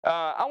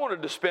I want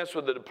to dispense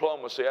with the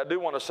diplomacy. I do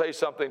want to say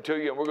something to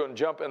you, and we're going to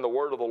jump in the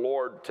word of the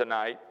Lord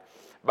tonight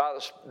by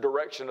the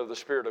direction of the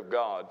Spirit of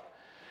God.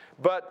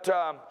 But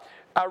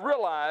I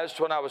realized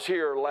when I was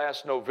here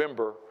last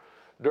November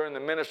during the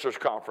ministers'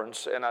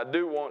 conference, and I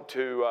do want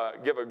to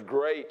give a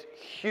great,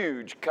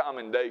 huge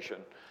commendation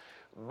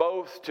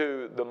both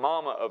to the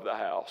mama of the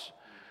house,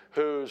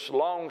 whose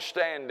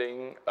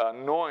long-standing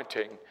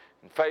anointing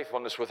and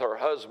faithfulness with her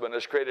husband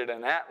has created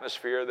an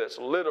atmosphere that's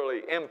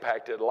literally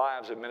impacted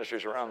lives and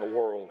ministries around the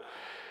world,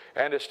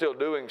 and is still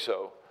doing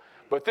so.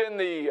 But then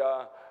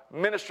the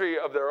ministry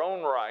of their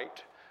own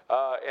right,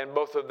 and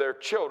both of their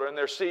children,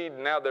 their seed,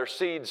 now their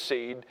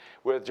seed,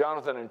 with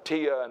Jonathan and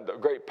Tia and the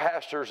great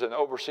pastors and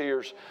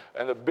overseers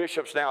and the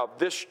bishops now of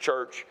this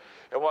church,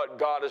 and what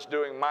God is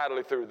doing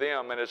mightily through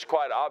them. And it's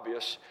quite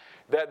obvious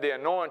that the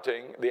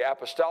anointing, the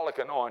apostolic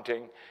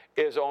anointing,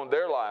 is on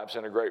their lives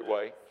in a great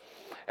way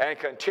and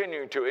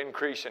continuing to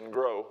increase and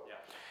grow.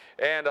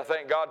 And I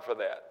thank God for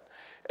that.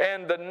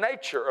 And the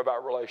nature of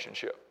our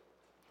relationship,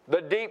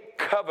 the deep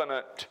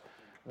covenant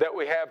that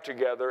we have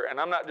together, and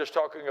I'm not just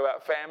talking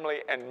about family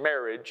and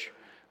marriage,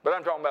 but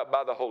I'm talking about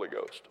by the Holy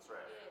Ghost.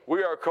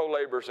 We are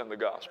co-laborers in the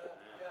gospel.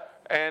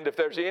 And if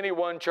there's any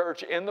one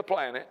church in the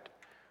planet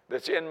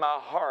that's in my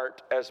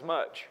heart as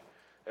much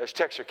as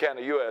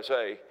Texarkana,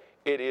 USA,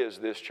 it is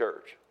this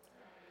church.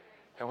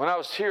 And when I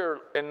was here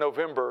in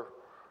November,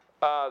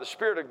 the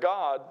Spirit of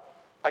God,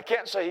 I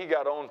can't say He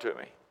got on to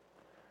me,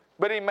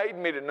 but He made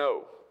me to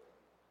know.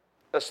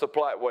 That's the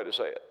polite way to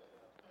say it.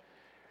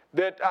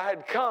 That I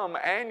had come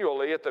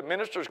annually at the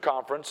ministers'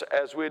 conference,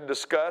 as we had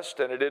discussed,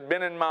 and it had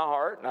been in my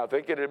heart, and I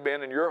think it had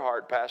been in your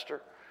heart,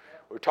 Pastor.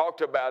 We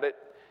talked about it,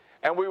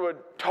 and we would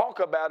talk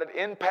about it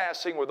in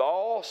passing with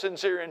all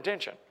sincere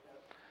intention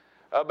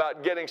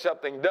about getting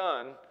something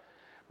done.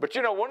 But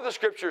you know, one of the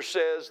scriptures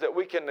says that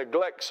we can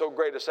neglect so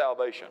great a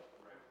salvation.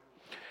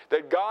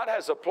 That God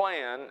has a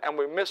plan, and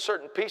we miss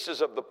certain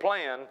pieces of the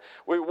plan.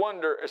 We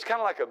wonder, it's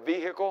kind of like a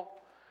vehicle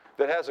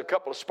that has a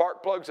couple of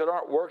spark plugs that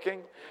aren't working,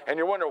 and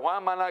you wonder, why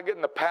am I not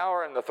getting the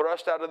power and the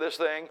thrust out of this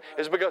thing?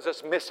 It's because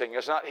it's missing.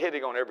 It's not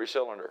hitting on every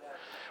cylinder.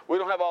 We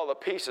don't have all the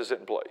pieces in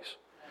place.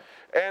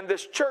 And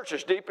this church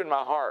is deep in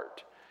my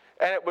heart.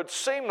 And it would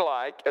seem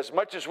like, as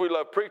much as we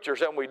love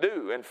preachers, and we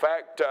do, in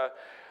fact,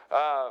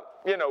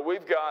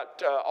 we've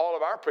got all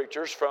of our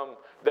preachers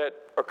that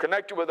are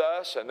connected with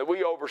us, and that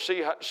we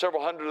oversee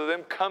several hundred of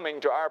them coming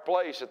to our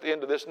place at the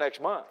end of this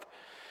next month.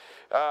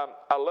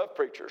 I love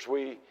preachers.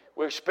 We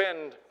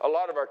spend a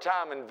lot of our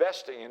time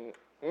investing in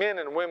men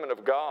and women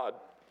of God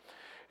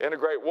in a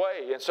great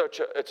way. And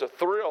it's a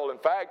thrill. In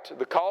fact,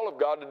 the call of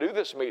God to do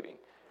this meeting,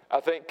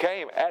 I think,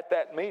 came at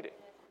that meeting.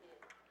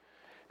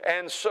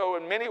 And so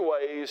in many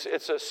ways,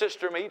 it's a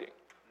sister meeting,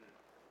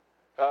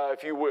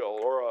 if you will,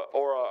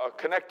 or a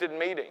connected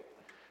meeting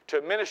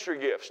to ministry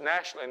gifts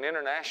nationally and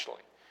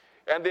internationally.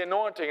 And the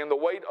anointing and the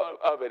weight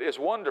of it is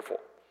wonderful.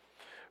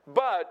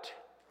 But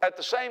at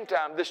the same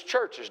time, this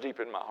church is deep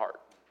in my heart.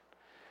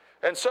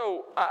 And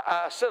so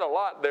I said a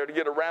lot there to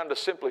get around to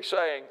simply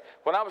saying,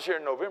 when I was here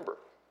in November,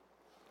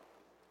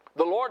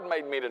 the Lord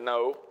made me to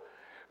know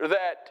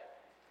that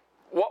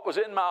what was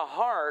in my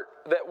heart,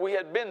 that we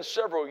had been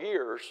several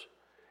years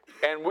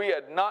and we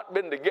had not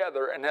been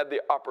together and had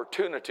the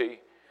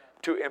opportunity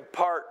to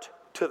impart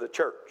to the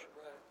church.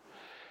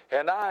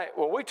 And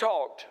when we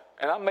talked,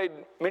 and I made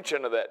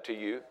mention of that to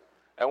you,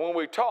 and when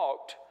we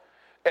talked,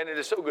 and it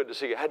is so good to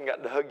see you. I hadn't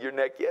gotten to hug your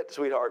neck yet,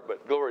 sweetheart,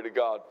 but glory to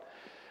God.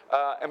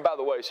 And by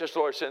the way, Sister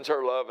Lori sends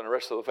her love and the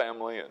rest of the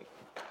family, and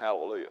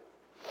hallelujah.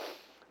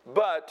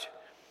 But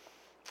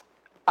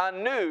I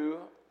knew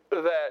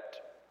that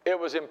it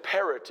was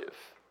imperative.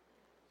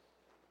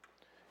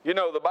 You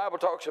know, the Bible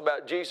talks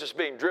about Jesus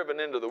being driven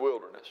into the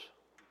wilderness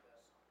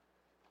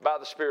by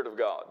the Spirit of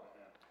God.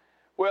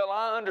 Well,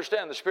 I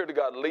understand the Spirit of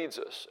God leads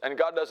us, and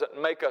God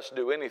doesn't make us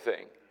do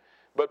anything.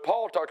 But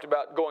Paul talked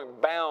about going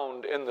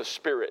bound in the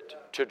Spirit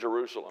to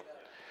Jerusalem.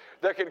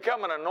 There can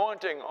come an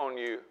anointing on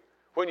you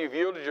when you've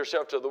yielded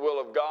yourself to the will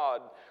of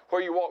God,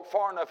 where you walk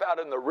far enough out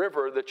in the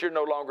river that you're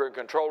no longer in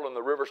control and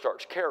the river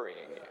starts carrying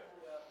you.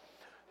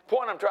 The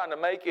point I'm trying to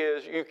make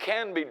is you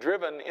can be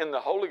driven in the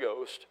Holy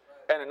Ghost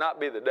and it not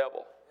be the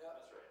devil.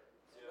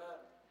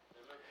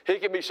 He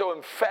can be so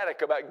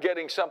emphatic about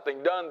getting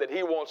something done that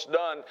he wants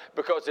done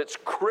because it's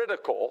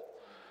critical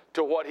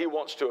to what he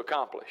wants to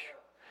accomplish.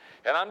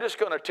 And I'm just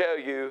going to tell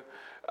you,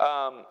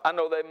 I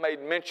know they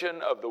made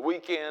mention of the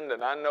weekend,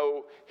 and I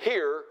know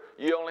here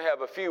you only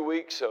have a few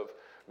weeks of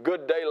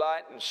good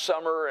daylight and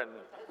summer and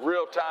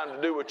real time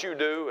to do what you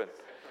do. And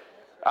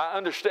I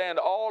understand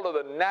all of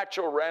the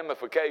natural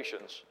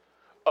ramifications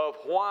of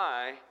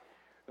why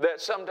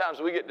that sometimes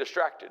we get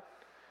distracted.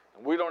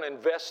 We don't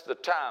invest the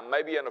time,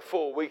 maybe in a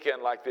full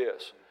weekend like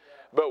this.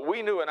 But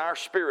we knew in our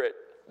spirit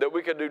that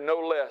we could do no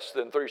less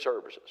than 3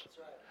 services.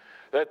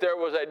 That there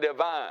was a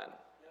divine,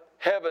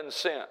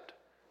 heaven-sent,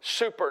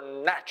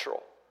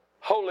 supernatural,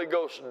 Holy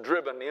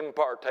Ghost-driven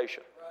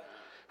impartation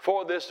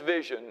for this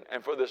vision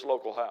and for this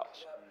local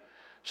house.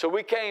 So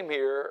we came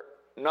here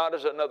not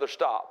as another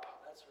stop.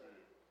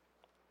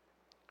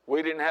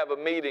 We didn't have a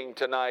meeting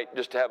tonight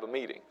just to have a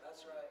meeting.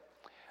 That's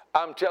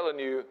right. I'm telling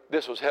you,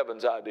 this was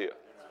heaven's idea.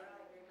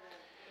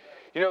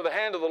 You know, the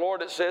hand of the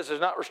Lord, it says, is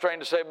not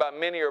restrained to save by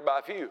many or by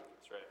few.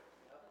 That's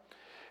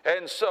right.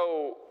 And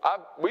so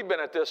we've been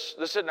at this.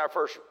 This isn't our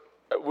first,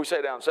 we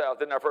say down south,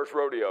 isn't our first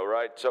rodeo,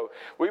 right? So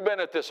we've been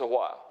at this a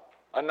while,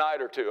 a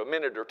night or two, a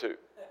minute or two.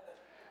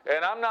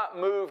 And I'm not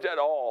moved at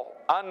all.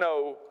 I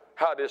know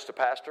how it is to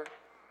pastor.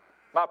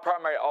 My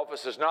primary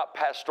office is not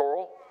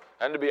pastoral.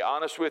 And to be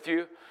honest with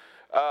you,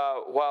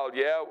 while,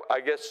 yeah,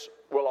 I guess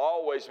we'll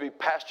always be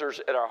pastors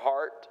at our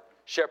heart,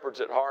 shepherds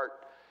at heart,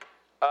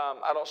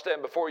 I don't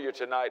stand before you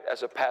tonight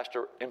as a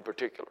pastor in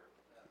particular.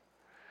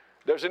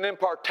 There's an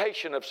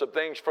impartation of some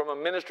things from a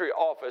ministry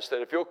office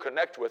that if you'll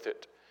connect with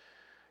it,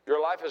 your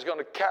life is going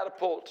to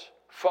catapult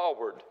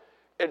forward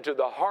into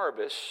the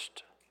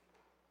harvest.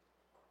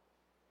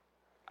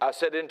 I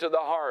said into the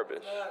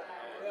harvest.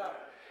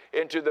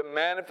 Into the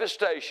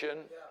manifestation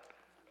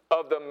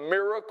of the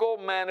miracle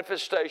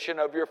manifestation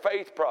of your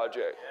faith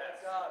project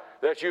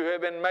that you have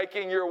been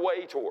making your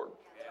way toward.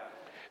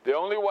 The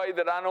only way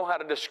that I know how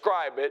to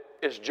describe it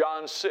is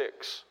John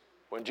 6.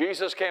 When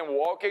Jesus came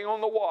walking on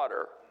the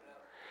water,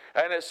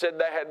 and it said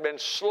they had been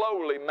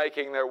slowly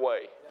making their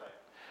way.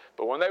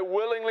 But when they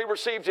willingly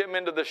received him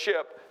into the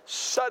ship,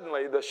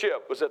 suddenly the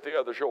ship was at the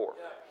other shore.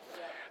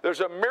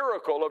 There's a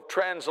miracle of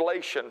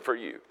translation for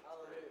you.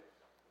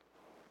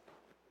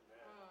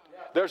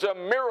 There's a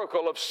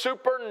miracle of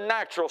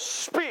supernatural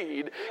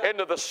speed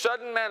into the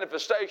sudden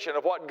manifestation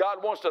of what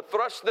God wants to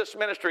thrust this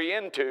ministry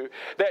into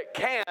that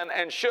can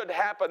and should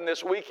happen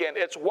this weekend.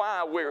 It's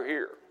why we're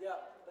here. Yeah,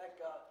 thank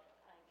God.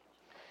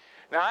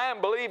 Now, I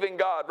am believing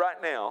God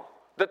right now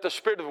that the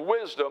spirit of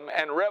wisdom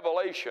and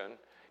revelation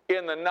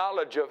in the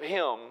knowledge of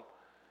Him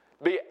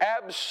be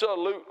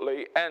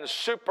absolutely and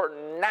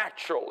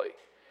supernaturally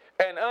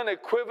and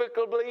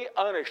unequivocally,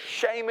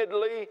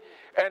 unashamedly,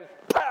 and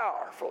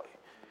powerfully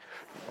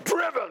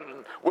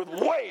driven with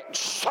weight and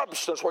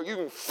substance where you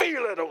can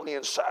feel it on the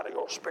inside of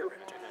your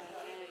spirit.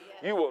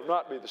 You will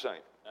not be the same.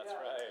 That's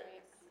right.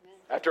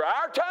 After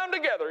our time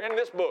together in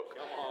this book,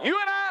 you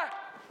and I,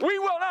 we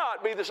will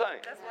not be the same.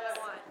 That's what I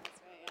want.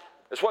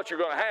 It's what you're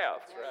going to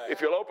have. right.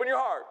 If you'll open your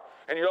heart,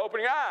 and you'll open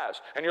your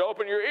eyes, and you'll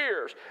open your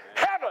ears,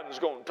 heaven's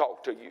going to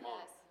talk to you.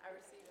 I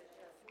receive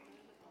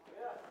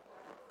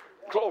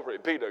it. Glory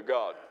be to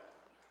God.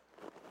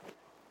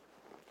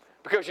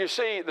 Because you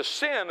see, the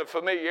sin of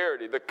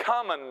familiarity, the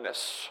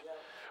commonness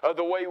of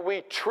the way we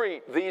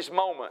treat these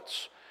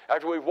moments,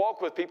 after we've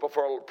walked with people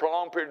for a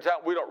prolonged period of time,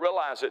 we don't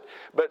realize it.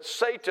 But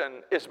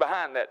Satan is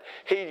behind that.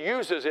 He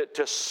uses it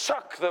to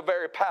suck the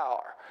very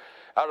power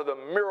out of the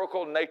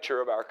miracle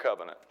nature of our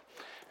covenant.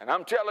 And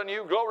I'm telling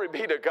you, glory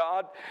be to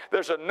God,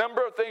 there's a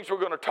number of things we're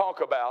going to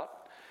talk about.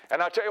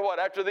 And I tell you what,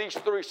 after these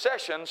 3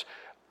 sessions,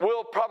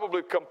 we'll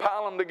probably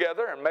compile them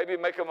together and maybe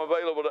make them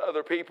available to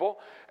other people.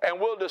 And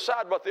we'll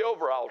decide what the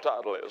overall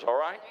title is, all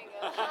right?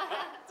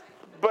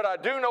 But I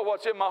do know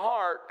what's in my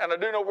heart, and I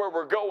do know where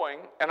we're going,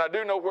 and I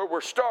do know where we're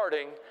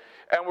starting,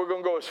 and we're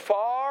going to go as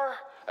far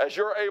as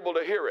you're able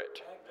to hear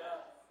it.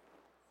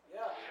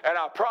 And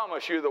I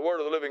promise you the word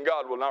of the living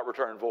God will not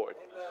return void.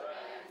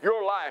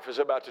 Your life is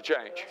about to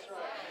change.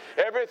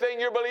 Everything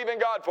you're believing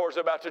God for is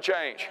about to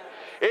change.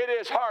 It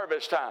is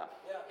harvest time.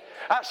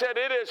 I said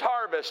it is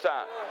harvest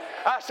time.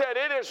 I said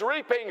it is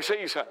reaping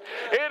season.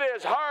 It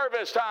is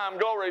harvest time.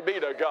 Glory be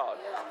to God.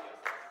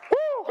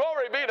 Woo!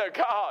 Glory be to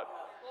God.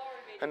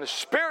 And the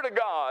Spirit of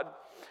God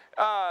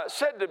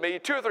said to me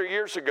 2 or 3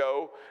 years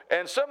ago,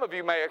 and some of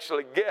you may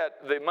actually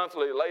get the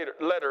monthly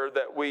letter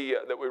that we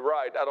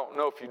write. I don't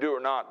know if you do or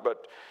not,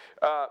 but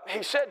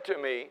he said to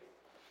me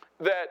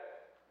that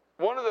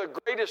one of the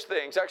greatest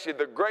things, actually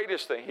the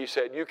greatest thing, he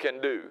said, you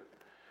can do.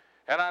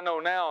 And I know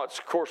now it's,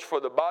 of course,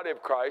 for the body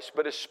of Christ,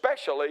 but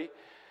especially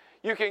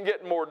you can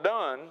get more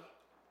done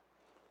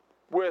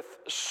with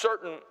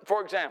certain,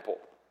 for example,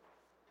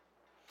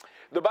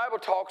 the Bible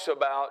talks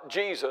about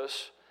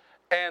Jesus,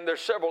 and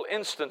there's several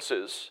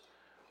instances.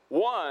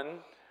 One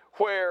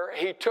where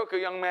he took a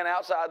young man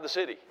outside the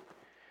city.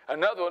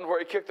 Another one where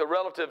he kicked the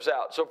relatives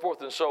out, so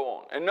forth and so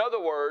on. In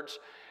other words,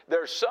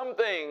 there's some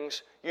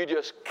things you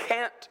just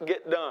can't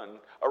get done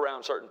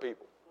around certain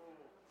people.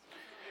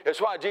 It's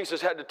why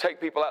Jesus had to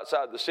take people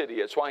outside the city.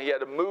 It's why he had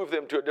to move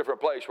them to a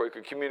different place where he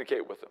could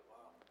communicate with them.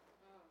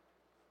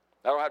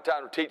 I don't have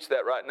time to teach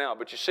that right now,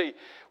 but you see,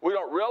 we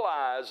don't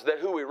realize that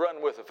who we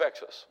run with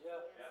affects us.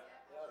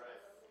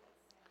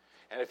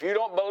 And if you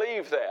don't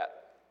believe that,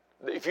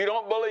 if you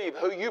don't believe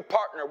who you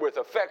partner with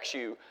affects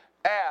you,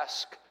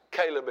 ask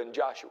Caleb and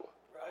Joshua.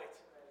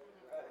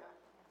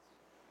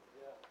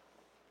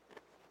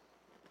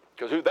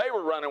 Because who they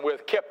were running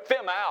with kept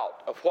them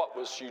out of what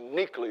was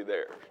uniquely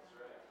theirs.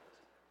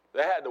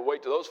 They had to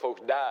wait till those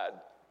folks died.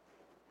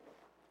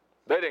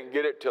 They didn't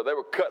get it till they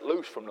were cut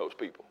loose from those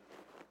people.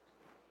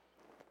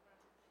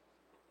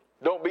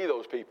 Don't be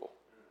those people.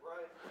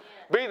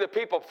 Be the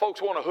people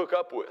folks want to hook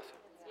up with.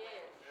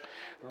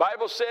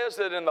 Bible says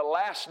that in the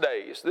last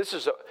days,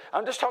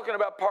 I'm just talking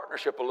about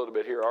partnership a little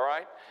bit here, all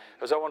right?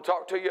 Because I want to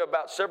talk to you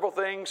about several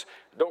things.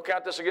 Don't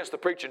count this against the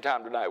preaching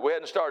time tonight. We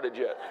hadn't started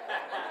yet.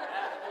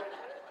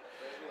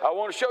 I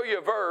want to show you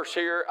a verse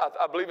here.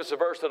 I believe it's a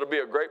verse that will be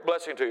a great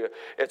blessing to you.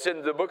 It's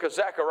in the book of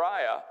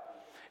Zechariah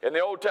in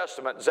the Old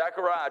Testament,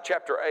 Zechariah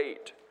chapter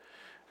 8.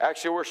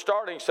 Actually, we're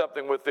starting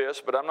something with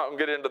this, but I'm not going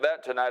to get into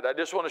that tonight. I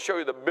just want to show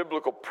you the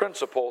biblical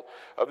principle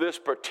of this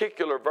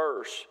particular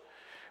verse.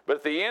 But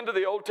at the end of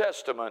the Old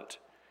Testament,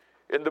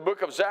 in the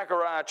book of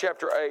Zechariah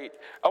chapter 8,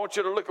 I want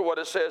you to look at what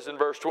it says in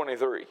verse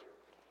 23.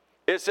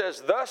 It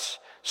says, "Thus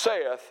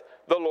saith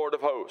the Lord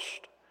of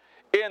hosts,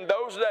 in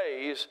those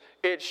days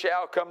it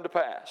shall come to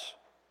pass,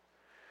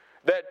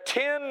 that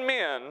 10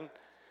 men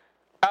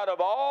out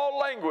of all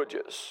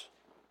languages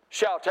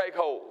shall take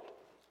hold."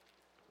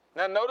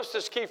 Now notice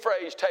this key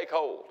phrase, take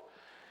hold.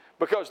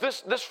 Because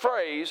this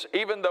phrase,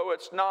 even though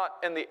it's not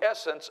in the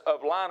essence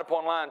of line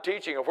upon line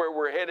teaching of where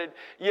we're headed,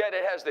 yet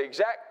it has the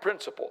exact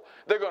principle.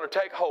 They're going to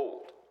take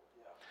hold.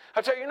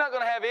 I tell you, you're not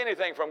going to have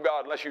anything from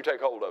God unless you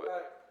take hold of it.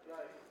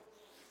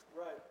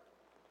 Right.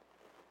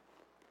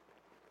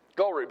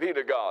 Glory be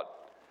to God.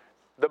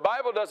 The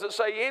Bible doesn't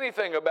say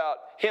anything about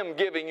Him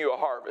giving you a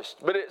harvest,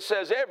 but it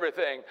says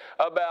everything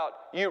about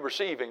you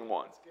receiving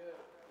one. That's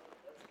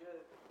good.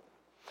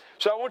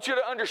 So I want you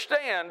to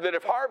understand that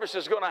if harvest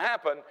is going to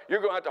happen, you're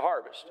going to have to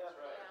harvest.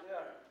 Yeah.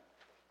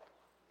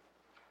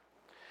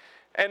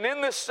 And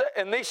in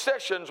these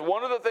sessions,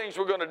 one of the things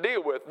we're going to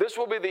deal with, this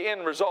will be the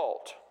end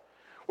result.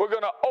 We're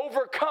going to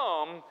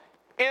overcome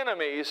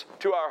enemies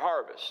to our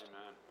harvest.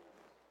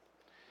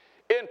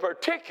 Amen. In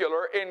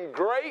particular, in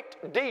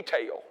great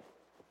detail,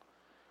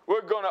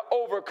 we're going to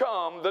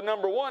overcome the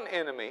number one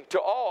enemy to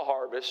all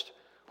harvest,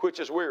 which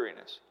is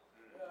weariness.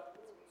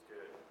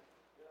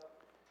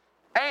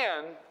 Yeah.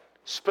 And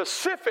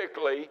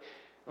specifically,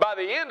 by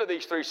the end of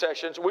these 3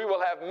 sessions, we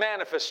will have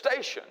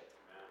manifestation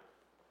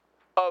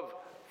of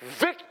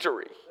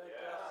victory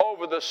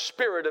over the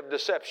spirit of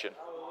deception.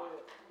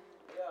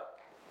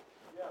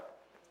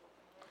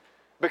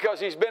 Because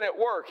he's been at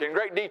work in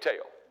great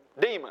detail.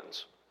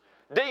 Demons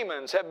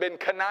have been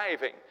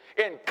conniving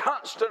in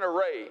constant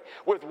array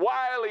with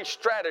wily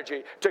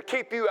strategy to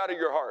keep you out of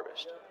your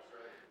harvest.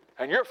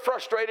 And you're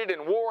frustrated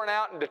and worn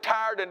out and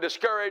tired and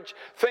discouraged,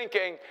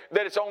 thinking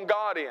that it's on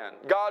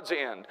God's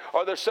end,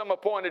 or there's some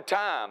appointed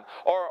time,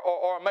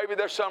 or maybe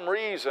there's some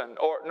reason,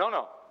 or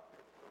no.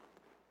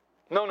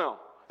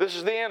 This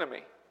is the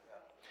enemy.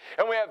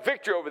 And we have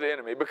victory over the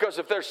enemy, because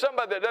if there's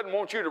somebody that doesn't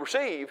want you to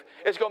receive,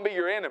 it's going to be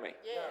your enemy.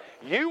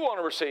 Yeah. You want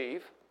to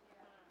receive.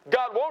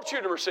 God wants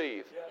you to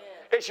receive. Yeah.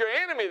 It's your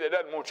enemy that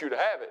doesn't want you to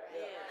have it.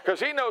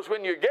 Because he knows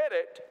when you get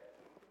it,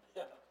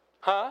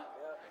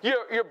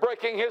 you're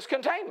breaking his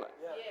containment.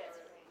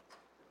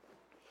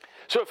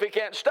 So if he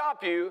can't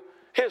stop you,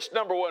 his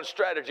number one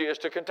strategy is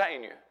to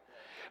contain you.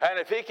 And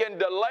if he can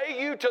delay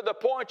you to the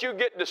point you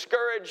get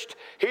discouraged,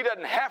 he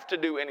doesn't have to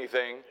do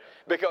anything,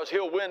 because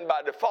he'll win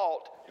by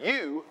default.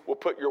 You will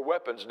put your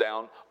weapons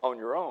down on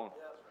your own.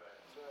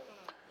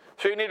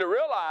 So you need to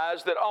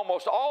realize that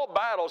almost all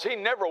battles, he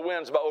never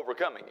wins by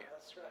overcoming you.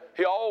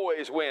 He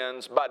always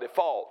wins by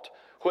default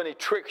when he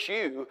tricks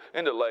you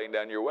into laying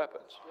down your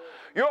weapons.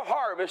 Your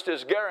harvest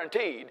is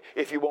guaranteed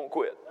if you won't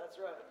quit. That's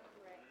right.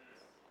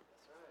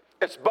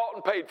 It's bought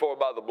and paid for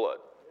by the blood.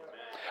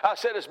 I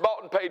said it's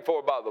bought and paid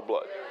for by the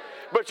blood.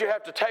 But you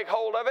have to take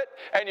hold of it,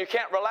 and you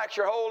can't relax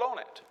your hold on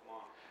it.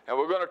 And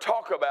we're going to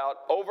talk about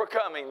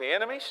overcoming the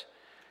enemies.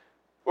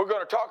 We're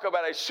going to talk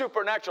about a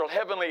supernatural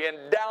heavenly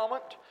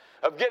endowment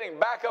of getting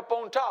back up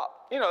on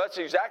top. You know,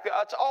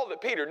 that's all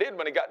that Peter did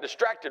when he got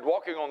distracted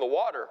walking on the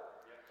water.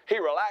 He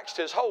relaxed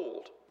his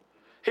hold.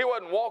 He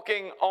wasn't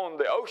walking on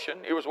the ocean.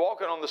 He was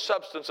walking on the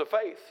substance of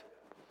faith.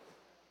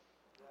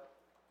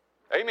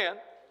 Amen.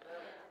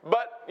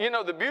 But, you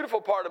know, the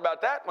beautiful part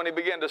about that, when he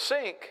began to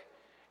sink,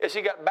 is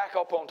he got back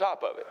up on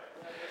top of it.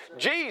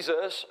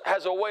 Jesus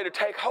has a way to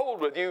take hold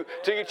with you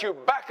to get you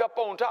back up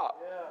on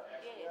top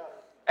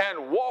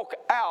and walk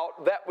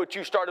out that which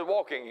you started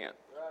walking in.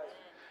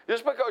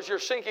 Just because you're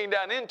sinking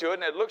down into it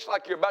and it looks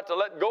like you're about to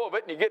let go of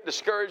it and you get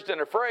discouraged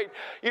and afraid,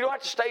 you don't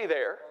have to stay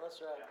there.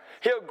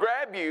 He'll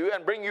grab you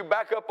and bring you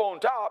back up on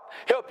top,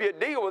 help you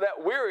deal with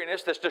that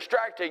weariness that's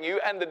distracting you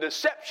and the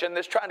deception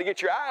that's trying to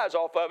get your eyes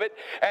off of it,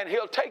 and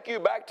he'll take you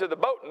back to the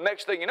boat, and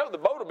next thing you know, the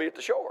boat will be at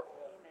the shore.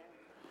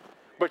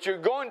 But you're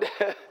going to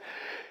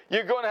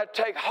have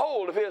to take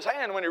hold of his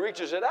hand when he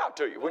reaches it out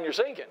to you, when you're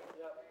sinking.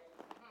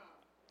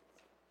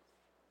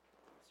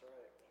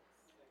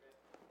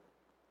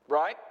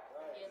 Right?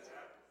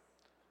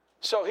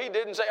 So he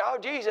didn't say, "Oh,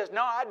 Jesus,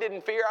 no, I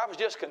didn't fear, I was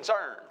just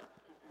concerned."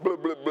 Blah,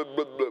 blah, blah,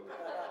 blah, blah.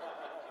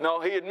 No,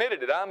 he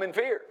admitted it. I'm in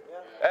fear.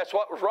 That's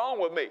what was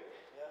wrong with me.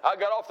 I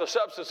got off the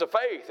substance of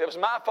faith. It was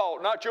my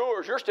fault, not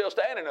yours. You're still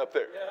standing up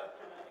there.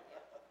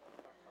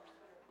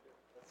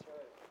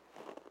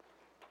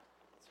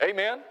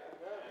 Amen?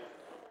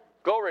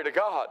 Glory to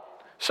God.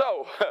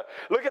 So,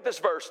 look at this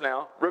verse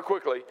now, real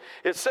quickly.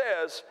 It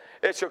says,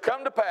 it shall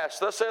come to pass,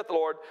 thus saith the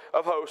Lord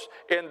of hosts,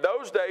 in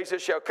those days it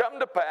shall come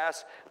to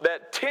pass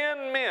that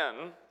 10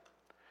 men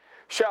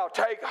shall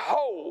take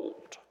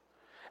hold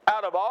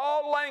out of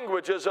all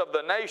languages of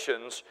the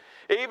nations,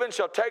 even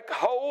shall take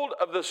hold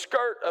of the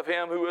skirt of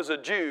him who is a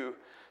Jew,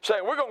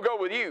 saying, we're going to go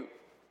with you,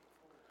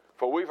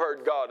 for we've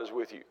heard God is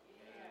with you.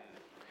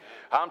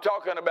 I'm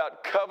talking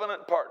about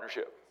covenant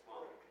partnership.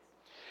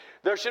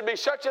 There should be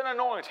such an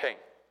anointing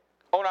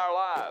on our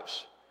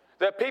lives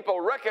that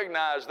people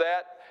recognize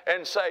that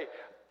and say,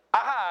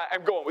 I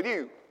am going with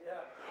you.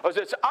 Because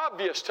it's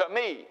obvious to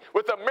me,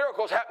 with the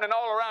miracles happening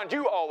all around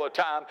you all the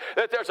time,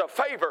 that there's a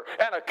favor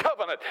and a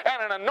covenant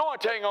and an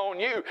anointing on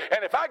you.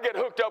 And if I get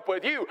hooked up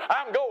with you,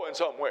 I'm going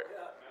somewhere.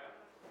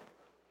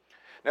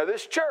 Now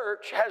this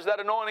church has that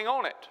anointing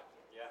on it.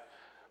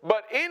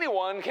 But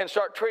anyone can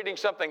start treating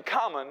something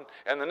common,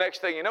 and the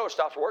next thing you know, it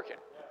stops working.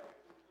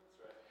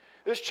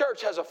 This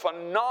church has a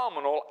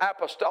phenomenal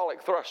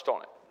apostolic thrust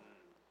on it.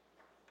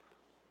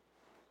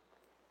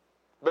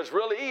 But it's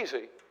really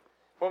easy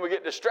when we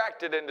get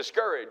distracted and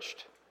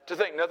discouraged to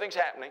think nothing's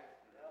happening.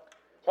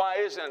 Why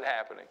isn't it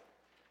happening?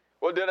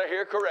 Well, did I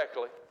hear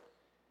correctly?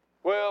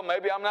 Well,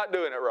 maybe I'm not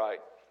doing it right.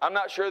 I'm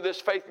not sure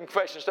this faith and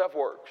confession stuff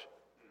works.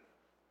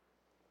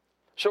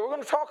 So we're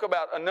going to talk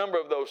about a number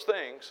of those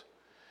things.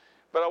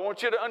 But I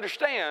want you to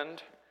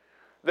understand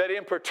that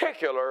in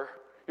particular,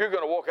 you're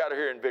going to walk out of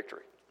here in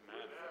victory.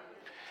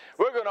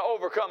 We're going to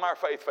overcome our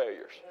faith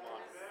failures.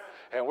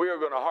 And we are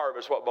going to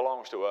harvest what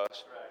belongs to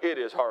us. It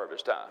is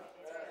harvest time.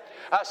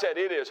 I said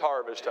it is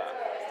harvest time.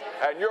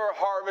 And your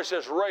harvest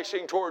is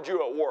racing towards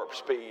you at warp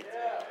speed.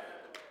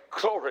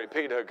 Glory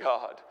be to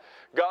God.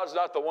 God's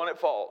not the one at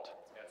fault.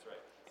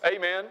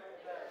 Amen.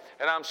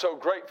 And I'm so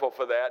grateful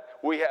for that.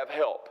 We have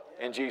help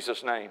in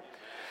Jesus' name.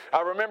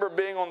 I remember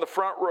being on the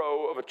front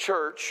row of a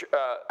church,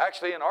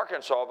 actually in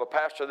Arkansas, of a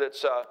pastor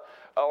that's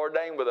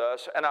ordained with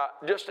us. And I,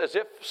 just as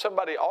if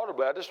somebody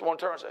audibly, I just want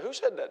to turn and say, who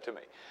said that to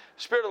me?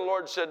 The Spirit of the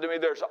Lord said to me,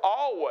 there's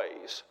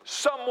always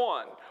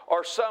someone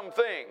or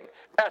something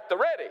at the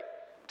ready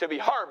to be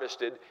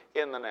harvested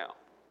in the now.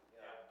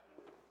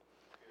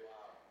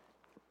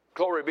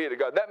 Glory be to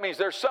God. That means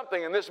there's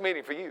something in this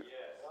meeting for you.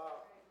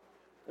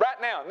 Right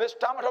now, in this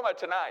time I'm talking about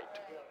tonight,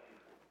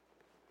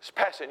 it's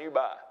passing you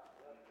by.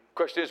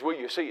 Question is, will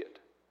you see it?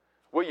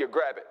 Will you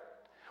grab it?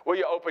 Will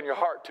you open your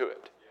heart to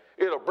it?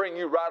 It'll bring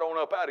you right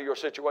on up out of your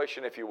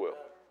situation, if you will.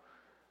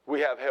 We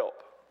have help.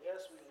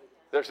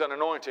 There's an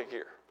anointing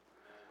here.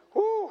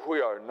 Woo, we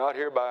are not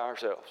here by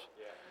ourselves.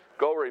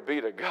 Glory be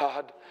to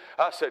God.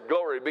 I said,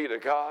 glory be to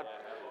God.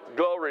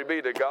 Glory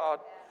be to God.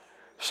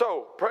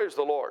 So, praise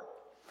the Lord.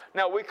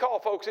 Now, we call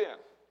folks in.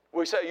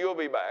 We say, you'll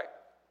be back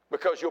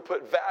because you'll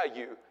put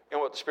value in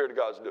what the Spirit of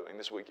God's doing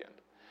this weekend.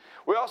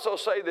 We also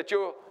say that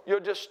you'll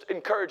just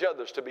encourage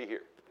others to be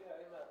here.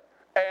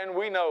 And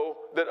we know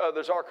that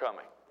others are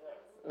coming,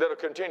 that'll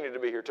continue to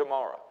be here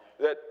tomorrow,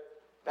 that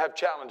have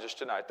challenges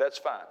tonight. That's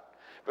fine.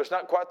 But it's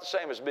not quite the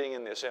same as being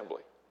in the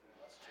assembly.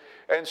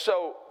 And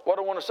so what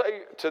I want to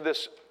say to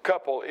this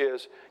couple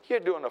is,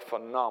 you're doing a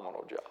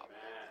phenomenal job.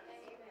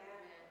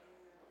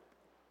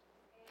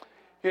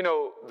 You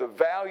know, the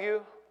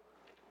value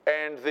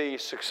and the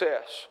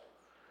success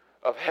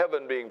of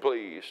heaven being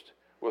pleased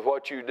with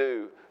what you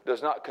do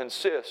does not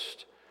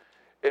consist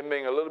in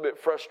being a little bit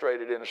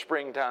frustrated in a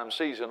springtime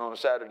season on a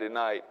Saturday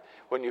night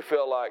when you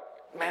feel like,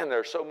 man, there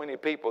are so many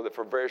people that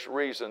for various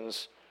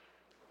reasons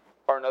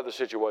are in other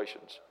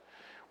situations.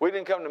 We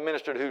didn't come to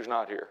minister to who's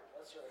not here.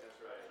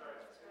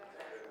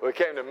 We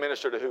came to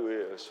minister to who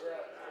is.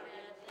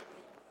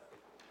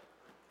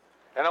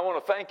 And I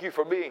want to thank you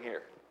for being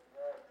here.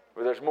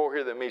 But there's more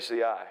here than meets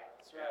the eye.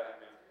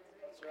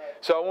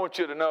 So I want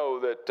you to know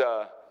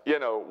that,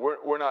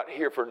 we're not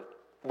here for,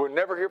 we're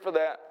never here for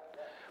that.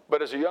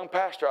 But as a young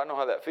pastor, I know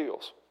how that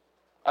feels.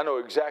 I know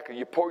exactly.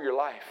 You pour your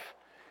life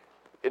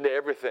into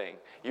everything.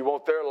 You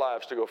want their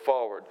lives to go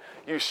forward.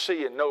 You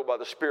see and know by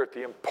the Spirit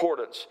the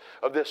importance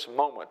of this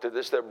moment, that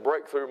it's their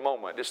breakthrough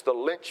moment. It's the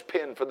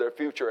linchpin for their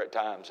future at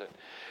times,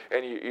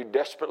 and you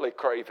desperately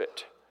crave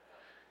it.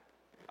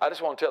 I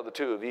just want to tell the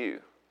two of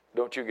you,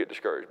 don't you get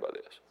discouraged by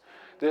this.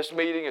 This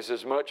meeting is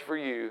as much for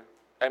you,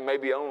 and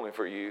maybe only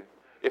for you.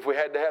 If we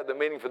had to have the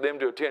meeting for them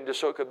to attend just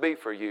so it could be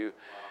for you,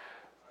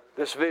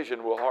 this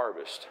vision will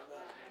harvest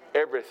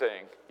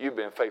everything you've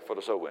been faithful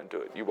to sow into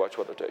it. You watch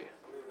what I tell you.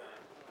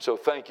 So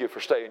thank you for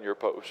staying your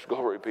post.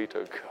 Glory be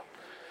to God.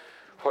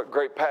 What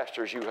great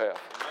pastors you have.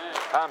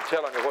 I'm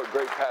telling you what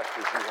great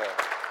pastors you have.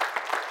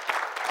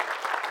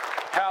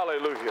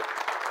 Hallelujah.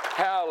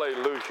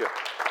 Hallelujah.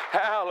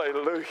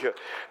 Hallelujah.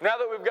 Now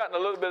that we've gotten a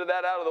little bit of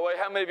that out of the way,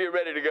 how many of you are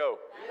ready to go?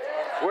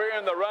 We're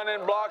in the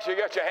running blocks. You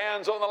got your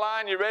hands on the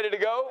line. You ready to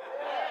go?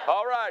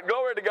 All right.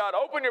 Glory to God.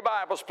 Open your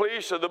Bibles,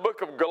 please, to the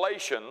book of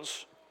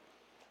Galatians.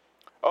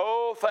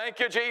 Oh, thank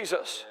you,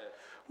 Jesus.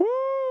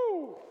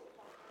 Woo!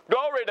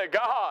 Glory to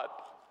God.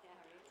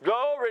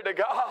 Glory to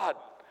God.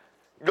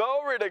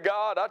 Glory to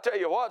God. I tell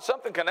you what,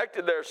 something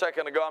connected there a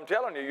second ago. I'm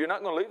telling you, you're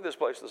not going to leave this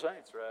place the same.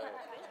 That's right.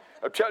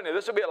 I'm telling you,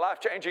 this will be a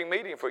life-changing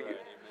meeting for you.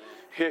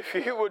 If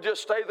you will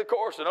just stay the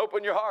course and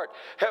open your heart,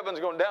 heaven's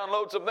going to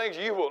download some things.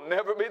 You will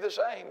never be the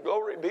same.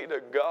 Glory be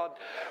to God.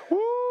 Woo!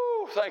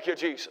 Thank you,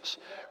 Jesus.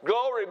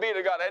 Glory be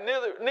to God. And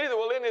neither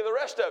will any of the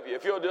rest of you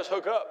if you'll just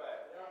hook up.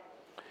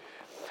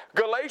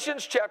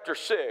 Galatians chapter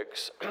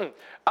 6,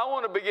 I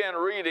want to begin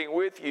reading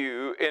with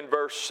you in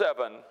verse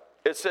 7.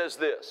 It says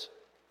this: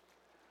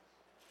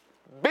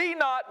 Be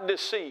not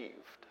deceived.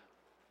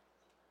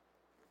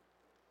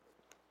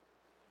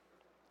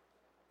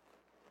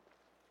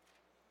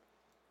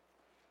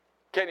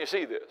 Can you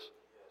see this?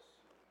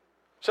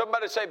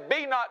 Somebody say,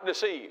 be not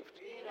deceived.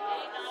 Be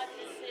not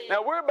deceived.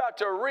 Now we're about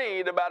to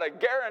read about a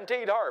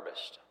guaranteed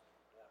harvest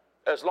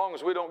as long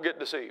as we don't get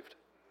deceived.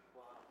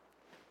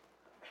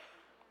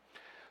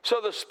 So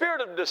the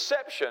spirit of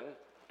deception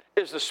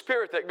is the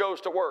spirit that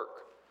goes to work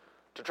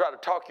to try to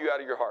talk you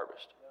out of your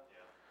harvest.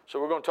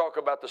 So we're going to talk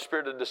about the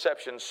spirit of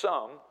deception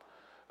some,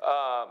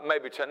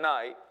 maybe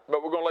tonight,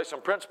 but we're going to lay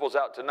some principles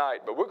out tonight.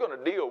 But we're going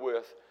to deal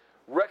with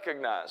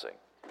recognizing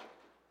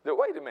that,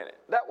 wait a minute,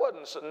 that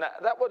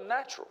wasn't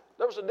natural.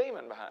 There was a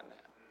demon behind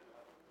that.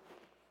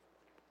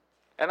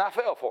 And I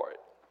fell for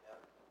it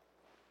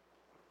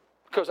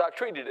because I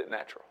treated it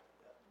natural.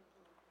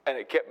 And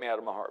it kept me out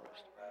of my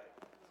harvest.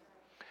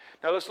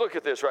 Now let's look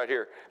at this right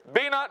here.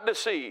 Be not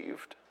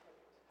deceived.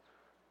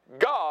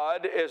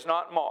 God is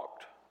not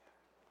mocked.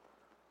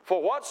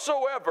 For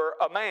whatsoever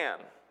a man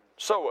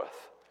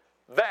soweth,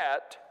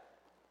 that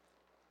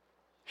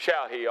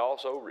shall he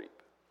also reap.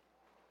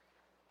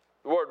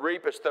 The word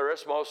reap is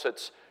therismos.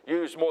 It's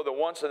used more than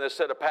once in this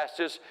set of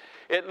passages.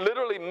 It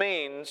literally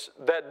means,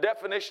 that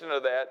definition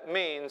of that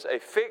means a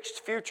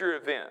fixed future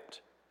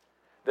event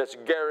that's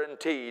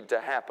guaranteed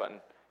to happen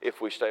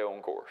if we stay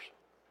on course.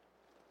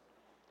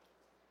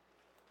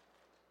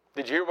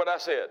 Did you hear what I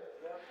said?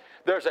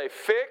 There's a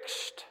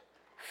fixed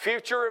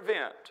future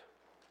event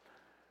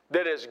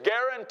that is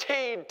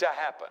guaranteed to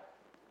happen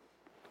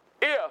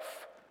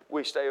if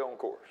we stay on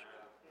course.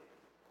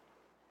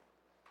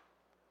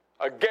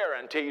 A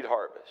guaranteed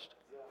harvest.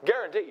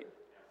 Guaranteed.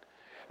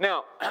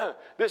 Now,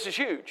 this is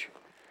huge.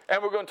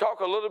 And we're going to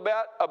talk a little bit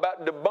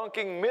about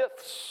debunking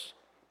myths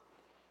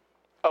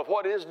of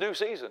what is due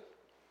season.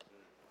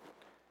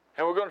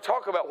 And we're going to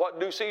talk about what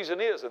due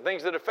season is and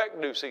things that affect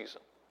due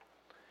season.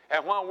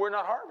 And why we're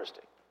not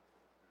harvesting.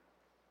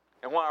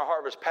 And why our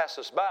harvest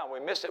passes by and we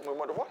miss it and we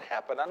wonder, what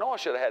happened? I know I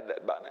should have had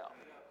that by now.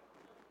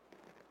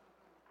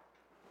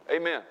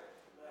 Amen.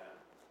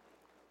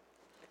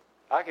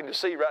 I can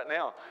just see right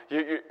now,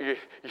 you're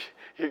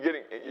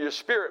getting, your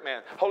spirit,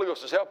 man, Holy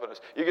Ghost is helping us.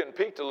 You're getting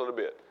piqued a little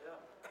bit.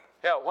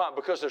 Yeah, why?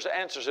 Because there's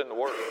answers in the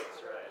Word.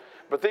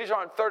 But these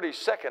aren't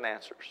 30-second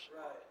answers.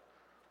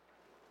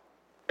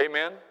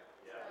 Amen?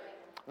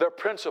 They're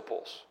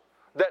principles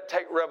that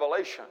take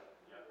revelation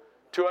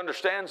to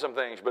understand some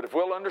things. But if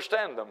we'll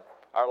understand them,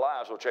 our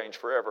lives will change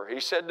forever.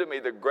 He said to me,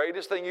 the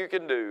greatest thing you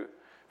can do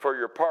for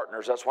your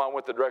partners, that's why I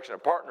went the direction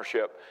of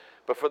partnership,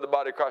 but for the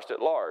body of Christ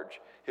at large,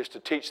 is to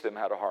teach them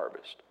how to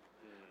harvest.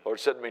 The Lord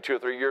said to me 2 or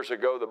 3 years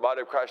ago, the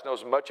body of Christ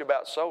knows much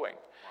about sowing.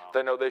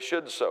 They know they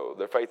should sow.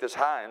 Their faith is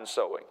high in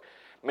sowing.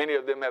 Many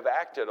of them have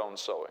acted on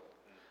sowing.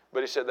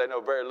 But he said they know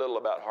very little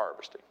about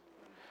harvesting.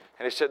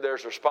 And he said they're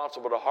as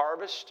responsible to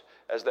harvest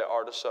as they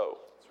are to sow.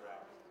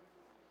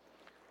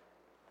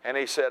 And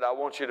he said, I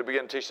want you to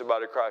begin to teach the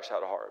body of Christ how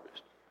to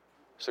harvest.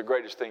 It's the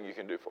greatest thing you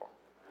can do for them.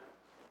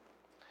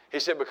 He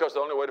said, because the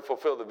only way to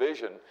fulfill the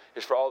vision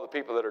is for all the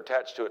people that are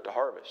attached to it to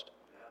harvest.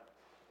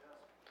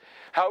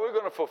 How are we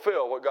going to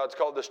fulfill what God's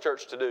called this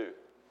church to do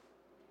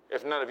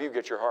if none of you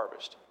get your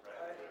harvest?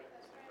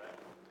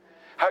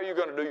 How are you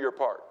going to do your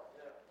part?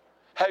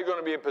 How are you going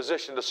to be in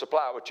position to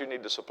supply what you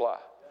need to supply?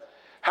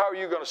 How are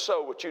you going to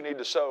sow what you need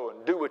to sow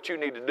and do what you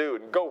need to do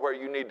and go where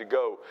you need to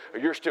go? Or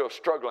you're still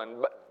struggling,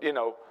 but,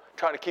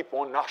 trying to keep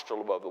one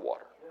nostril above the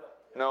water.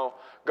 No,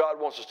 God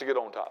wants us to get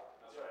on top.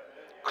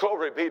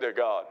 Glory be to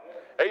God.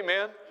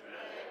 Amen.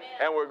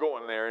 And we're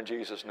going there in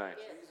Jesus' name.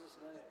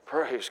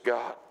 Praise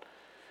God.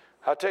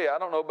 I tell you, I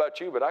don't know about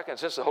you, but I can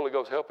sense the Holy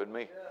Ghost helping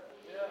me.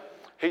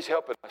 He's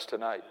helping us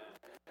tonight.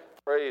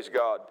 Praise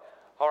God.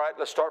 All right,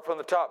 let's start from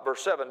the top.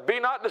 Verse 7. Be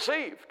not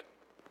deceived.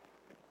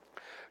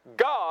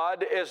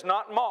 God is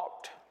not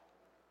mocked.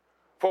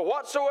 For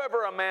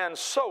whatsoever a man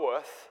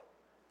soweth,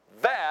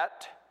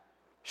 that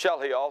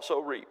shall he also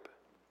reap.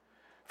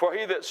 For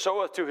he that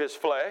soweth to his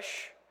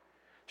flesh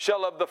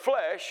shall of the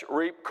flesh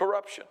reap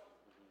corruption.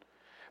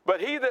 But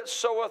he that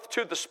soweth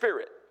to the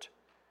Spirit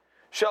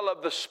shall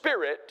of the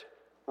Spirit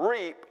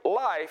reap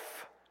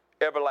life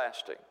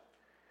everlasting.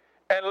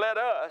 And let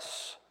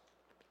us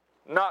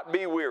not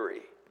be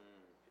weary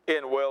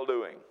in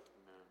well-doing.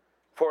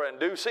 For in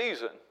due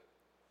season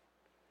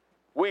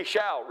we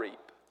shall reap.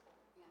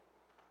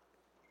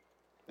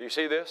 Do you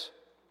see this?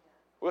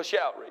 We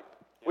shall reap.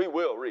 We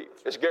will reap.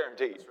 It's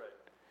guaranteed.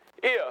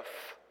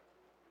 If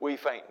we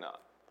faint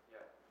not.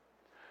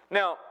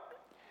 Now,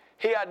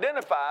 he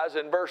identifies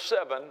in verse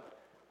 7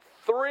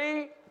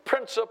 3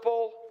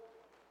 principal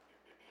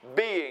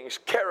beings,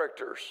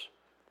 characters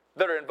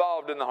that are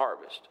involved in the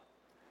harvest.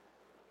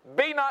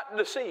 Be not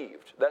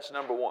deceived. That's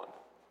number one.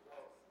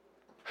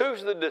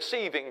 Who's the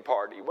deceiving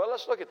party? Well,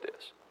 let's look at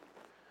this.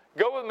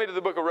 Go with me to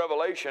the book of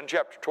Revelation,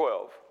 chapter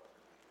 12.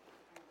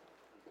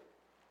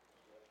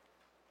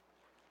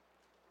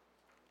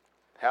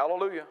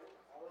 Hallelujah.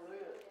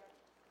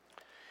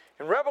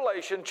 In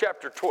Revelation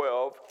chapter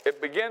 12,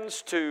 it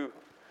begins to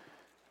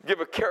give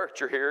a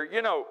character here.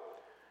 You know,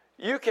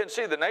 you can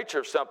see the nature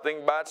of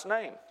something by its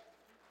name.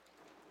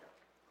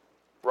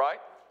 Right?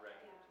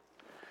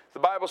 The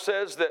Bible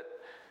says that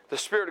the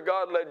Spirit of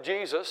God led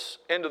Jesus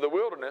into the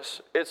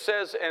wilderness. It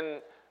says in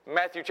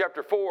Matthew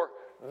chapter 4,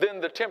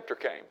 then the tempter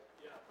came.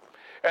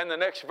 And the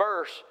next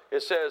verse,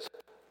 it says,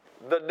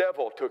 the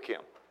devil took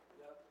him.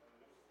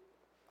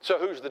 So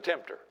who's the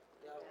tempter?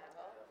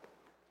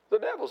 The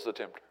devil's the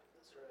tempter.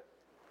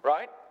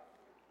 Right?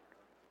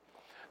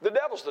 The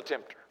devil's the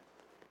tempter.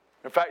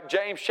 In fact,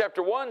 James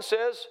chapter 1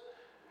 says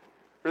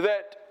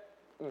that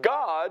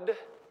God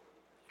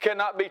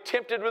cannot be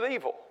tempted with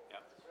evil.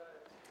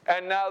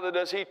 And neither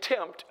does he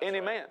tempt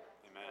any man.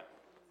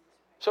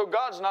 So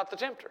God's not the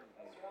tempter.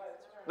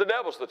 The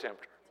devil's the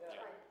tempter.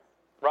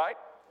 Right?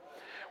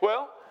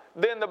 Well,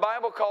 then the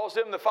Bible calls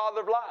him the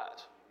father of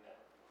lies.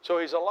 So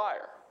he's a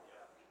liar.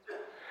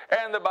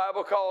 And the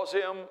Bible calls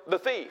him the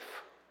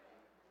thief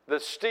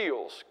that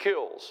steals,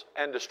 kills,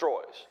 and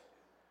destroys.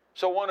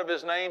 So one of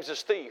his names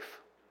is thief.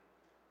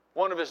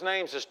 One of his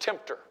names is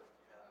tempter.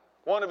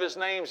 One of his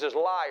names is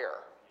liar.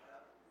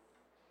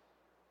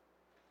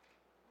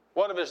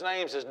 One of his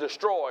names is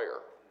destroyer.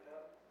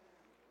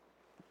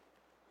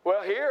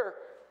 Well, here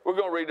we're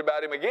going to read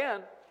about him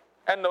again,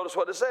 and notice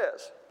what it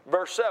says.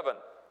 Verse 7,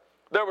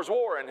 there was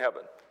war in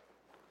heaven.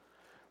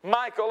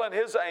 Michael and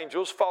his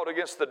angels fought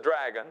against the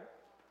dragon,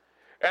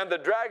 and the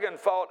dragon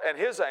fought and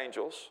his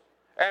angels,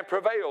 and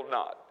prevailed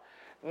not.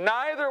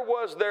 Neither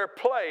was their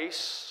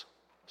place,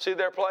 see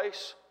their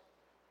place?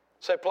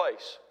 Say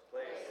place.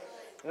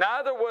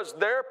 Neither was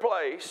their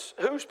place,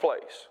 whose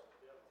place?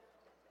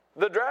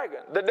 The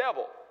dragon, the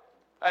devil,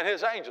 and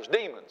his angels,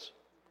 demons.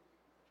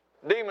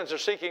 Demons are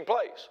seeking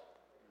place.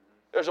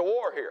 There's a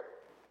war here.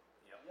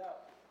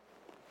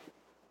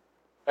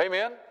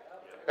 Amen?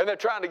 And they're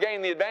trying to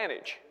gain the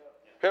advantage.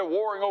 They're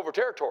warring over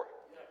territory.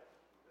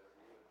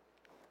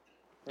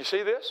 You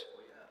see this?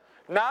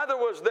 Neither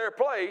was their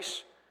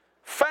place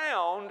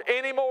found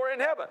any more in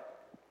heaven.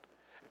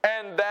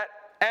 And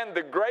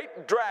the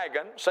great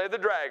dragon, say the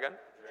dragon,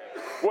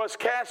 was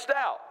cast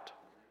out.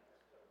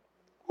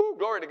 Woo,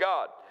 glory to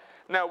God.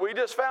 Now we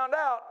just found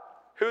out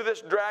who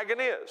this dragon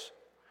is.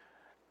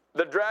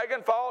 The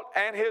dragon fought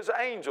and his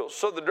angels.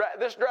 So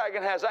this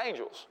dragon has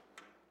angels.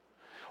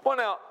 Well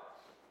now,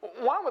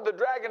 why would the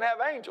dragon have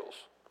angels?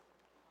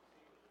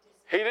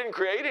 He didn't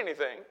create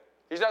anything.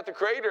 He's not the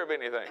creator of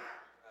anything.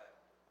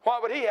 Why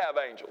would he have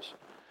angels?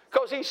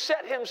 Because he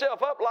set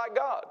himself up like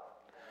God.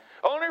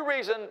 Only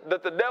reason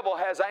that the devil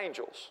has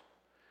angels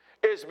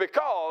is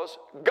because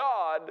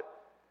God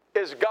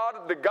is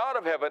God, the God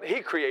of heaven.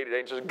 He created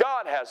angels.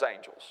 God has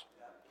angels.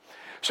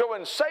 So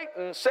when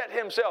Satan set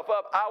himself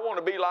up, I want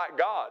to be like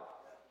God,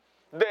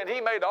 then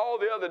he made all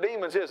the other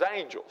demons his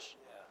angels.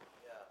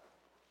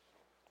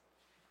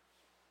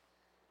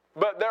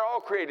 But they're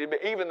all created,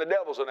 even the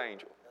devil's an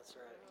angel. That's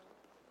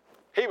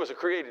right. He was a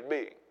created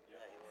being.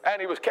 And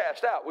he was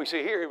cast out. We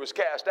see here he was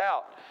cast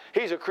out.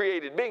 He's a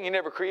created being. He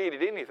never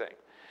created anything.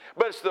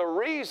 But it's the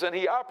reason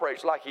he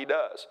operates like he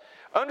does.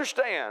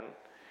 Understand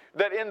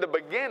that in the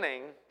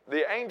beginning,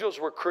 the angels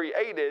were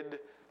created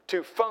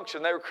to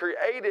function. They were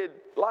created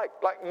like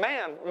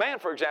man. Man,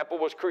 for example,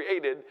 was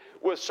created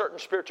with certain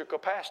spiritual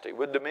capacity,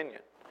 with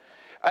dominion.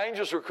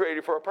 Angels were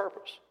created for a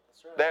purpose.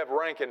 Right. They have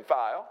rank and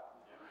file.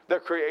 They're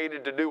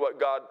created to do what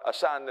God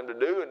assigned them to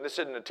do, and this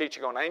isn't a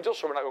teaching on angels,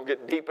 so we're not going to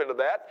get deep into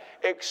that,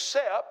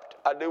 except,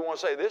 I do want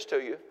to say this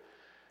to you,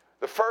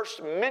 the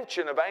first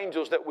mention of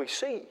angels that we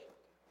see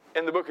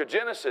in the book of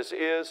Genesis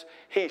is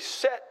he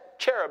set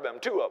cherubim,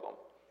 two of them,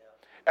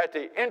 at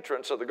the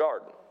entrance of the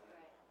garden.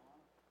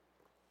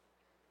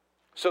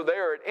 So they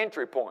are at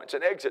entry points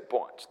and exit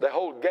points. They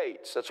hold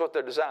gates. That's what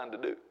they're designed to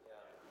do.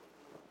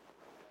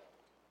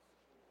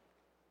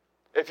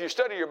 If you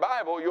study your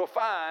Bible, you'll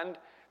find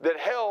that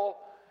hell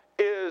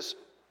is,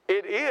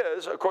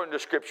 according to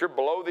Scripture,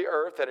 below the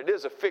earth, and it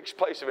is a fixed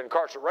place of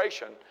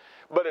incarceration,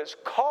 but it's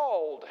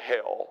called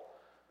hell,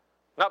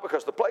 not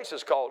because the place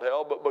is called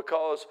hell, but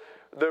because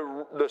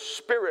the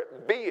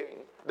spirit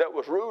being that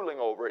was ruling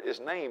over it is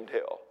named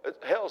hell.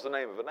 Hell's the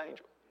name of an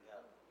angel.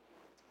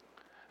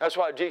 That's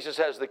why Jesus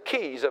has the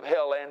keys of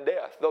hell and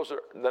death. Those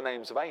are the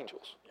names of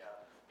angels.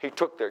 He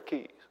took their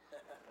keys.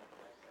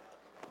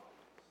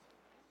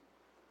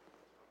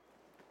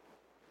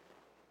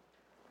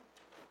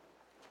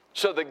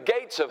 So the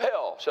gates of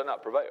hell shall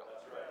not prevail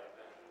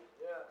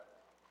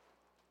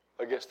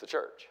against the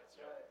church.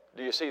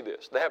 Do you see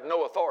this? They have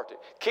no authority.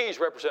 Keys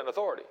represent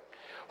authority.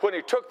 When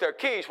he took their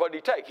keys, what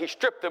did he take? He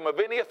stripped them of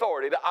any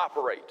authority to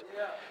operate.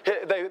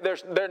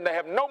 They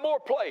have no more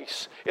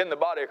place in the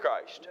body of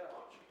Christ.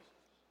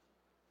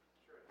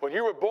 When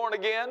you were born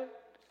again,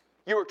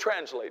 you were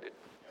translated.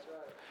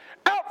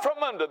 Out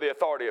from under the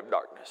authority of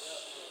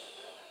darkness.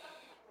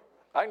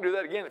 I can do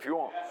that again if you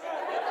want.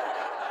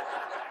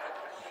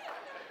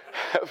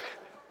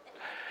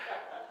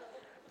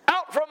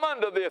 Out from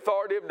under the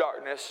authority of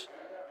darkness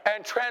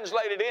and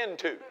translated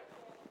into.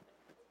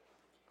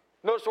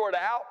 Notice the word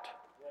out.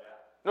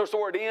 Notice the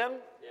word in.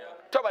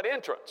 Talk about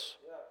entrance.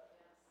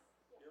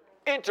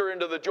 Enter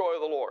into the joy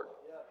of the Lord.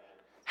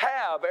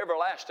 Have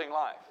everlasting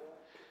life.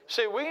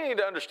 See, we need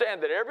to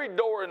understand that every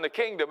door in the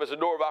kingdom is a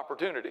door of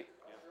opportunity.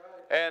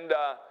 And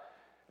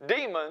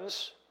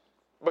demons,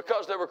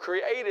 because they were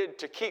created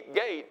to keep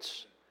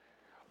gates,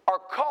 are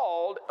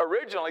called,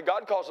 originally,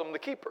 God calls them the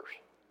keepers.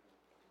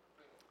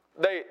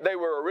 They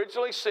were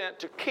originally sent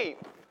to keep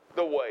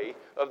the way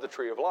of the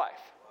tree of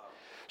life.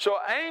 So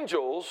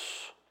angels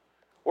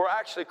were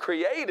actually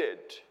created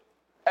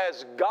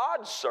as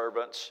God's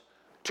servants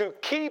to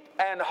keep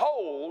and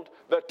hold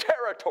the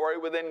territory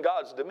within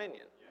God's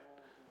dominion.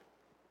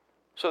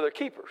 So they're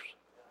keepers.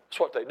 That's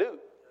what they do.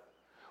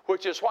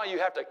 Which is why you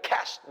have to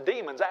cast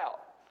demons out.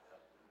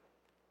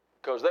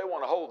 Because they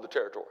want to hold the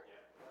territory.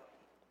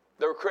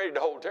 They were created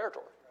to hold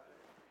territory.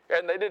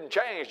 And they didn't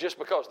change just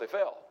because they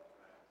fell.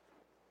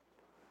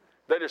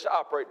 They just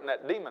operate in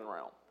that demon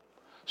realm.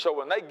 So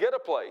when they get a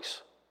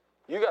place,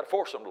 you got to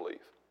force them to leave.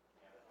 It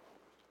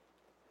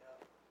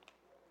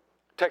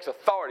takes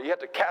authority. You have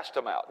to cast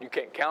them out. You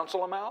can't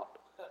counsel them out.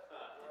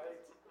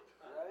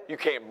 You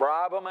can't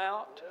bribe them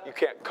out. You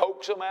can't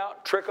coax them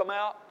out, trick them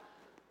out.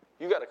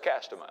 You got to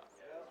cast them out.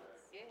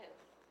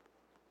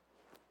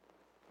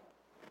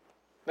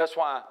 That's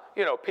why,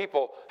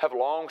 people have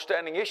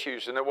long-standing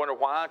issues and they wonder,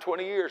 why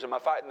 20 years am I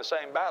fighting the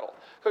same battle?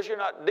 Because you're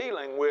not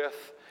dealing with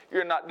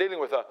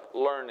a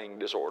learning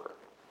disorder.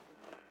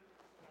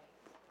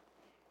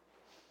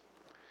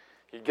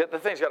 You get the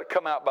thing's got to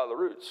come out by the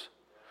roots.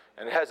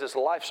 And it has this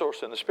life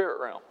source in the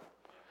spirit realm.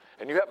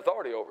 And you have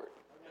authority over it.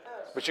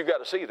 But you've got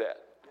to see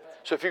that.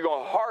 So if you're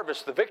going to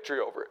harvest the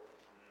victory over it,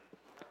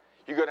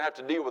 you're going to have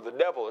to deal with the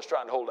devil that's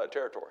trying to hold that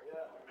territory.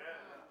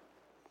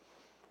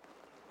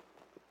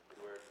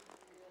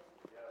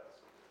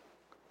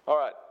 All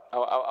right,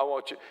 I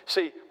want you.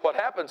 See, what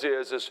happens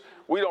is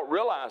we don't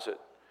realize it,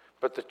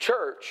 but the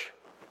church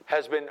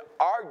has been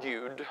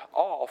argued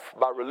off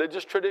by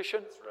religious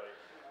tradition,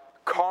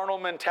 carnal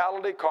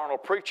mentality, carnal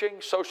preaching,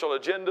 social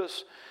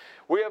agendas.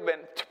 We have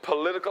been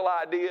political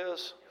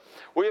ideas.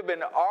 We have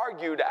been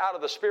argued out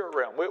of the spirit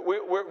realm.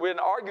 We've been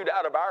argued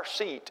out of our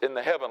seat in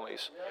the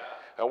heavenlies.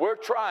 And we're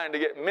trying to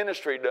get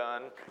ministry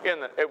done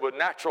with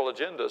natural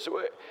agendas.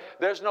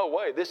 There's no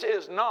way. This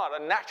is not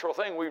a natural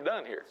thing we've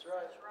done here. That's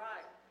right.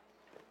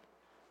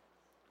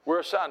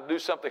 We're assigned to do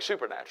something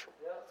supernatural.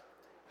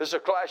 This is a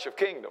clash of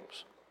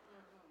kingdoms.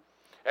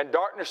 And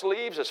darkness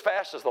leaves as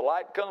fast as the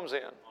light comes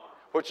in,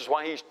 which is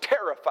why he's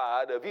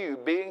terrified of you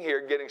being here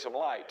getting some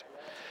light.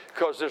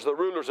 Because there's the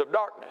rulers of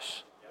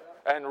darkness.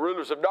 And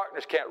rulers of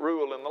darkness can't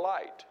rule in the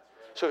light.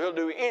 So he'll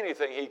do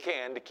anything he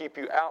can to keep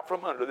you out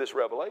from under this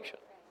revelation.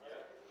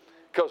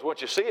 Because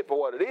once you see it for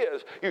what it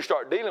is, you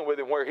start dealing with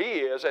him where he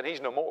is and he's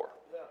no more.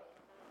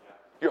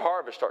 Your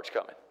harvest starts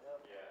coming.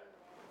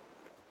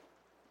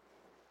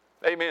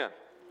 Amen.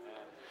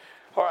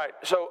 All right,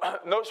 so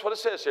notice what it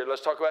says here.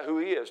 Let's talk about who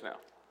he is now.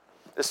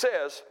 It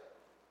says,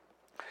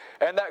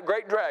 and the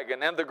great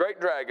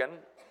dragon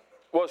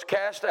was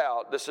cast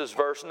out. This is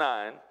verse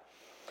 9.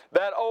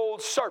 That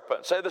old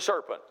serpent, say the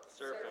serpent.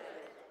 Serpent.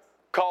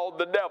 Called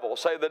the devil,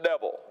 say the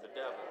devil. The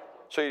devil.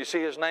 So you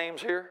see his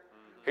names here?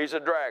 He's a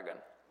dragon.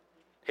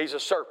 He's a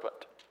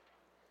serpent.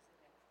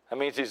 That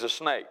means he's a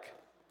snake.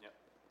 Yep.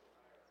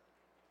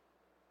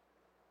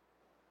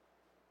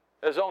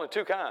 There's only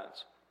two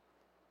kinds.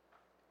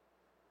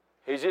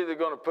 He's either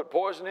going to put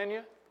poison in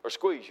you or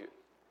squeeze you.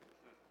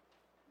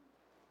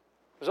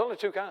 There's only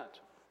two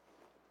kinds.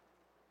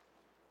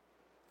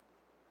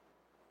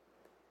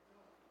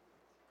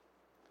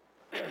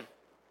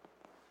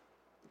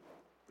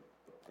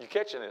 You're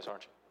catching this,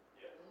 aren't you?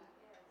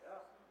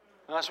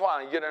 And that's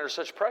why you get under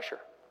such pressure.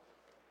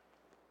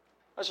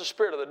 That's the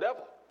spirit of the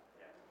devil.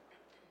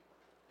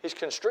 He's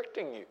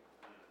constricting you.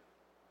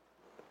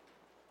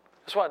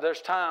 That's why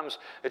there's times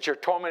that you're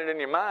tormented in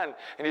your mind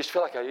and you just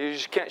feel like you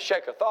just can't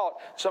shake a thought.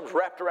 Something's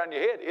wrapped around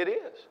your head. It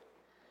is.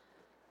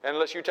 And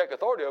unless you take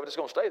authority of it, it's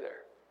going to stay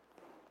there.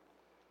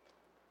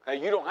 Now,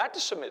 you don't have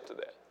to submit to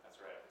that. That's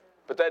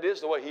right. But that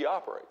is the way he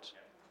operates.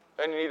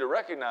 And you need to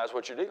recognize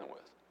what you're dealing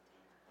with.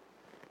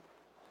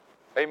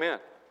 Amen.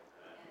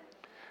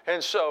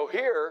 And so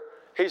here,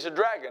 he's a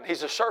dragon.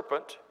 He's a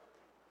serpent.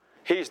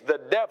 He's the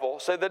devil.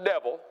 Say the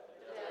devil.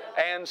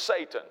 And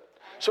Satan.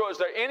 So is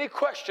there any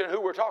question who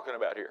we're talking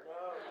about here?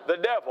 The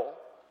devil,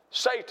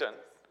 Satan,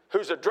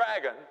 who's a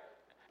dragon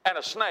and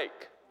a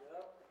snake.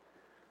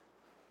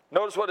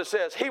 Notice what it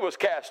says. He was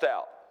cast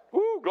out.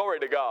 Woo,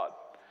 glory to God.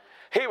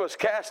 He was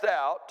cast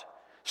out.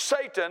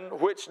 Satan,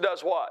 which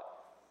does what?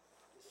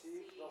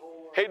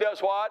 He does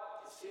what?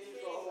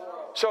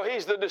 So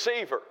he's the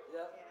deceiver.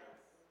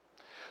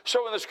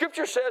 So when the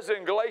scripture says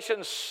in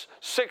Galatians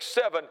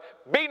 6:7,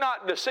 be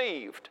not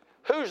deceived.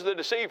 Who's the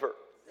deceiver?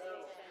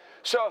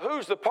 So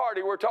who's the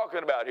party we're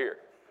talking about here?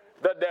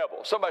 The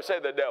devil. Somebody say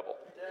the devil.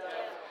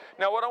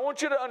 Now what I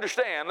want you to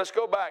understand, let's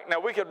go back. Now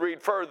we could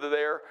read further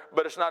there,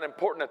 but it's not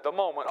important at the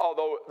moment,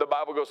 although the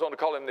Bible goes on to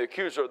call him the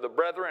accuser of the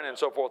brethren and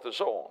so forth and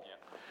so on.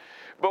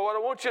 But what I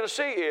want you to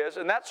see is,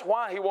 and that's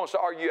why he wants to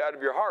argue out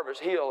of your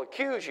harvest, he'll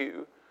accuse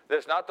you that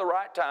it's not the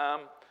right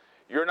time,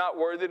 you're not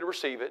worthy to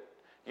receive it,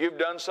 you've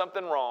done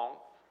something wrong,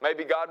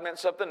 maybe God meant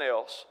something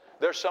else,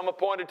 there's some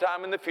appointed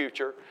time in the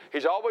future.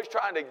 He's always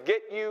trying to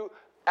get you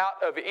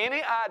out of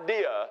any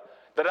idea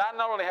that I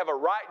not only have a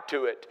right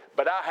to it,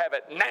 but I have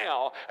it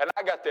now, and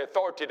I got the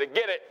authority to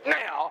get it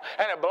now,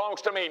 and it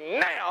belongs to me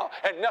now,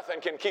 and nothing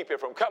can keep it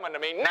from coming to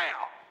me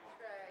now.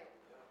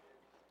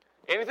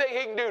 Anything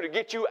he can do to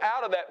get you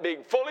out of that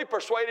being fully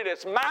persuaded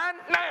it's mine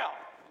now,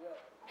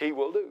 he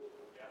will do.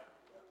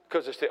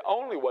 Because it's the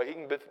only way he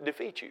can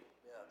defeat you.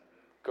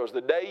 Because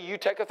the day you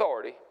take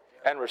authority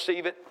and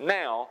receive it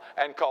now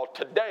and call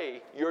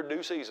today your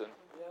due season,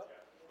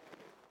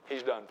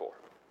 he's done for.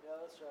 Yeah,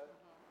 that's right.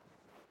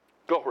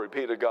 Glory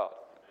be to God.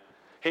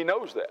 He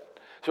knows that.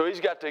 So he's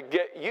got to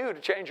get you to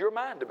change your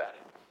mind about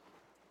it.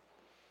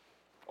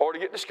 Or to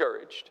get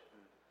discouraged.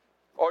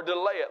 Or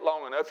delay it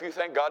long enough you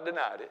think God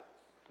denied it.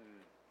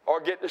 Or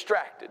get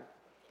distracted.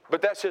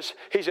 But that's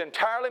he's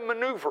entirely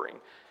maneuvering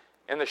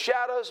in the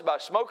shadows by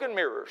smoke and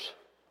mirrors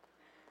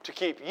to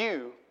keep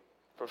you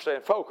from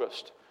staying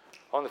focused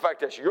on the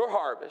fact that it's your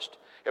harvest.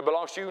 It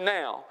belongs to you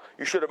now.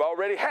 You should have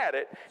already had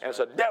it, and it's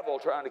a devil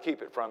trying to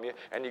keep it from you,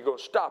 and you're going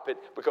to stop it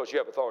because you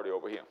have authority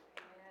over him.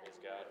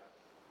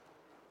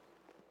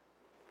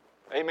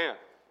 Amen.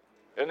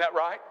 Isn't that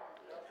right?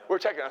 We're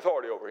taking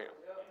authority over him.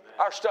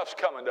 Our stuff's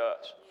coming to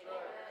us.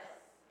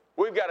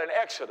 We've got an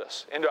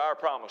exodus into our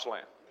promised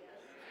land.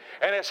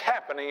 And it's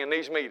happening in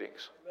these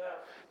meetings.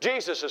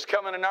 Jesus is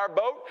coming in our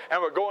boat,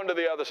 and we're going to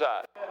the other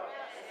side.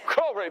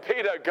 Glory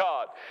be to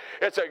God.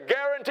 It's a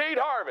guaranteed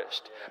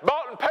harvest,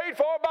 bought and paid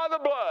for by the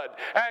blood.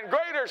 And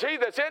greater is he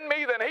that's in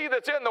me than he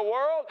that's in the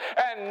world.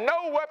 And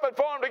no weapon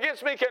formed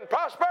against me can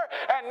prosper.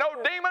 And no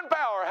demon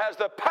power has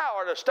the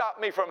power to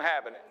stop me from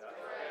having it.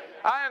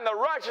 I am the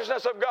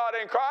righteousness of God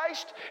in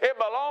Christ. It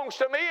belongs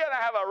to me, and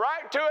I have a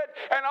right to it.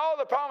 And all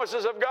the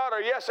promises of God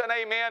are yes and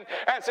amen.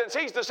 And since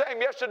he's the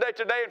same yesterday,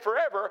 today, and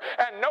forever,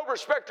 and no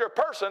respecter of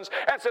persons,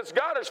 and since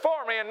God is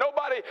for me and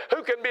nobody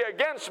who can be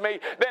against me,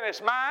 then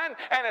it's mine,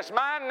 and it's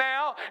mine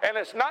now. And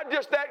it's not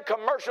just that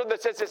commercial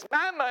that says it's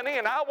my money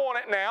and I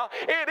want it now.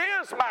 It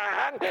is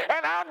mine,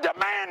 and I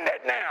demand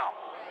it now.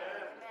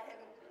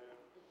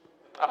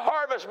 I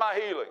harvest my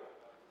healing.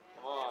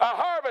 I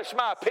harvest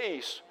my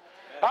peace.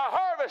 I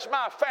harvest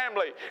my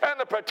family and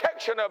the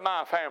protection of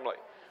my family.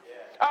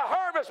 I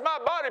harvest my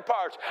body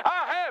parts.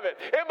 I have it.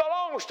 It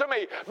belongs to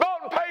me.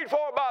 Bought and paid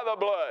for by the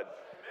blood.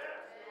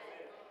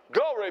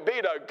 Glory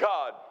be to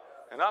God.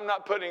 And I'm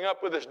not putting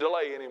up with this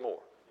delay anymore.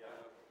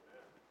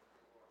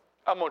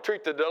 I'm going to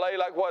treat the delay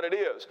like what it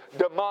is.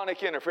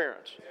 Demonic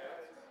interference.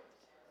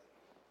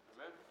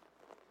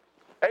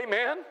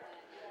 Amen.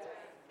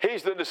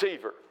 He's the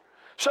deceiver.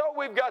 So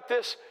we've got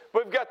this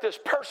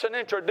person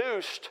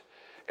introduced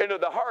into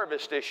the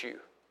harvest issue.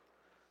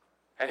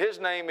 And his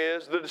name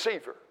is the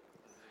deceiver.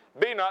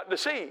 Be not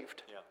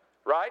deceived.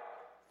 Right?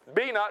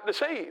 Be not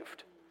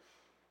deceived.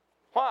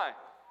 Why?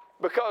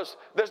 Because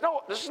this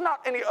is not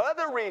any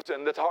other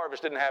reason that the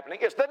harvest isn't happening.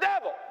 It's the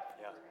devil.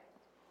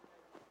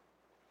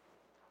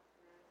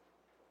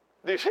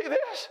 Do you see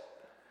this?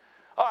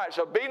 All right,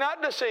 so be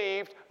not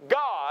deceived.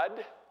 God.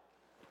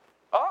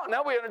 Oh,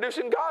 now we're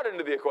introducing God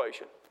into the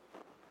equation.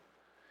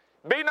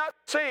 Be not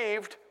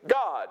deceived.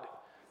 God.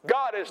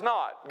 God is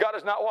not. God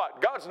is not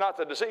what? God's not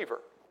the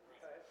deceiver.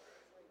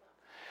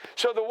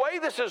 So the way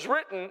this is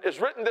written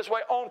this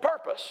way on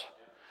purpose.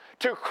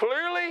 To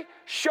clearly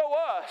show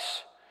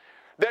us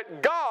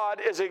that God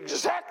is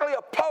exactly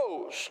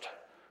opposed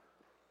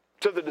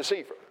to the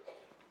deceiver.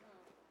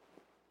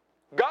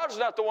 God's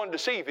not the one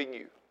deceiving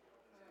you.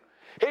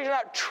 He's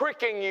not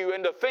tricking you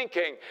into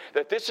thinking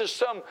that this is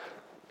some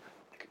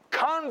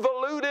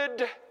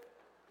convoluted,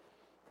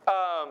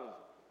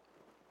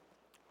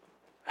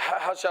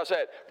 how shall I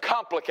say it?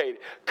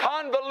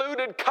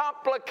 Convoluted,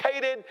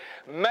 complicated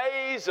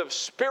maze of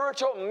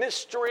spiritual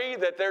mystery,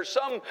 that there's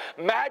some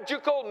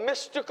magical,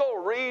 mystical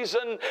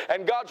reason,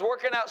 and God's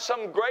working out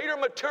some greater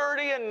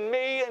maturity in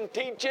me and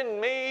teaching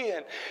me,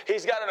 and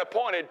he's got an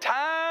appointed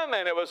time,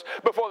 and it was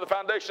before the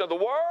foundation of the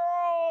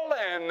world,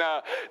 and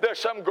there's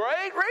some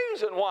great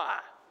reason why.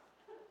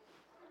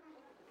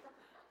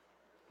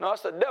 No,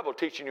 it's the devil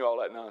teaching you all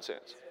that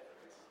nonsense.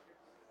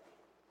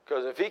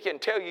 Because if he can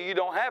tell you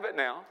don't have it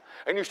now,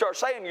 and you start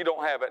saying you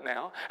don't have it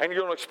now, and you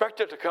don't expect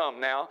it to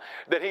come now,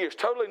 then he has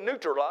totally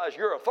neutralized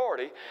your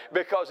authority,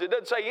 because it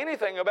doesn't say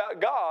anything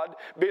about God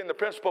being the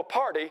principal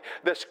party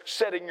that's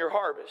setting your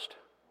harvest.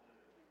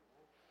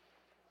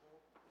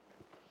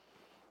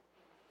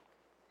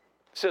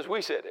 It says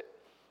we said it.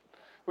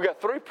 We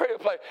got three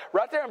people.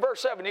 Right there in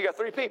verse 7, you got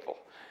three people.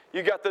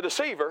 You got the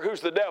deceiver,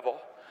 who's the devil.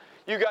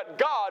 You got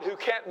God, who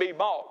can't be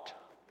mocked,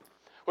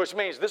 which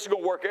means this is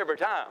going to work every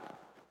time.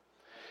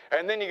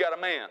 And then you got a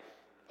man.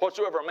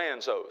 whatsoever a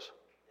man sows.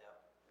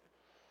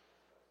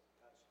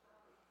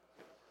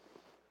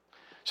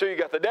 So you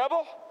got the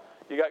devil,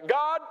 you got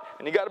God,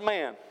 and you got a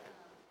man.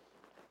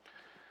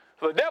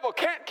 So the devil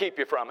can't keep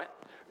you from it.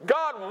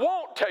 God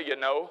won't tell you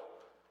no.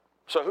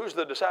 So who's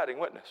the deciding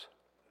witness?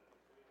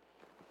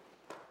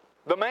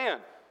 The man.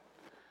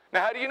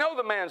 Now how do you know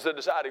the man's the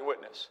deciding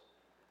witness?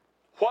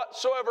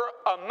 Whatsoever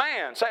a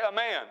man, say a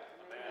man,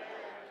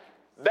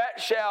 that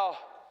shall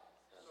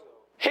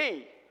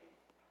he.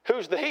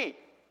 Who's the he?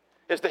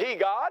 Is the he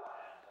God?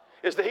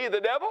 Is the he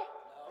the devil?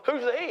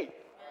 Who's the he?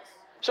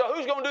 So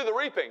who's going to do the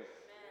reaping?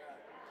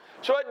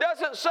 So it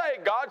doesn't say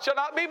God shall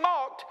not be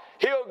mocked.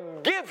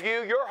 He'll give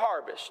you your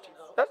harvest.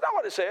 That's not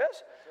what it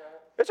says.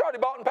 It's already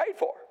bought and paid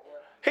for.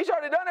 He's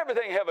already done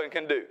everything heaven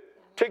can do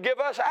to give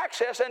us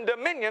access and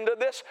dominion to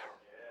this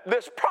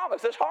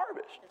promise, this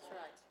harvest.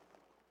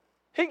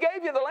 He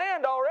gave you the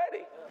land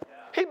already.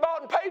 He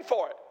bought and paid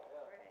for it.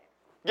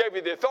 Gave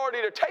you the authority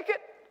to take it,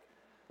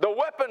 the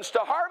weapons to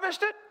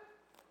harvest it,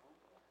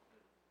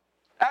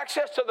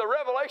 access to the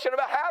revelation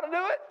about how to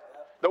do it,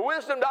 the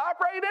wisdom to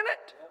operate in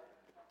it.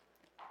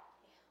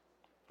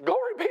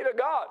 Glory be to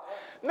God.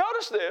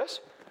 Notice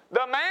this.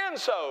 The man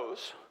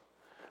sows.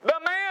 The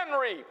man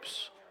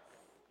reaps.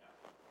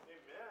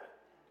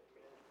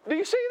 Do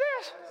you see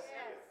this?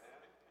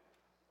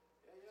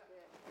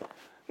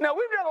 Now,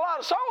 we've done a lot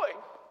of sowing.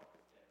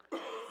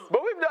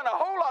 But we've done a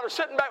whole lot of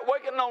sitting back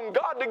waiting on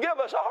God to give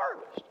us a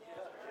harvest.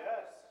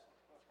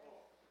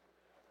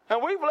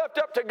 And we've left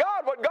up to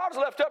God what God's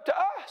left up to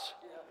us.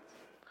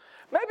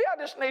 Maybe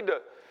I just need to,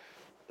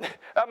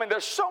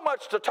 there's so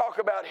much to talk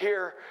about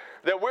here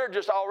that we're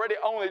just already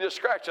only just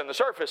scratching the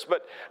surface.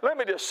 But let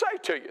me just say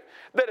to you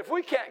that if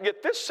we can't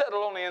get this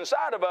settled on the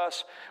inside of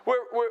us,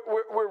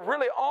 we're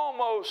really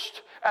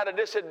almost at a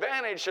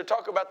disadvantage to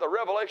talk about the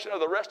revelation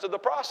of the rest of the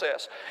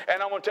process.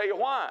 And I'm going to tell you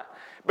why.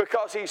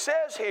 Because he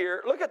says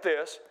here, look at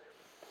this,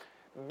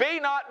 be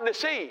not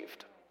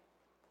deceived.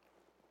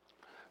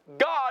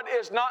 God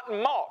is not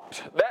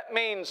mocked. That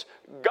means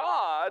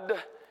God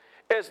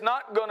is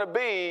not going to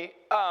be,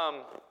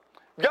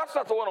 God's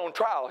not the one on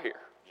trial here.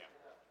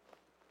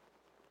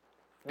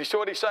 Do you see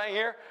what he's saying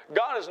here?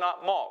 God is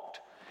not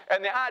mocked.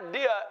 And the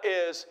idea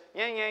is,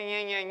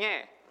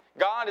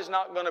 God is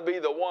not going to be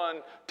the one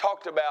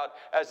talked about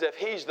as if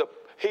he's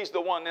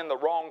the one in the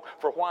wrong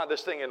for why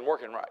this thing isn't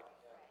working right.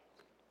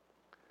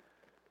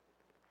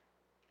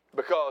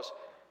 Because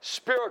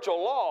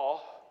spiritual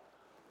law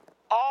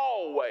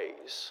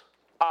always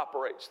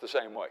operates the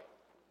same way.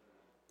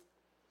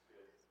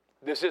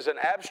 This isn't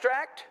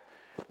abstract.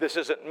 This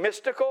isn't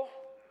mystical.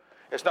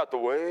 It's not the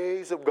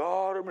ways of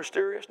God are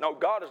mysterious. No,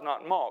 God is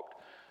not mocked.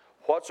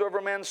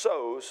 Whatsoever man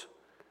sows,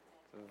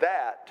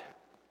 that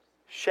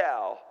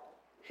shall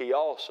he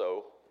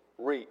also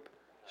reap.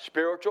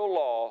 Spiritual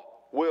law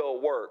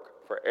will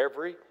work for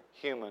every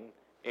human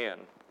in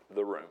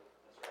the room.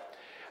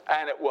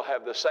 And it will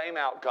have the same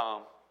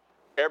outcome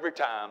every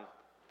time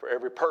for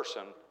every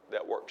person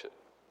that works it.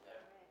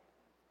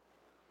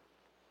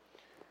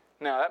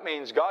 Now, that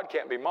means God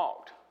can't be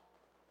mocked.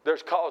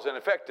 There's cause and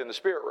effect in the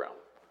spirit realm.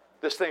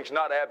 This thing's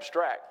not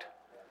abstract.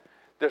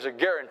 There's a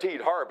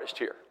guaranteed harvest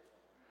here.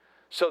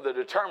 So the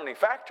determining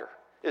factor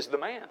is the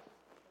man.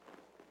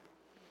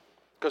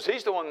 Because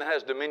he's the one that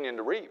has dominion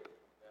to reap.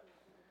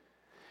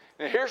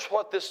 Now here's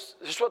what this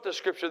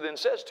scripture then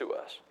says to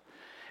us.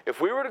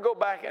 If we were to go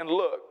back and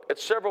look at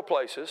several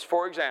places,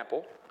 for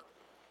example,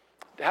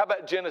 how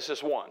about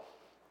Genesis 1?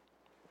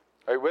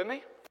 Are you with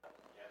me?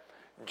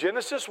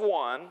 Genesis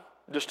 1,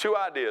 just two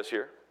ideas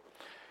here.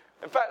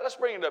 In fact, let's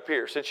bring it up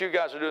here. Since you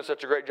guys are doing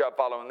such a great job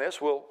following this,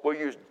 we'll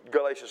use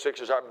Galatians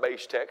 6 as our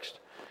base text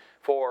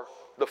for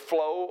the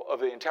flow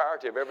of the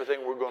entirety of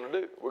everything we're going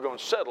to do. We're going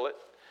to settle it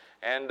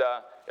and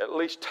at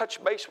least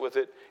touch base with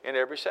it in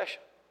every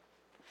session.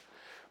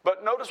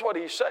 But notice what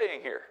he's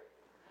saying here.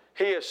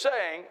 He is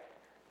saying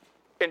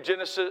in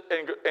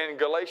in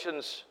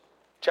Galatians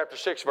chapter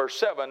 6, verse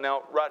 7.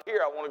 Now, right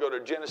here, I want to go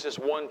to Genesis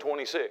 1:26. I'm going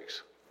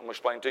to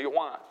explain to you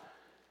why.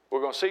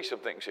 We're going to see some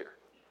things here.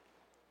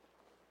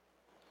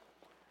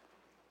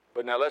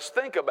 But now let's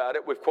think about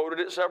it. We've quoted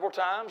it several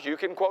times. You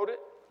can quote it.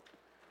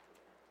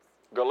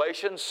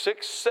 Galatians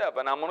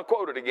 6:7. I'm going to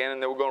quote it again,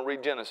 and then we're going to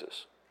read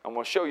Genesis. I'm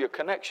going to show you a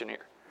connection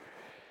here.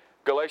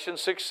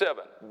 Galatians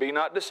 6:7. Be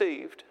not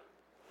deceived.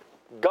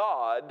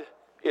 God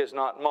is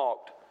not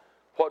mocked.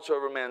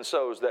 Whatsoever man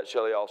sows, that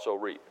shall he also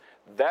reap.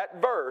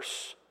 That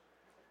verse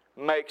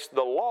makes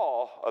the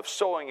law of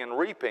sowing and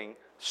reaping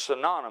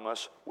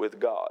synonymous with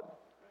God.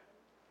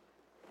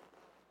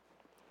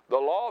 The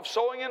law of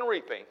sowing and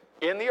reaping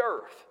in the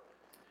earth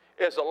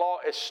is a law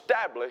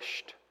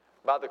established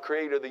by the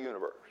creator of the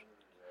universe.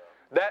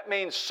 That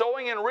means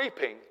sowing and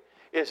reaping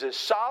is as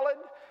solid,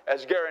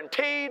 as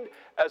guaranteed,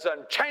 as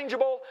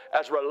unchangeable,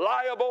 as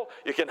reliable.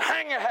 You can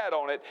hang your hat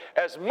on it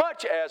as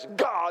much as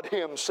God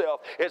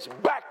himself. It's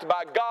backed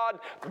by God,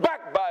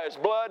 backed by his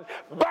blood,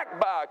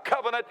 backed by a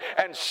covenant,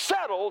 and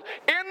settled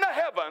in the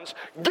heavens,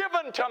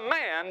 given to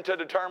man to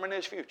determine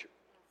his future.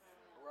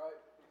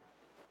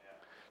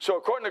 So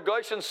according to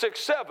Galatians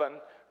 6:7,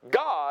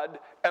 God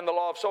and the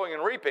law of sowing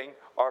and reaping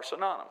are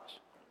synonymous.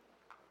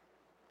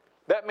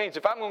 That means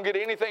if I'm going to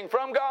get anything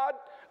from God,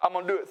 I'm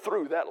going to do it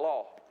through that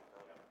law.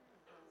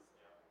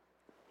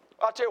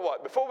 I'll tell you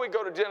what, before we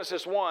go to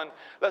Genesis 1,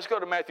 let's go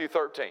to Matthew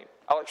 13.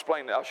 I'll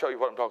explain that. I'll show you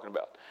what I'm talking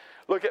about.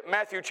 Look at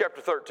Matthew chapter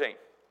 13.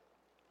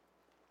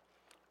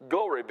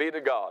 Glory be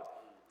to God.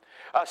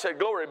 I said,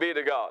 glory be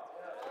to God.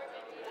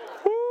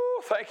 Woo,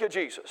 thank you,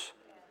 Jesus.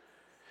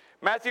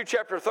 Matthew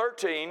chapter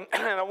 13,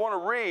 and I want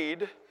to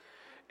read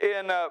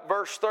in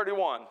verse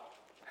 31.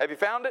 Have you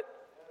found it?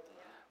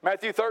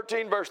 Matthew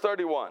 13, verse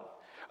 31.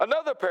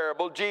 Another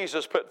parable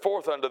Jesus put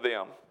forth unto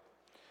them.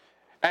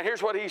 And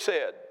here's what he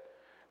said.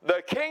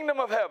 The kingdom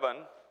of heaven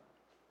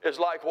is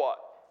like what?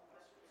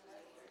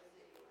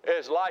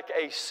 Is like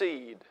a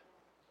seed.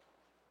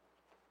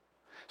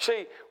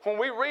 See, when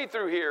we read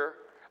through here,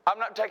 I'm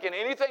not taking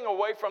anything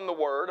away from the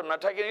Word. I'm not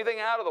taking anything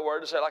out of the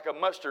Word to say like a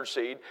mustard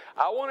seed.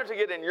 I wanted to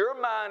get in your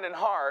mind and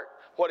heart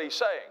what he's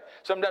saying.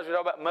 Sometimes we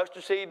talk about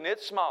mustard seed and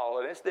it's small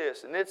and it's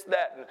this and it's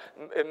that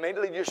and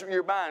immediately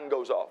your mind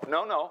goes off.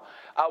 No.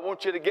 I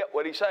want you to get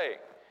what he's saying.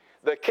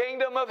 The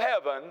kingdom of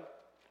heaven,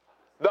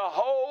 the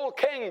whole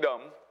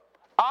kingdom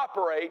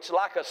operates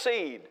like a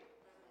seed.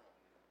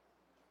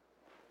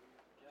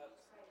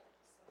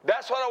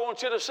 That's what I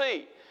want you to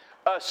see.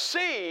 A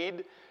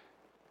seed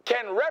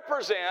can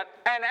represent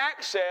and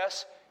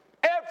access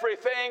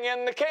everything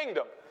in the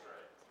kingdom.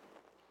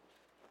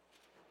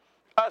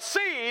 A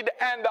seed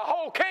and the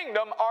whole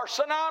kingdom are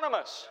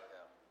synonymous.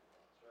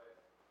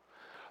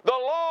 The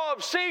law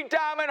of seed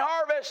time and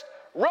harvest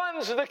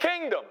runs the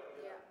kingdom.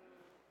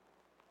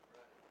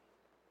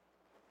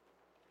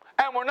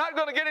 And we're not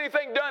going to get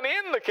anything done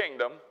in the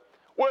kingdom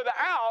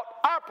without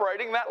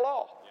operating that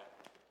law.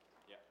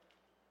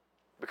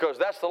 Because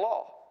that's the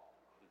law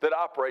that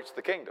operates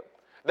the kingdom,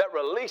 that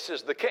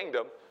releases the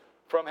kingdom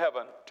from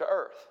heaven to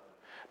earth.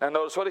 Now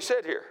notice what he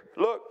said here.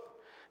 Look,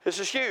 this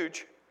is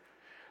huge.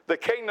 The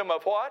kingdom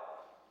of what?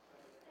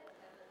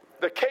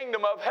 The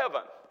kingdom of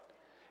heaven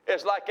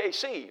is like a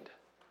seed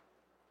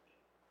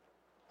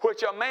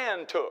which a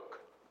man took.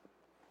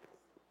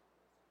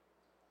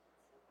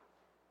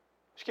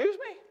 Excuse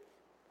me?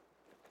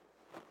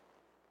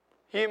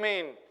 You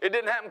mean it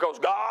didn't happen because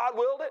God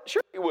willed it?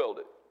 Sure, he willed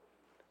it.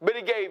 But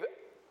he gave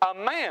a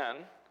man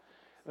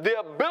the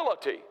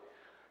ability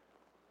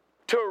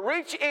to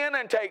reach in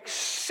and take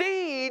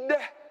seed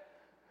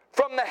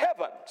from the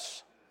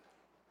heavens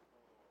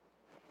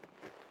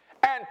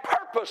and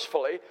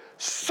purposefully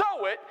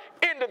sow it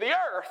into the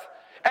earth,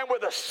 and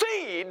with a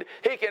seed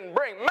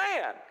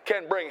man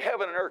can bring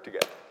heaven and earth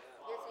together.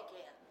 Yes, he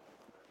can.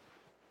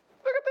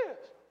 Look at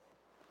this.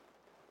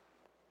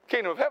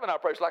 Kingdom of heaven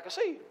operates like a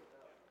seed,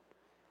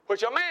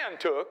 which a man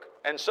took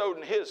and sowed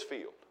in his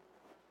field.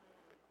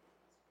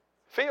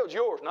 Field's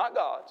yours, not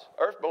God's.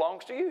 Earth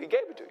belongs to you. He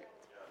gave it to you.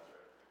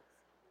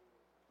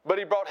 But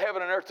he brought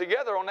heaven and earth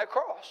together on that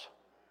cross.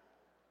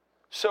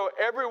 So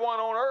everyone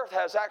on earth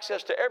has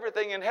access to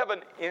everything in heaven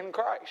in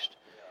Christ.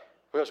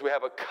 Because we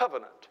have a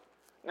covenant.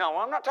 Now,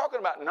 I'm not talking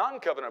about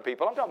non-covenant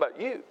people. I'm talking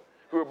about you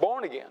who are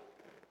born again.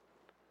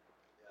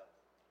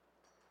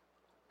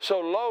 So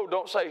lo,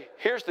 don't say,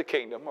 here's the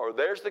kingdom or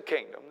there's the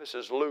kingdom. This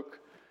is Luke.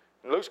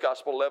 In Luke's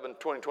Gospel 11,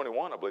 20,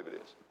 21, I believe it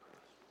is.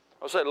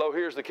 Don't say, lo,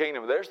 here's the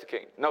kingdom, there's the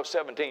kingdom. No,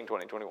 17,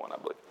 20, 21, I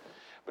believe.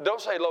 But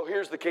don't say, lo,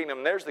 here's the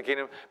kingdom, there's the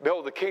kingdom.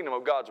 Behold, the kingdom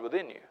of God's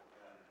within you.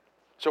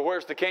 So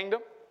where's the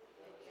kingdom?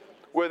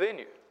 Within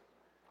you.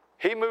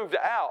 He moved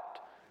out.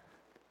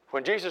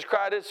 When Jesus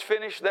cried, it's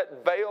finished,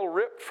 that veil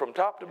ripped from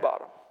top to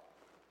bottom.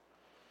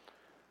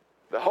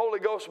 The Holy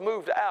Ghost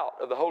moved out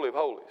of the Holy of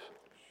Holies.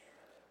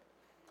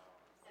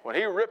 When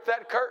he ripped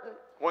that curtain,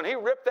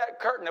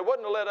 it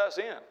wasn't to let us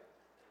in.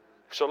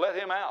 So let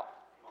him out.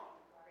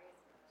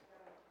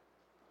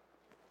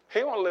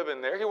 He won't live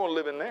in there. He won't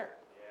live in there.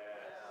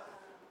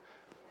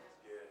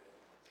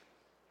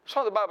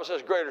 So the Bible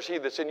says, greater is he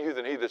that's in you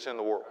than he that's in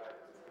the world.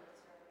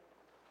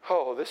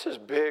 Oh, this is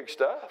big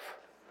stuff.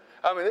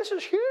 I mean, this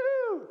is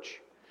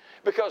huge.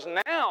 Because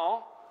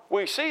now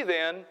we see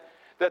then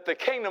that the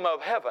kingdom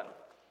of heaven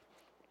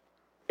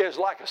is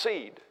like a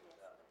seed,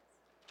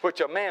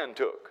 which a man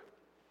took.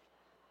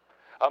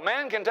 A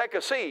man can take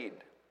a seed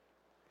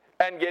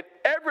and get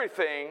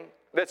everything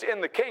that's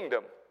in the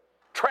kingdom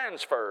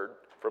transferred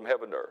from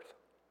heaven to earth.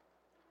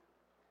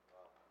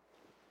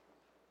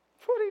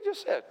 That's what he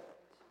just said.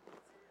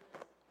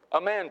 A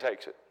man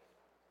takes it,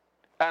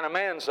 and a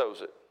man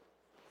sows it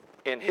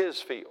in his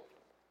field.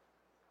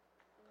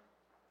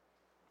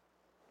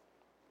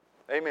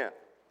 Amen.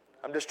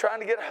 I'm just trying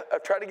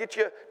to get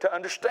you to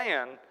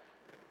understand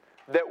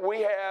that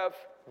we have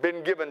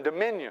been given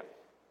dominion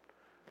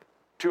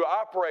to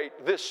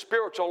operate this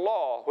spiritual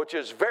law, which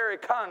is very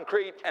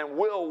concrete and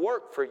will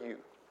work for you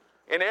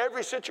in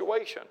every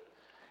situation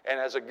and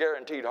has a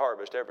guaranteed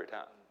harvest every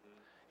time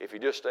if you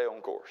just stay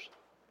on course.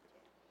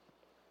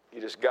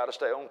 You just got to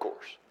stay on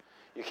course.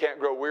 You can't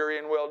grow weary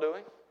in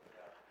well-doing.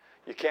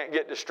 You can't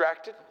get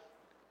distracted.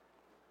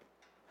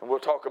 And we'll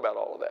talk about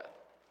all of that.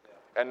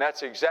 And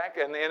that's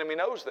exactly, and the enemy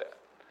knows that.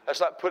 That's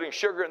like putting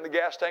sugar in the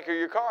gas tank of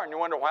your car, and you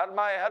wonder, how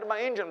did my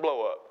engine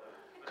blow up?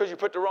 Because you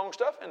put the wrong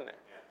stuff in there.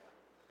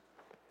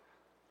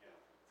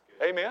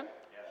 Amen?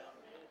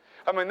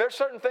 I mean, there's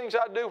certain things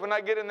I do when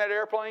I get in that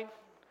airplane,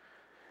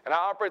 and I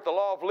operate the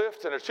law of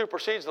lift, and it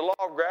supersedes the law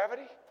of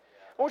gravity.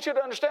 I want you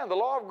to understand, the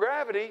law of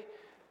gravity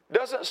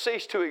doesn't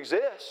cease to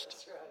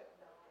exist.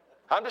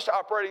 I'm just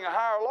operating a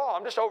higher law.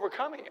 I'm just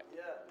overcoming it.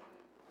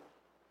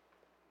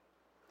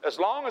 As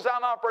long as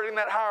I'm operating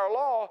that higher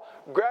law,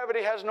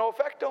 gravity has no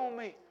effect on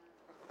me.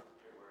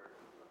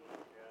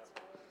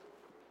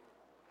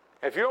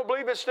 If you don't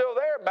believe it's still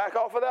there, back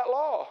off of that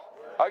law.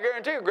 I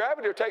guarantee you,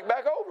 gravity will take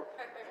back over.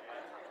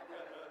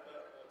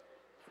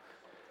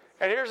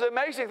 And here's the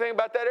amazing thing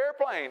about that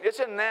airplane. It's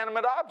an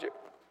inanimate object.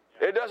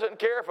 It doesn't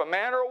care if a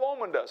man or a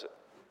woman does it.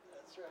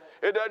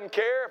 It doesn't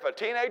care if a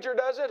teenager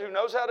does it who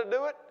knows how to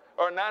do it,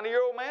 or a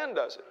 90-year-old man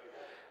does it.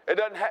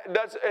 It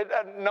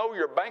doesn't know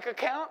your bank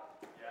account.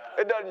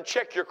 It doesn't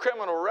check your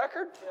criminal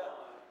record.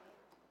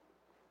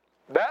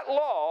 That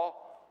law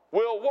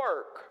will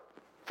work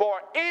for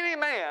any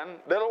man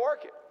that'll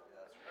work it.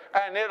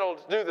 And it'll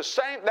do the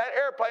same, that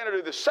airplane will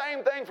do the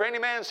same thing for any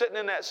man sitting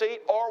in that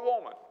seat or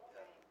woman.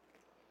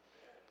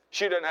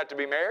 She doesn't have to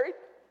be married.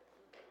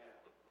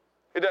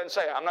 It doesn't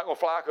say, I'm not going to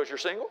fly because you're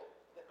single.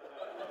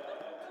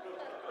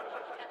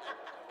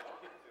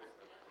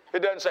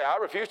 It doesn't say, I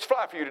refuse to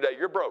fly for you today.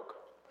 You're broke.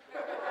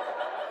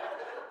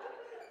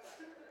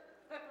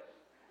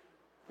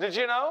 Did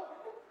you know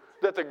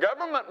that the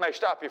government may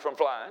stop you from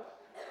flying,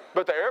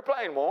 but the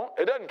airplane won't?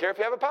 It doesn't care if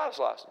you have a pilot's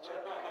license.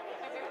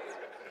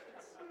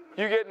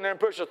 You get in there and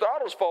push the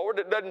throttles forward,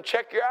 it doesn't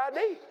check your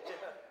ID.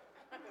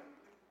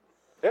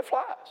 It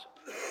flies.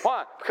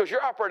 Why? Because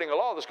you're operating a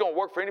law that's going to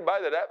work for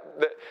anybody.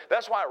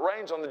 That's why it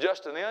rains on the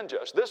just and the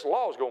unjust. This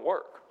law is going to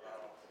work.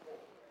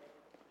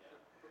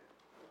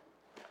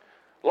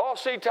 Law of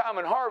seed time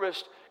and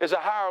harvest is a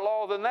higher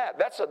law than that.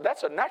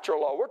 That's a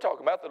natural law. We're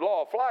talking about the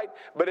law of flight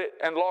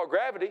and the law of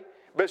gravity,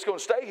 but it's going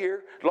to stay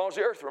here as long as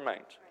the earth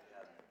remains.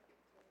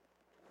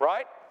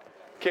 Right?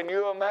 Can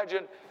you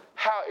imagine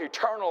how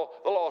eternal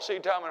the law of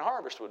seed time and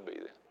harvest would be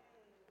then?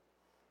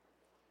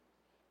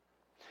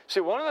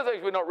 See, one of the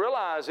things we don't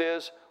realize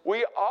is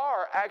we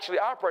are actually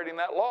operating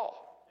that law.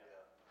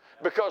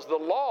 Because the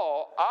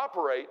law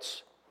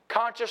operates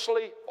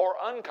consciously or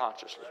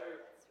unconsciously.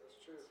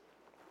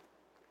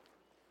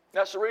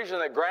 That's the reason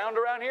that ground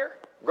around here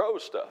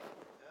grows stuff.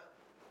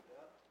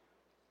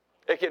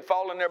 It can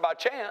fall in there by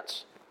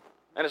chance,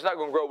 and it's not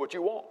going to grow what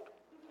you want.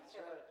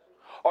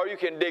 Or you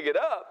can dig it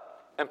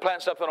up and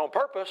plant something on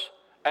purpose,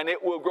 and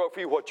it will grow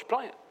for you what you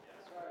plant.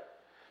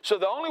 So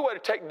the only way to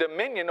take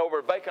dominion over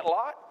a vacant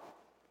lot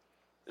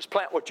is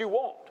plant what you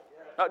want.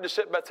 Not just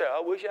sit back there,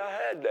 I wish I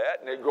had that,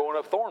 and it growing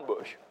up thorn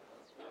bush.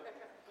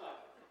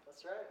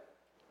 That's right.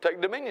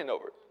 Take dominion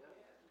over it.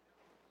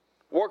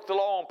 Work the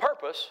law on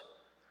purpose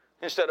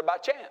instead of by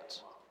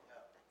chance.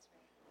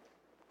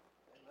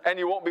 And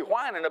you won't be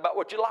whining about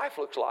what your life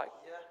looks like.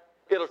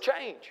 It'll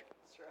change.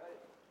 That's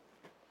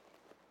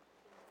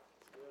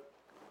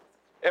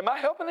right. Am I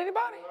helping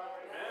anybody?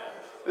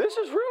 This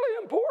is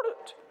really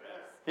important.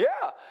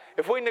 Yeah.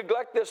 If we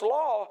neglect this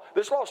law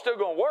is still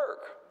going to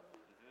work.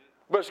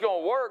 But it's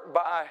going to work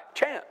by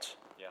chance.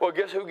 Well,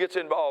 guess who gets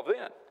involved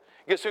then?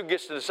 Guess who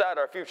gets to decide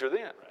our future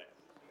then?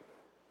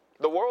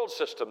 The world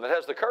system that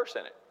has the curse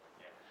in it.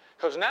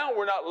 Because now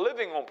we're not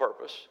living on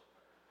purpose.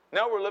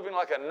 Now we're living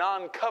like a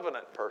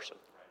non-covenant person.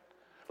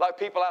 Like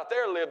people out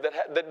there live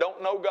that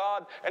don't know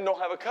God and don't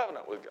have a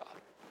covenant with God.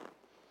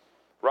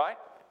 Right?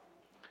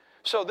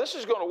 So this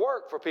is going to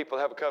work for people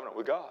that have a covenant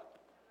with God.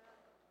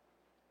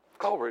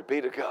 Glory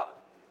be to God.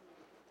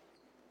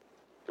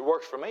 It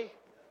works for me.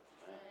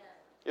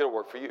 It'll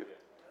work for you.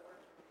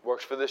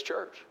 Works for this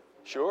church.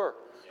 Sure.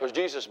 Because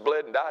Jesus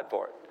bled and died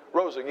for it.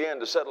 Rose again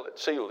to settle it,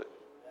 seal it.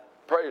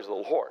 Praise the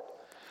Lord.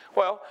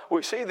 Well,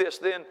 we see this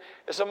then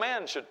as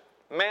man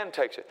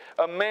takes it.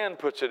 A man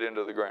puts it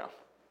into the ground.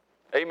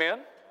 Amen?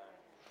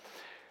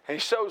 And he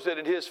sows it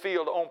in his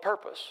field on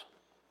purpose.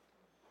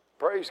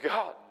 Praise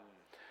God.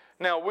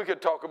 Now, we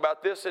could talk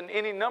about this in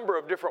any number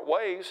of different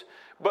ways,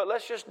 but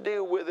let's just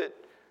deal with it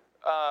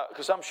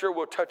because I'm sure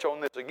we'll touch on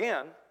this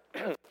again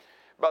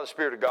by the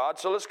Spirit of God.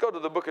 So let's go to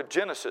the book of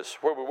Genesis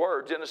where we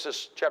were,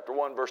 Genesis chapter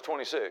 1, verse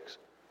 26.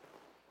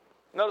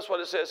 Notice what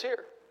it says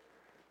here.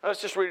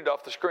 Let's just read it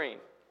off the screen.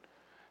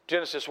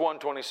 Genesis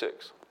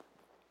 1:26.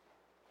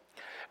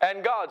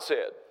 And God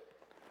said,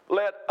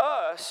 let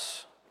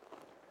us,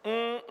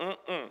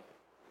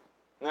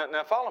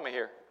 Now follow me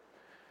here.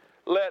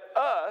 Let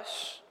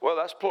us, well,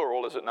 that's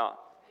plural, is it not?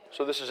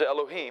 So this is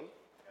Elohim.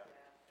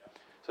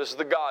 So this is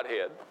the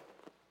Godhead.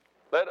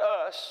 Let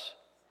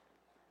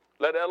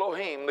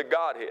Elohim, the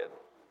Godhead,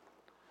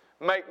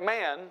 make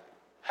man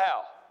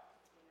how?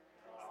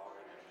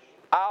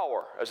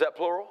 Our, is that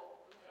plural?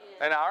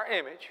 In our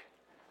image,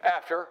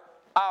 after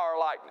our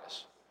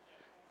likeness.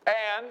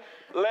 And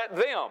let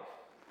them,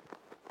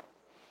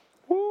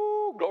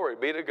 woo, glory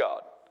be to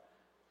God.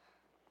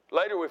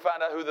 Later we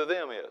find out who the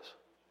them is.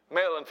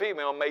 Male and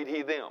female made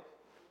he them.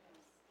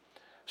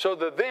 So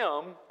the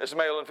them is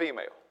male and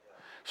female.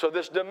 So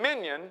this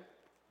dominion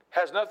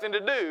has nothing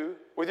to do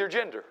with your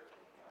gender.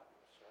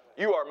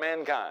 You are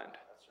mankind.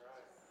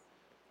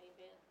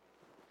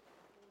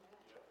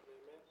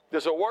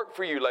 This will work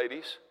for you,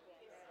 ladies.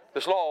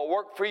 This law will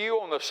work for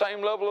you on the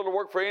same level it'll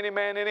work for any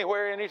man,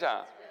 anywhere,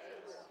 anytime.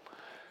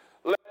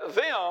 Let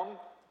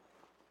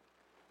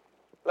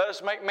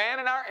us make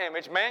man in our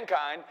image,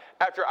 mankind,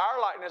 after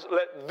our likeness.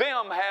 Let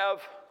them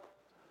have,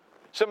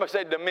 somebody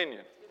say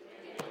dominion.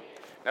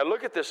 Now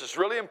look at this. It's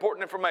really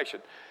important information.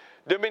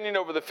 Dominion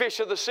over the fish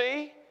of the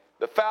sea,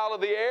 the fowl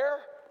of the air,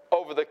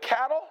 over the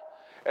cattle,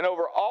 and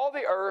over all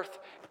the earth,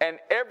 and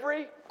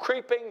every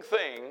creeping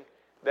thing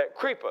that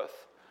creepeth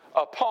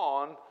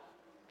upon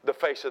the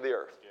face of the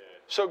earth.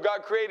 So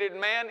God created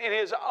man in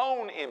his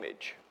own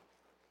image.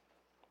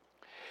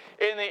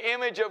 In the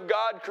image of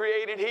God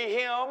created he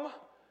him,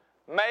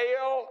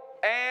 male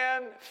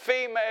and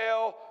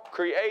female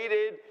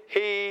created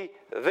he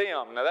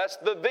them. Now that's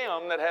the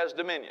them that has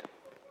dominion.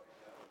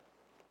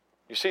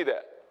 You see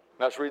that?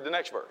 Let's read the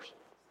next verse.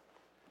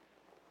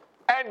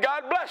 And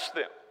God blessed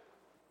them.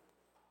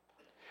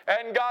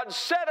 And God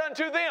said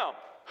unto them,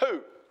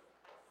 who?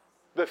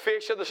 The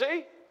fish of the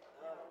sea?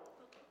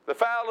 The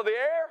fowl of the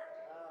air?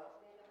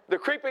 The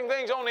creeping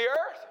things on the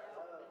earth?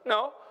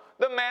 No,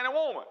 the man and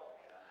woman.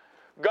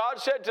 God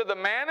said to the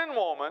man and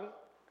woman,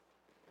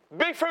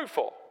 be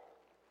fruitful,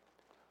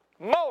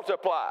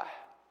 multiply,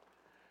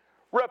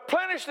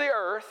 replenish the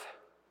earth,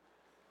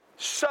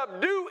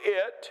 subdue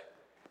it,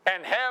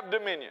 and have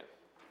dominion.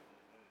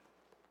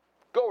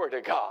 Glory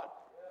to God.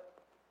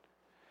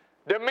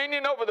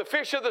 Dominion over the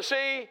fish of the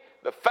sea,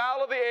 the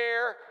fowl of the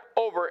air,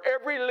 over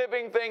every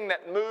living thing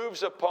that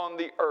moves upon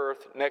the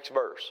earth. Next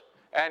verse.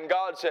 And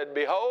God said,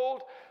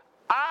 behold,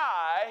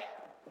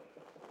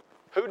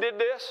 who did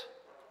this?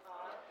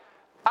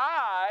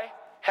 I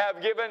have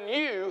given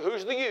you,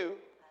 who's the you?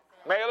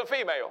 Male and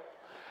female.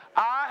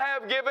 I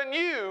have given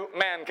you,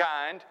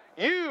 mankind,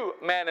 you,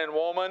 man and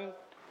woman,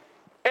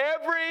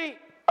 every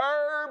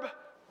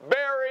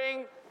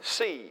herb-bearing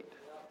seed,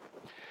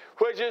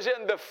 which is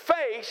in the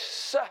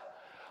face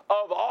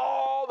of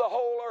all the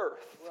whole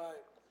earth. Right.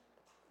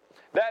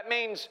 That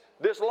means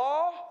this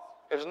law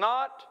is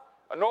not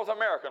a North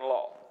American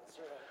law. That's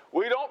right.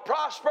 We don't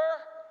prosper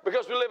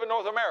because we live in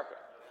North America.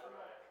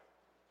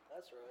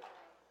 That's right.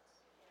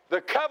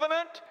 The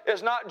covenant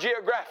is not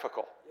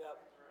geographical. Yep.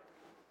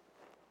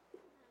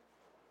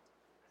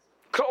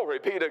 Glory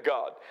be to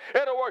God.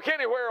 It'll work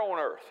anywhere on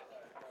earth.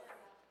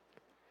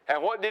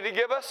 And what did he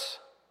give us?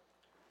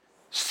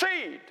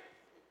 Seed.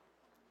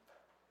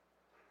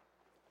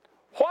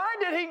 Why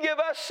did he give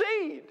us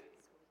seed?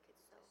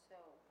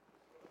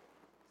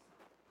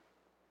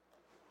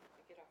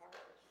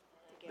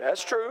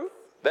 That's true.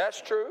 That's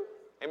true.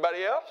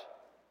 Anybody else?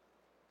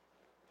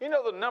 You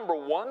know the number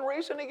one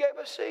reason he gave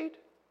us seed?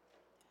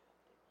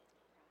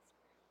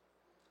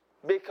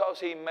 Because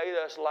he made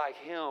us like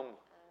him.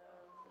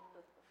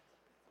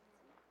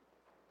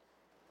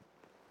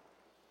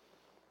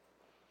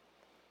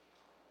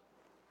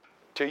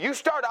 Till you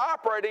start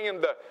operating in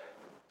the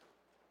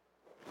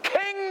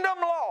kingdom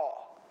law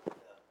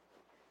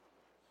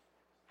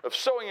of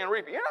sowing and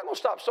reaping. You're not going to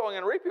stop sowing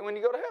and reaping when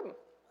you go to heaven.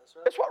 That's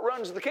right. It's what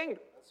runs the kingdom.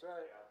 That's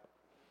right.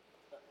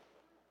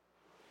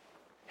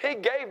 He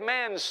gave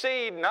man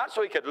seed not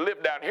so he could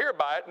live down here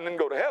by it and then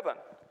go to heaven.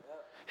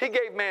 He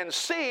gave man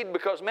seed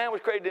because man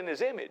was created in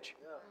his image.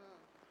 Yeah.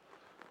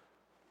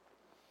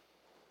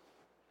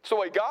 It's the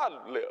way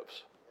God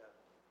lives.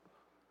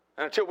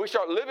 And until we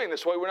start living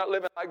this way, we're not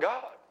living like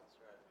God.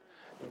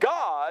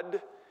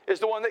 God is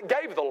the one that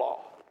gave the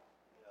law.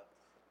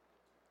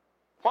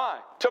 Why?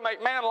 To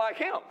make man like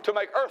him, to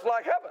make earth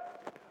like heaven.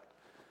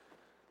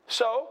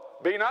 So,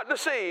 be not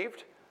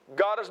deceived.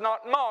 God is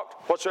not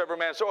mocked. Whatsoever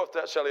man soweth,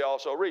 that shall he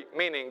also reap.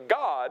 Meaning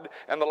God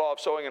and the law of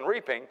sowing and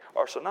reaping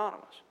are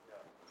synonymous.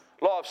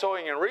 Law of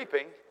sowing and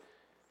reaping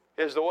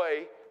is the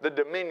way the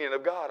dominion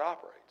of God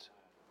operates.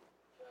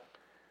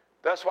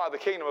 That's why the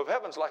kingdom of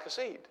heaven is like a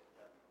seed.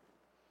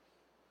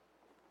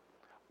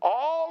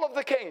 All of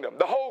the kingdom,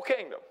 the whole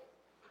kingdom,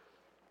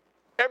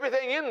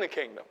 everything in the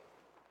kingdom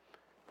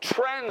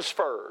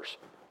transfers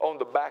on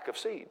the back of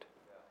seed.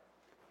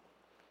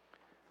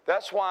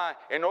 That's why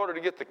in order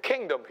to get the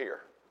kingdom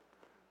here,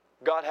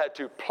 God had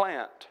to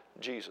plant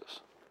Jesus.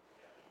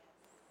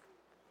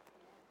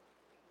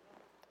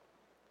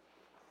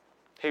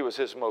 He was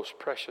his most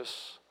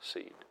precious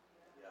seed.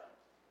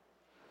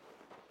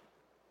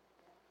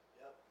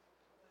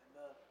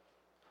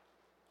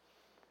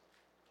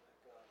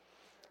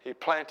 He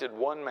planted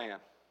one man,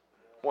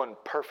 one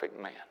perfect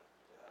man,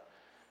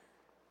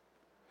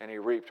 and he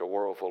reaped a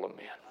world full of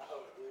men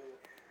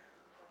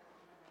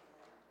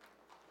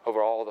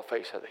over all the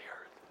face of the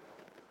earth.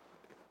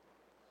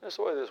 That's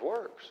the way this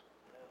works.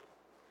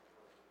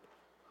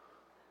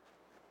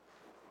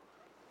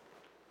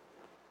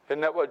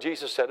 Isn't that what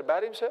Jesus said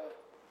about himself?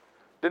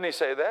 Didn't he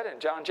say that in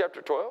John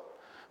chapter 12,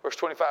 verse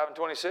 25 and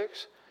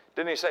 26?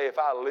 Didn't he say, if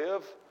I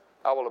live,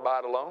 I will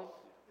abide alone?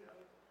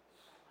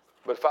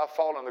 But if I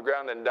fall on the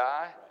ground and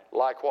die,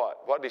 Like what?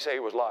 What did he say he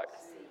was like?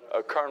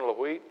 A kernel of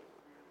wheat.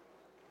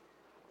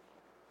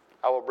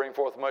 I will bring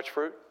forth much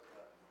fruit.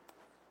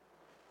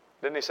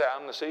 Didn't he say,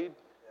 I'm the seed?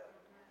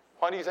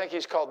 Why do you think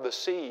he's called the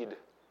seed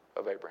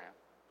of Abraham?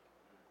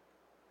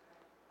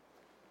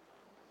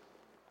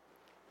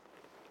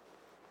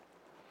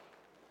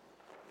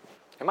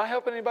 Am I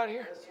helping anybody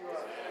here?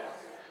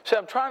 See,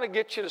 I'm trying to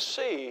get you to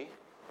see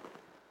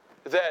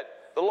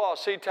that the law of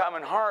seed time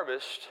and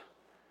harvest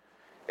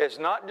is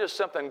not just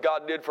something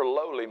God did for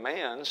lowly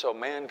man so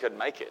man could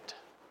make it.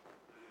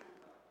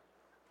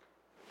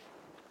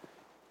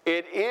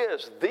 It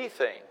is the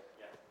thing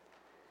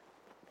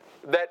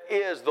that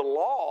is the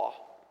law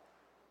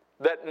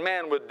that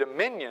man with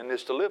dominion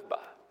is to live by.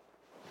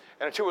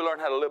 And until we learn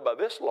how to live by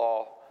this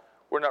law,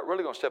 we're not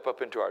really going to step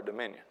up into our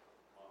dominion.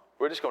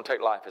 We're just going to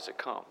take life as it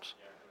comes.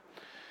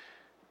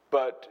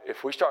 But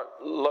if we start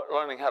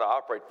learning how to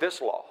operate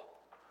this law,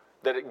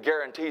 that it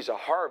guarantees a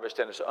harvest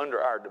and it's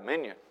under our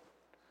dominion,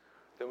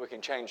 then we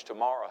can change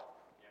tomorrow.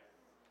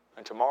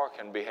 And tomorrow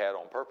can be had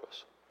on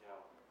purpose.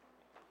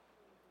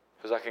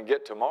 Because I can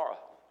get tomorrow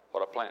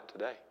what I plant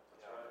today.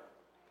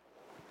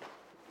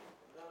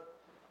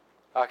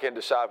 I can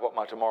decide what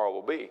my tomorrow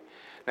will be.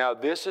 Now,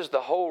 this is the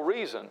whole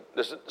reason.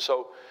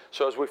 So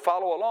as we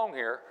follow along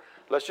here,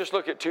 let's just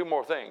look at two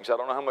more things. I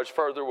don't know how much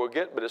further we'll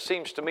get, but it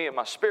seems to me in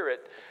my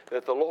spirit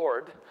that the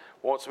Lord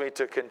wants me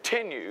to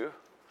continue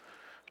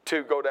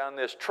to go down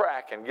this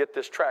track and get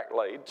this track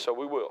laid, so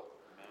we will.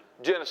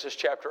 Genesis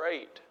chapter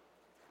 8.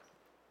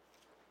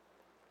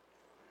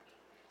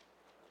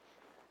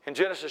 In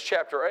Genesis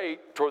chapter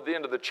 8, toward the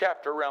end of the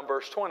chapter, around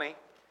verse 20,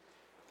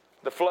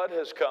 the flood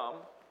has come,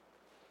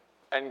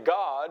 and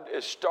God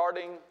is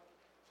starting,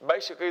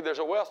 basically there's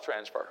a wealth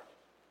transfer.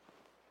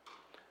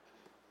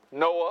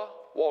 Noah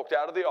walked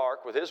out of the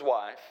ark with his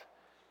wife,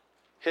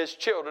 his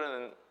children,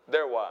 and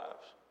their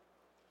wives.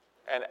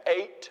 And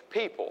 8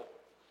 people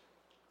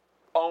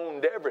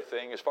owned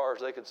everything as far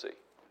as they could see.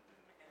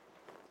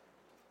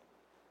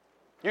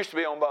 Used to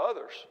be owned by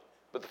others.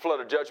 But the flood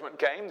of judgment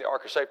came, the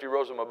ark of safety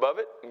rose them above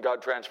it, and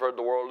God transferred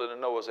the world into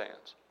Noah's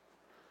hands.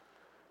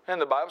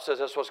 And the Bible says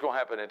that's what's going to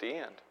happen at the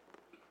end.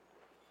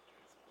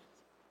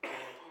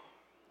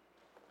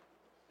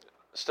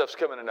 Stuff's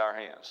coming into our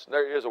hands.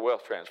 There is a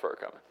wealth transfer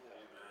coming.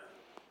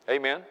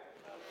 Amen.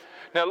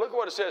 Now look at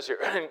what it says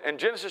here. In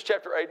Genesis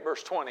chapter 8,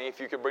 verse 20,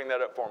 if you could bring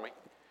that up for me.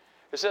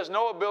 It says,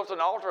 Noah built an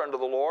altar unto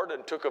the Lord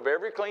and took of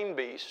every clean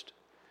beast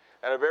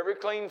and of every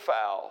clean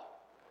fowl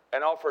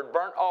and offered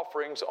burnt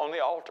offerings on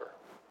the altar.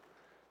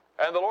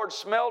 And the Lord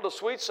smelled a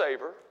sweet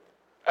savor,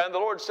 and the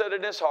Lord said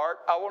in his heart,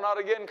 I will not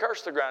again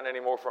curse the ground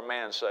anymore for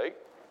man's sake.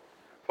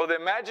 For the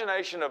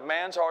imagination of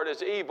man's heart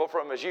is evil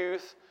from his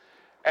youth,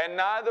 and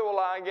neither will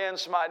I again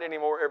smite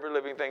anymore every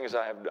living thing as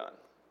I have done.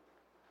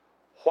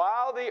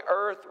 While the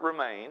earth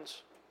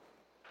remains,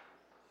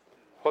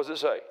 what does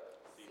it say?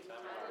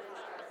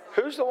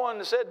 Who's the one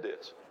that said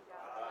this?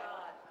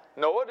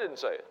 Noah didn't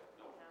say it.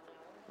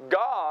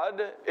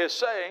 God is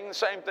saying the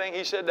same thing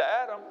he said to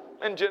Adam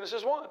in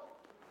Genesis 1.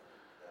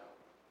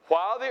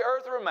 While the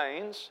earth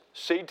remains,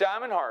 seed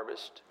time and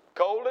harvest,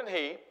 cold and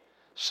heat,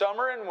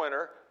 summer and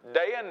winter,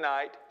 day and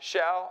night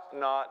shall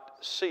not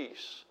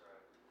cease.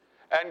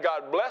 And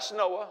God blessed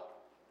Noah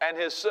and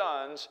his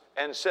sons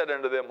and said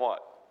unto them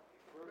what?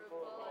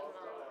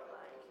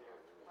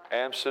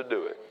 And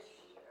subdue it.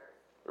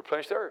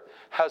 Replenish the earth.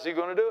 How's he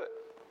going to do it?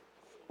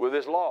 With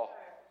his law.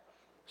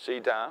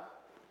 Seed time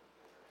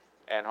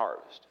and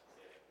harvest.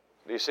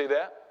 Do you see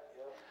that?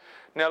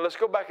 Now let's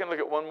go back and look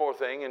at one more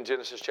thing in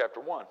Genesis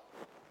chapter 1.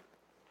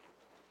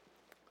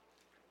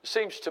 It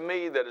seems to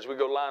me that as we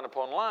go line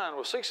upon line,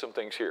 we'll see some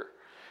things here.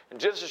 In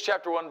Genesis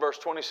chapter 1, verse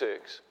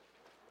 26,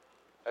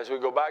 as we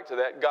go back to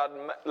that, God,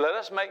 let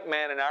us make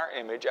man in our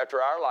image,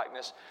 after our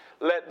likeness.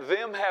 Let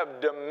them have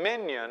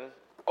dominion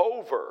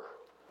over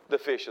the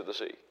fish of the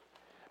sea,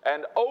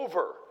 and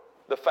over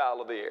the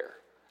fowl of the air,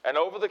 and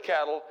over the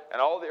cattle,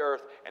 and all the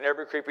earth, and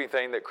every creeping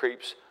thing that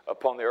creeps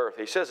upon the earth.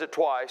 He says it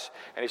twice,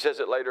 and he says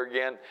it later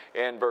again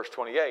in verse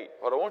 28.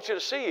 What I want you to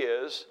see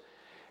is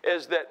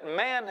that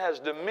man has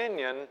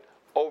dominion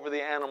over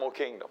the animal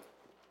kingdom.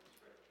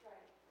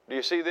 Do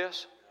you see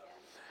this?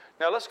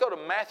 Now let's go to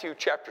Matthew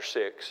chapter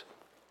 6.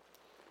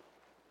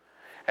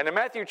 And in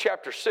Matthew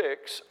chapter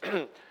 6,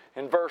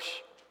 in verse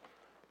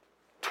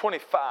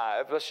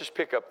 25, let's just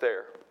pick up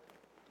there.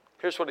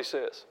 Here's what he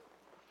says.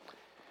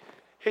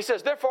 He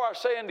says, therefore I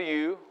say unto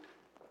you,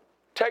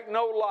 take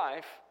no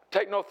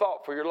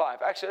thought for your life.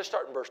 Actually, let's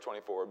start in verse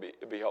 24.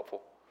 It'd be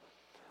helpful.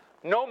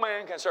 No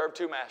man can serve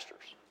two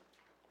masters.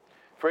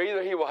 For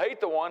either he will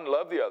hate the one and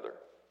love the other,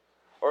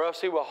 or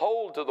else he will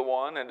hold to the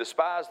one and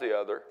despise the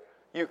other.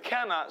 You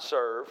cannot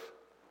serve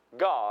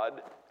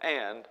God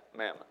and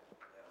mammon.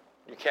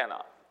 You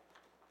cannot.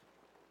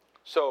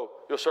 So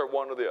you'll serve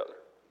one or the other.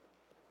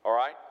 All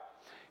right?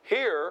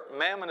 Here,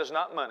 mammon is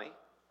not money.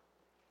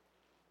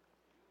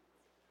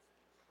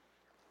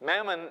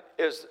 Mammon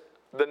is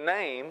the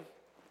name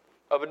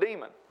of a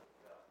demon.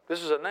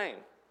 This is a name.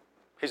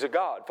 He's a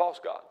god, false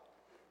god.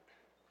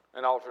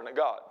 An alternate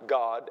god.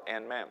 God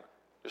and mammon.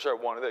 You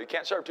serve one of them. You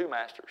can't serve two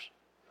masters.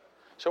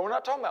 So we're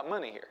not talking about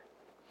money here.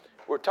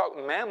 We're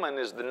talking, mammon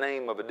is the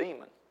name of a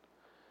demon.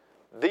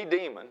 The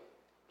demon,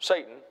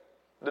 Satan,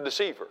 the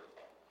deceiver.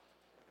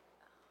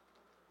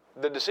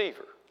 The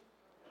deceiver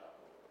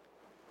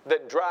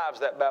that drives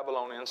that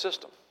Babylonian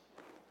system.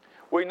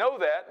 We know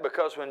that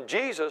because when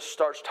Jesus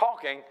starts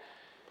talking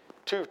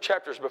 2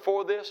 chapters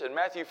before this in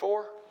Matthew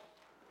 4,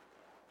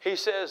 he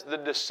says the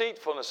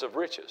deceitfulness of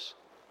riches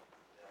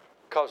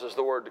causes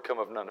the word to come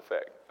of none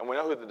effect. And we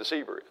know who the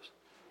deceiver is.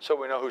 So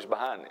we know who's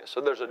behind this.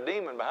 So there's a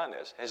demon behind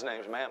this. His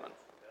name's Mammon.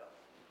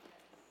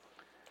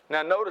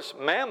 Now notice,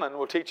 Mammon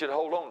will teach you to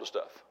hold on to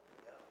stuff.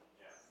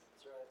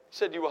 He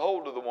said you will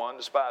hold to the one,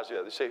 despise the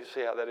other. See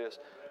how that is?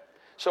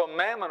 So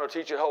Mammon will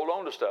teach you to hold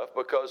on to stuff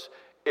because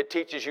it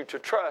teaches you to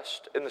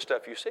trust in the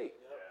stuff you see.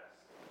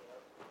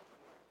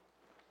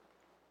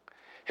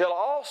 He'll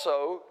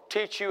also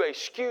teach you a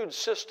skewed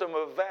system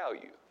of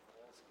value.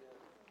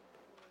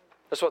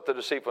 That's what the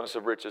deceitfulness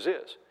of riches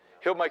is.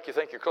 He'll make you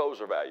think your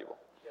clothes are valuable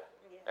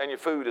and your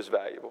food is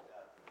valuable.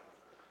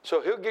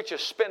 So he'll get you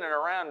spinning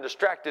around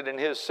distracted in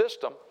his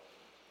system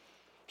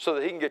so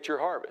that he can get your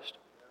harvest.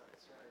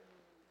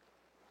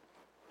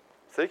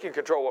 So he can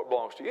control what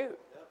belongs to you.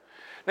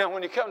 Now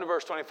when you come to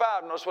verse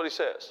 25, notice what he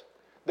says.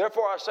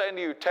 Therefore I say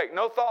unto you, take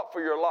no thought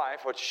for your life,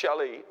 what you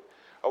shall eat,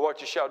 or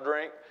what you shall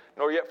drink,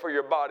 nor yet for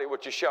your body,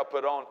 what you shall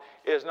put on.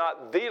 Is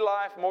not the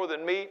life more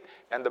than meat,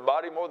 and the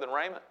body more than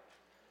raiment?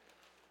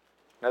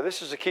 Now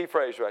this is a key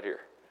phrase right here.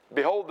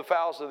 Behold the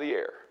fowls of the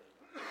air.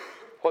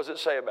 What does it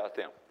say about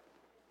them?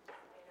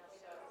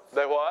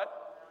 They what?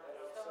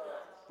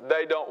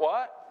 They don't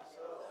what?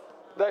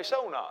 They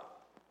sow not.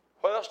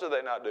 What else do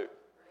they not do?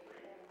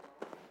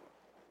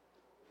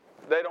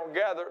 They don't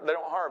gather, they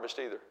don't harvest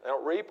either. They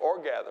don't reap or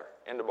gather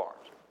into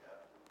barns.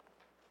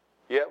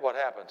 Yet what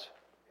happens?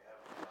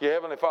 Your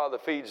Heavenly Father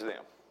feeds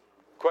them.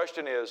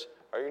 Question is,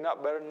 are you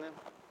not better than them?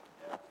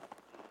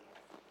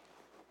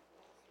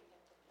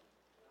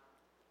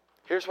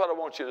 Here's what I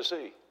want you to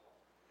see.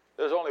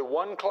 There's only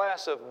one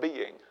class of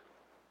being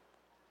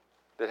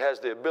that has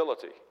the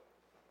ability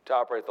to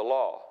operate the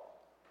law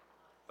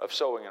of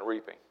sowing and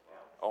reaping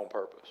on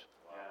purpose.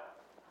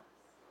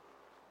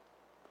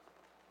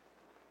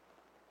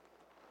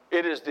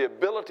 It is the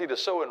ability to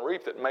sow and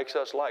reap that makes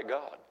us like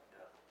God.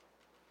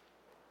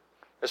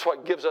 It's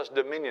what gives us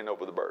dominion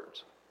over the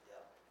birds.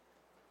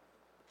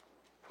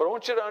 What I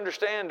want you to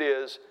understand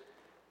is,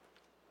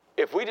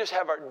 if we just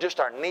have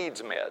our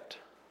needs met,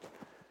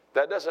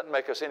 that doesn't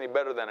make us any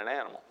better than an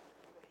animal.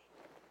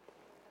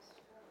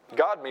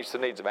 God meets the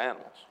needs of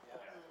animals.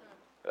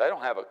 They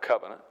don't have a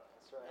covenant.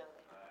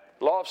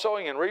 The law of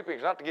sowing and reaping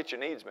is not to get your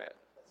needs met.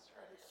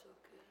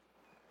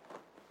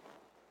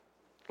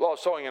 The law of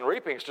sowing and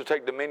reaping is to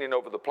take dominion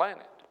over the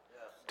planet,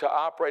 to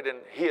operate in.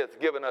 He hath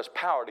given us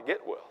power to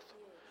get wealth,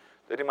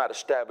 that he might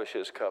establish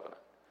his covenant.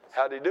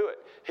 How did he do it?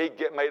 He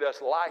made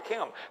us like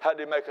him. How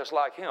did he make us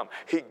like him?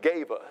 He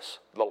gave us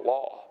the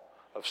law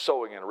of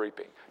sowing and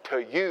reaping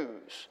to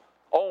use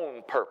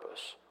on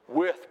purpose,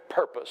 with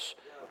purpose,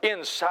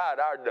 inside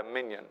our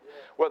dominion,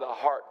 with a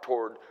heart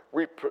toward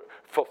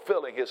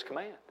fulfilling his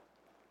command.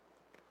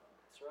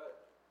 That's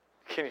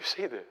right. Can you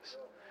see this?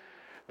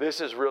 This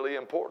is really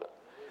important.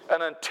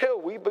 And until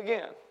we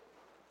begin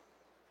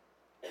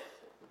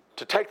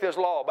to take this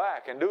law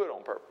back and do it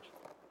on purpose,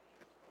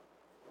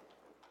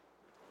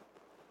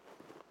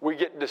 we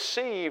get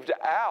deceived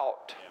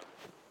out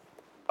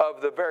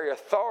of the very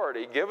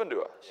authority given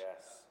to us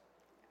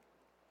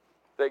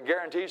that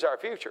guarantees our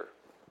future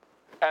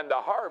and the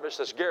harvest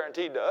that's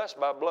guaranteed to us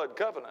by blood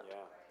covenant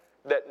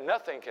that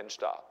nothing can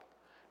stop.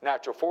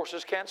 Natural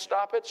forces can't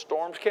stop it.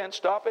 Storms can't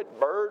stop it.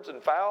 Birds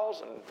and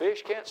fowls and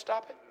fish can't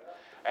stop it.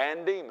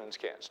 And demons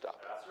can't stop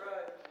it. That's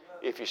right.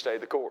 If you stay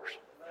the course.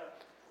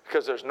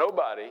 Because there's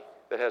nobody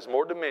that has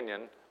more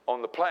dominion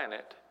on the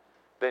planet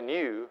than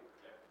you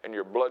and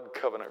your blood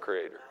covenant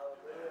creator.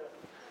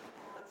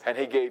 And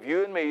he gave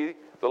you and me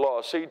the law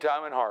of seed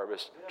time and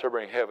harvest to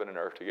bring heaven and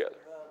earth together.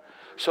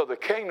 So the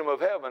kingdom of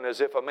heaven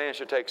is if a man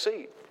should take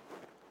seed.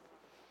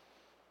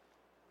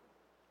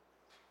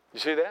 You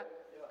see that?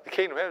 The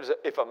kingdom of heaven is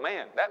if a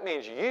man. That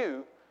means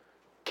you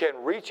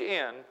can reach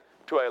in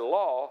to a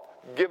law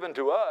given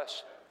to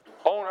us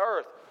on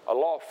earth, a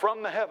law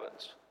from the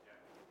heavens,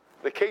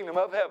 the kingdom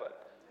of heaven,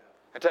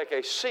 and take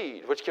a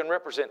seed which can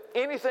represent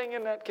anything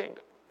in that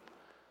kingdom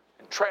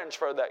and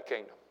transfer that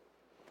kingdom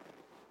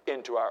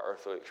into our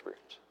earthly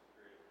experience.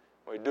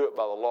 We do it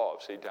by the law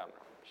of seed time and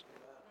harvest.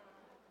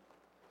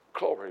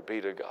 Glory be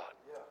to God.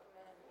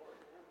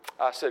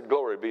 I said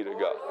glory be to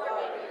God.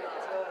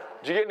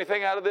 Did you get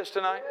anything out of this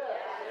tonight?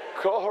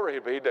 Glory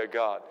be to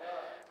God.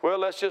 Well,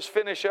 let's just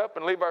finish up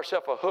and leave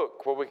ourselves a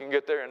hook where we can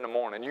get there in the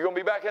morning. You going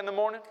to be back in the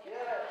morning?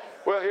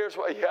 Well, here's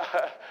what, you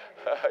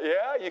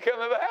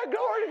coming back?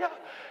 Glory to God.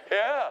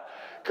 Yeah,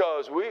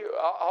 because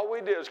all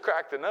we did was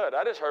crack the nut.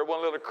 I just heard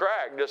one little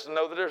crack just to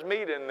know that there's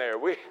meat in there.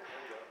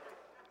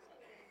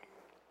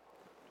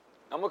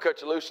 I'm going to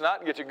cut you loose tonight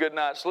and get you a good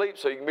night's sleep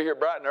so you can be here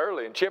bright and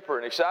early and chipper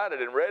and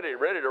excited and ready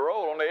to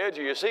roll on the edge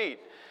of your seat.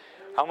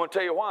 I'm going to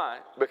tell you why.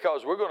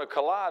 Because we're going to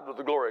collide with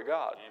the glory of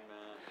God.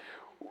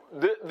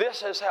 Amen.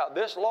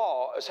 This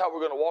law is how we're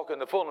going to walk in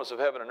the fullness of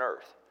heaven and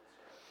earth.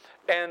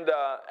 And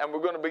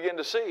we're going to begin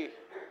to see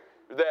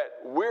that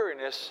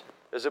weariness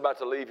is about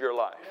to leave your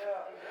life.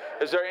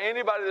 Is there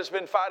anybody that's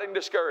been fighting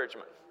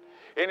discouragement?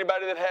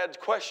 Anybody that had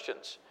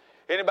questions?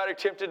 Anybody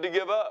tempted to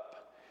give up?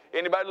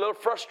 Anybody a little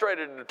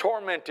frustrated or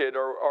tormented?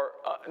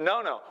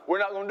 No, we're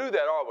not going to do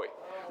that, are we?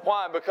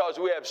 Why? Because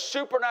we have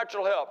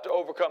supernatural help to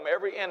overcome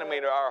every enemy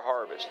to our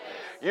harvest.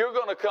 You're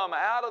going to come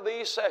out of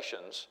these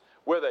sessions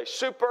with a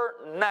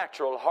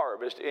supernatural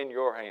harvest in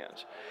your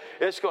hands.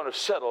 It's going to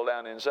settle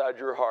down inside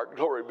your heart.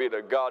 Glory be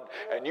to God.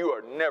 And you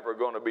are never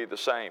going to be the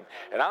same.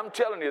 And I'm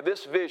telling you,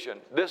 this vision,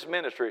 this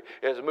ministry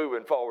is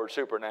moving forward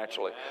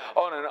supernaturally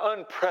on an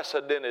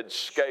unprecedented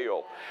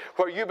scale.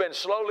 Where you've been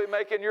slowly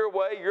making your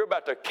way, you're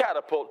about to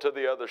catapult to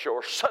the other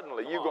shore.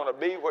 Suddenly, you're going to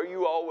be where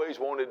you always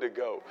wanted to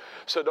go.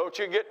 So don't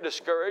you get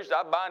discouraged.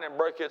 I bind and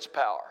break its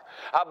power.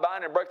 I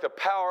bind and break the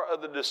power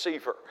of the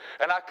deceiver.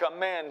 And I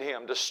command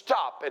him to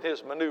stop at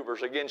his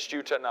maneuvers against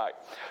you tonight.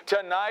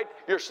 Tonight,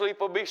 your sleep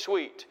will be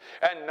sweet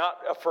and not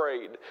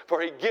afraid,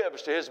 for he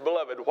gives to his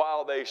beloved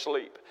while they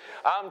sleep.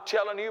 I'm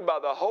telling you by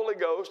the Holy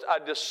Ghost, I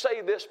just say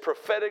this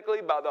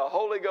prophetically by the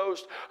Holy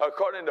Ghost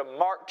according to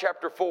Mark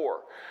chapter 4.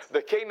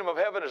 The kingdom of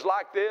heaven is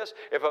like this: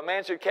 if a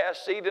man should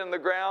cast seed in the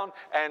ground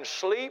and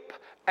sleep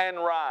and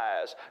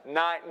rise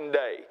night and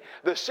day.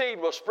 The seed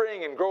will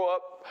spring and grow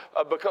up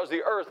because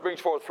the earth brings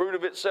forth fruit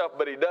of itself,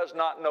 but he does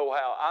not know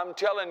how. I'm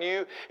telling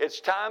you,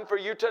 it's time for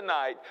you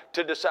tonight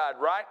to decide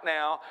right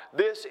now,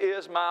 this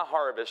is my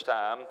harvest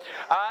time.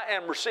 I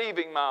am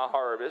receiving my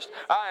harvest.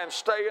 I am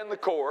staying the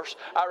course.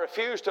 I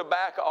refuse to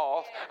back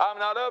off. I'm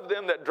not of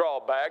them that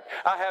draw back.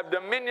 I have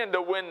dominion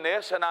to win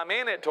this, and I'm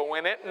in it to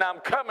win it, and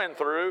I'm coming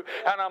through,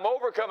 and I'm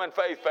overcoming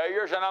faith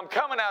failures, and I'm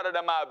coming out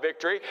into my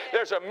victory.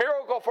 There's a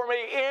miracle for me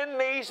in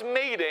these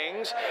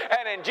meetings,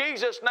 and in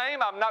Jesus' name,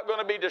 I'm not going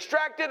to be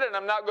distracted, and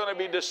I'm not going to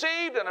be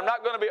deceived, and I'm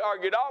not going to be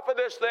argued off of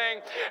this thing,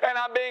 and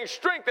I'm being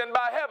strengthened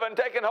by heaven,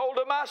 taking hold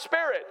of my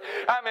spirit.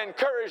 I'm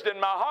encouraged in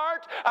my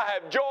heart. I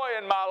have joy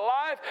in my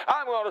life.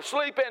 I'm going to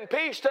sleep in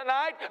peace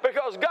tonight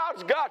because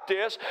God's got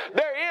this.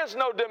 There is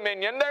no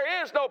dominion.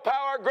 There is no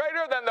power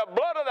greater than the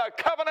blood of the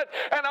covenant,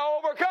 and I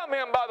overcome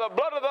him by the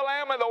blood of the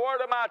Lamb and the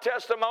word of my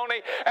testimony.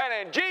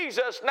 And in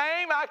Jesus'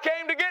 name, I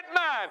came to get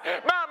mine.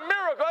 My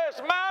miracle is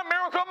my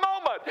miracle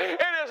moment.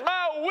 It is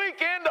my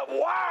weekend of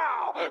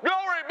wow.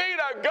 Glory be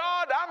to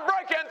God. I'm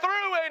breaking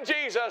through in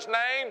Jesus'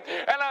 name,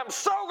 and I'm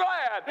so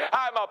glad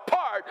I'm a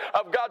part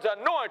of God's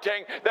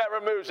anointing that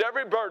removes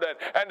every burden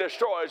and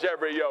destroys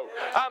every yoke.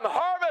 I'm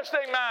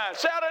harvesting mine.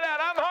 Shout it out.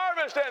 I'm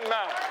harvesting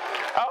mine.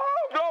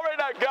 Oh, glory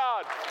to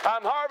God.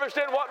 I'm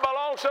harvesting what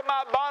belongs to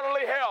my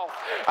bodily health.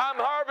 I'm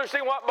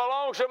harvesting what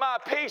belongs to my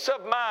peace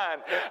of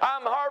mind.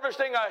 I'm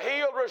harvesting a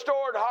healed,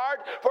 restored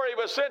heart, for he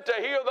was sent to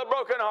heal the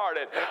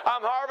brokenhearted.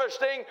 I'm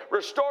harvesting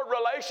restored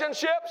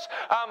relationships.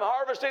 I'm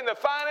harvesting the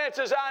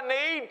finances I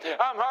need.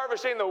 I'm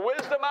harvesting the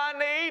wisdom I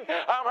need.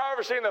 I'm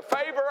harvesting the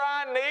favor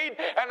I need.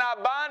 And I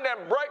bind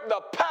and break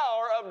the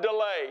power of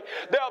delay.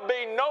 There'll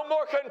be no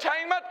more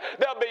containment.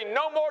 There'll be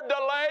no more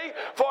delay,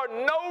 for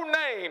no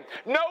name,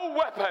 no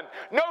weapon,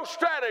 no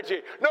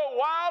strategy, no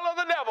wile of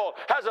the devil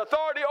has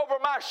authority over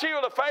my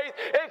shield of faith.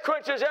 It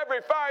quenches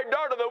every fiery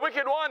dart of the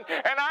wicked one,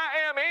 and I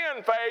am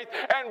in faith,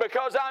 and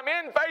because I'm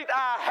in faith,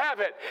 I have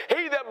it.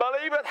 He that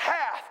believeth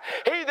hath.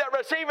 He that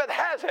receiveth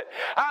has it.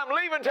 I'm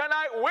leaving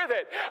tonight with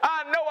it.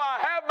 I know I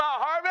have my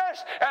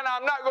harvest, and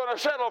I'm not going to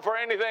settle for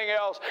anything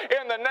else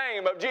in the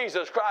name of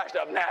Jesus Christ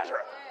of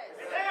Nazareth.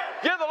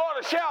 Give the Lord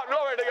a shout.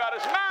 Glory to God.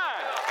 It's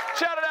mine.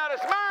 Shout it out.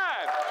 It's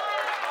mine.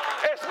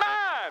 It's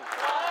mine.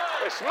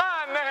 It's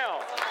mine now.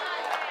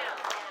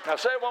 Now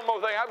say one more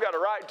thing. I've got a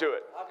right to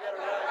it.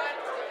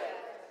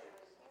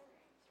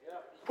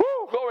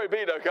 Woo, glory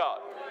be to God.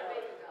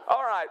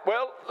 All right.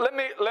 Well, let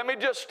me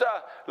just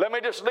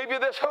leave you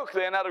this hook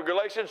then out of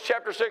Galatians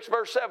chapter 6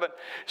 verse 7.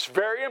 It's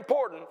very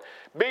important.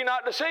 Be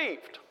not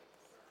deceived.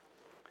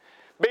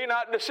 Be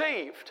not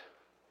deceived.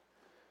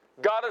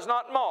 God is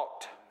not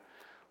mocked.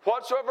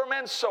 Whatsoever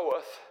man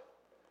soweth,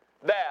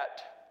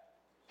 that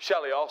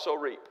shall he also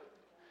reap.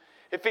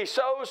 If he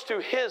sows to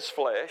his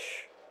flesh,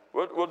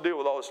 we'll deal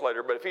with all this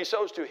later, but if he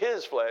sows to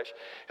his flesh,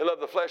 he'll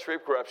of the flesh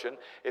reap corruption.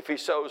 If he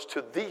sows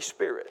to the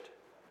Spirit,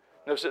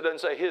 notice it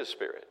doesn't say his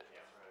Spirit.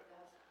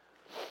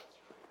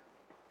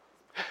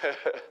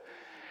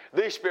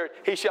 The Spirit,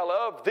 he shall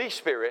of the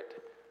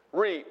Spirit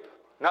reap,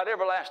 not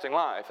everlasting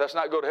life. That's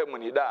not go to heaven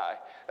when you die.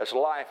 That's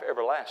life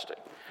everlasting.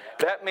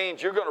 That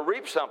means you're going to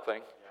reap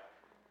something.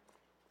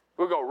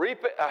 We're going to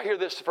reap it. I hear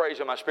this phrase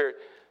in my spirit.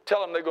 Tell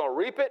them they're going to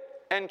reap it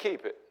and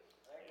keep it.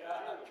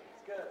 That's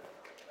good.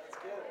 That's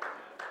good.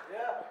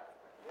 Yeah.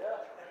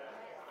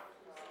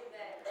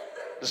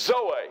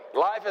 Zoe,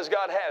 life as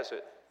God has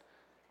it.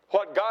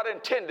 What God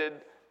intended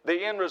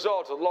the end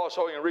result of the law,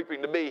 sowing, and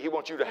reaping to be, he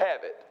wants you to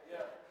have it. Yeah.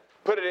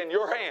 Put it in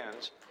your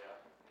hands.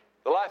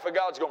 The life of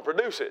God's going to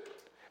produce it.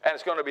 And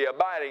it's going to be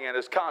abiding and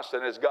as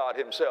constant as God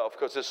himself,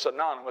 because it's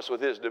synonymous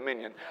with his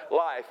dominion.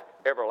 Life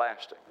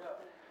everlasting.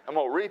 I'm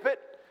going to reap it,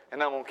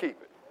 and I'm going to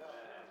keep it.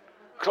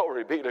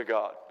 Glory be to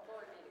God.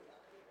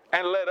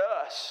 And let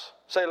us,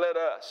 say let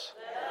us.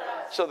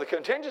 So the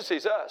contingency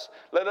is us.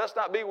 Let us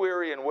not be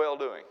weary in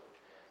well-doing,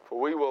 for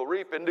we will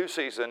reap in due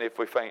season if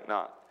we faint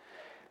not.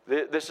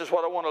 This is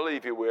what I want to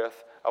leave you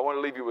with. I want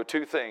to leave you with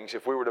two things.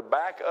 If we were to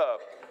back up,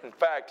 in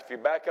fact, if you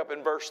back up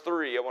in verse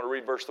 3, I want to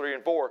read verse 3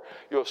 and 4,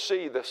 you'll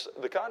see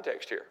the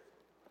context here.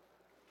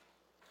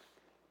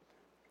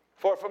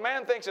 For if a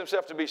man thinks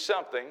himself to be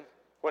something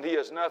when he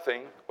is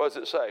nothing, what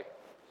does it say?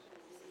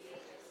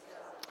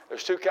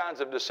 There's two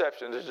kinds of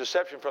deception. There's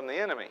deception from the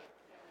enemy,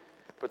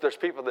 but there's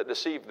people that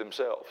deceive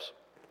themselves.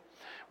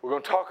 We're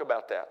going to talk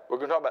about that. We're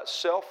going to talk about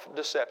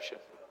self-deception.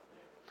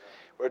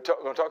 We're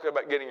going to talk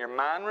about getting your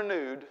mind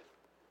renewed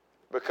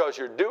because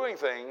you're doing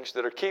things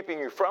that are keeping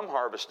you from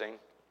harvesting,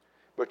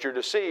 but you're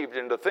deceived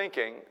into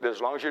thinking that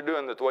as long as you're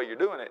doing it the way you're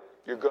doing it,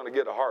 you're going to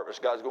get a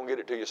harvest. God's going to get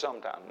it to you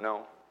sometime.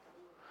 No.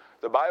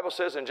 The Bible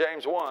says in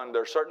James 1,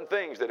 there are certain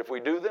things that if we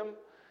do them,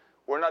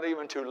 we're not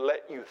even to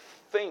let you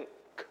think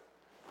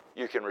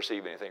you can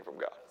receive anything from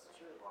God.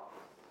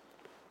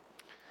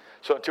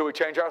 So until we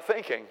change our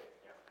thinking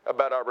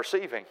about our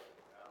receiving,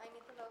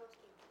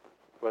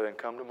 well then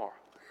come tomorrow.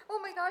 Oh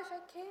my gosh, I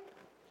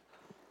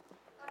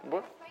can't.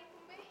 What?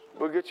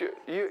 We'll get you.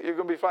 You're going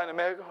to be finding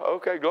medical?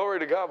 Okay, glory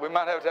to God. We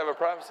might have to have a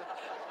privacy.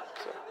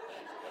 So.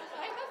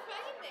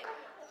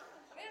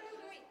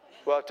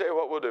 Well, I'll tell you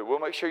what we'll do. We'll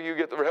make sure you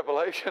get the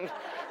revelation.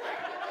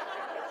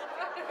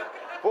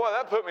 Boy,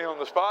 that put me on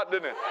the spot,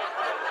 didn't it?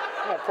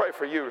 I'm going to pray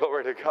for you.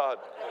 Glory to God.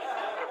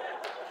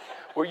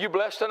 Were you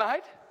blessed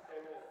tonight?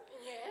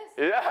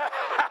 Yes. Yeah.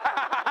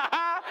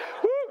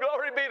 Woo,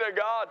 glory be to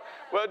God.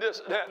 Well,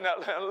 just now,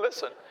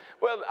 listen.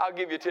 Well, I'll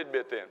give you a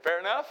tidbit then. Fair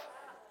enough?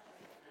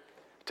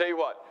 Tell you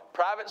what,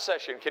 private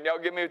session. Can y'all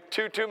give me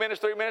 2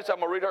 minutes, 3 minutes? I'm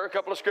going to read her a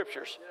couple of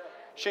scriptures.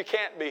 She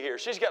can't be here.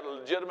 She's got a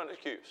legitimate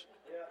excuse.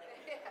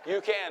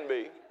 You can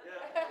be.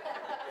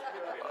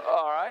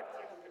 All right.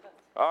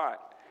 All right.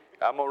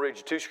 I'm going to read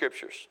you 2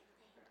 scriptures.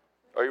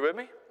 Are you with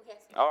me? Yes.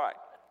 All right.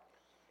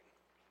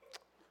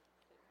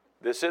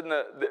 This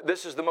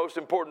is the most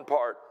important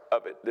part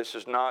of it. This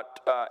is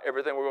not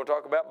everything we're going to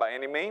talk about by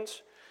any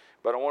means,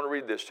 but I want to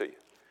read this to you.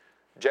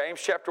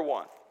 James chapter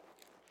 1.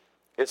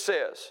 It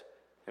says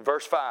in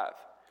verse 5,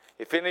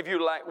 if any of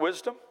you lack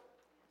wisdom,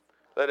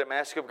 let him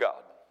ask of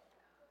God.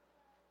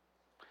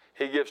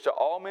 He gives to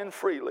all men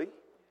freely.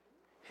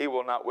 He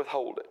will not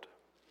withhold it.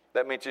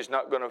 That means he's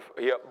not going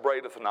to, he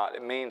upbraideth not.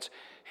 It means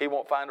he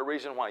won't find a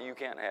reason why you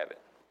can't have it.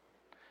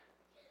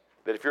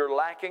 That if you're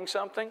lacking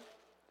something,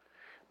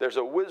 there's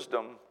a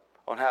wisdom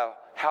on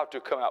how to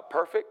come out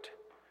perfect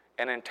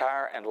and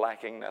entire and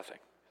lacking nothing.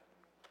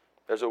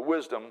 There's a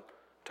wisdom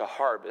to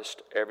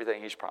harvest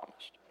everything he's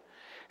promised.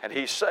 And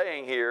he's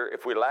saying here,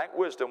 if we lack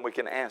wisdom, we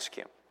can ask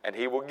him, and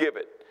he will give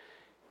it.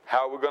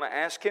 How are we going to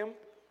ask him?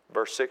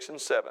 Verse 6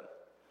 and 7.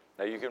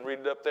 Now you can read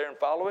it up there and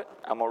follow it.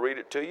 I'm going to read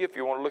it to you if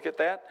you want to look at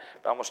that.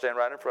 But I'm going to stand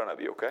right in front of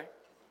you, okay?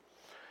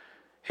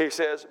 He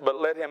says, but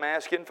let him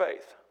ask in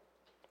faith.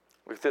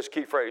 With this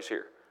key phrase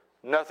here,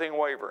 nothing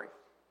wavering.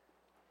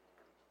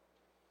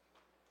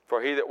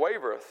 For he that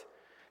wavereth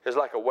is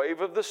like a wave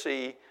of the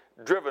sea,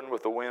 driven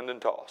with the wind and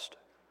tossed.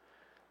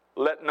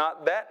 Let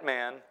not that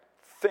man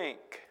think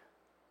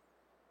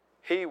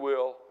he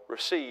will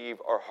receive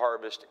or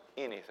harvest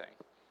anything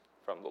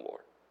from the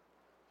Lord.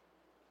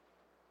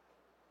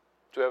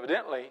 So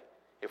evidently,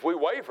 if we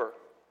waver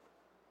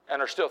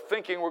and are still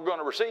thinking we're going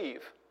to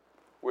receive,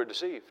 we're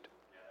deceived.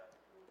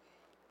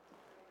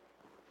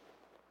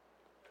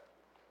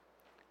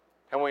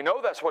 And we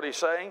know that's what he's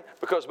saying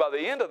because by the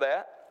end of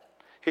that,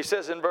 he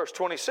says in verse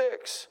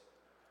 26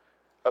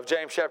 of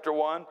James chapter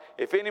 1,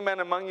 if any man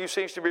among you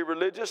seems to be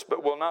religious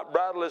but will not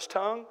bridle his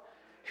tongue,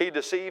 he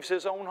deceives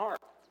his own heart.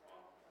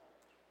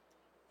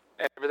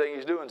 And everything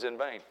he's doing is in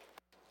vain.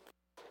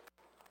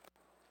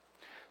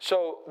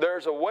 So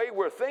there's a way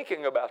we're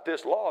thinking about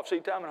this law of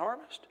seed time and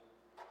harvest.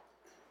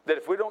 That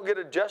if we don't get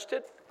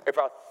adjusted, if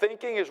our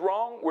thinking is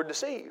wrong, we're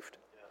deceived.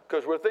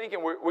 Because we're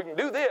thinking we can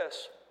do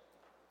this,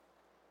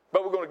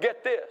 but we're going to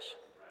get this.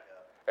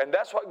 And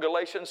that's what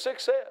Galatians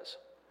 6 says.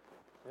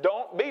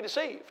 Don't be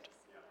deceived.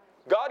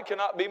 God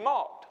cannot be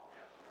mocked.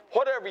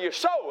 Whatever you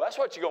sow, that's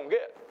what you're going to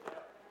get.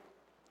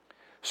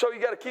 So you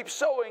got to keep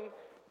sowing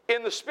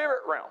in the spirit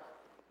realm.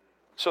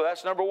 So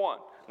that's number 1.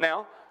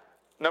 Now,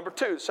 number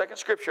 2, the second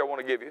scripture I want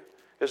to give you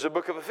is the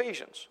book of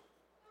Ephesians.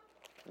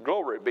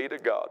 Glory be to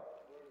God.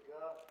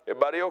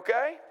 Everybody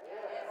okay?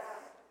 Yes.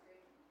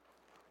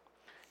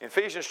 In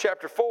Ephesians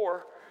chapter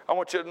 4, I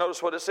want you to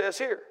notice what it says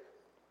here.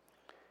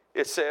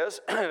 It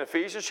says in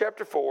Ephesians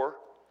chapter 4,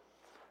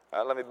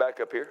 let me back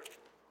up here.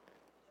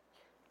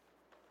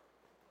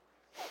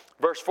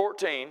 Verse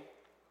 14,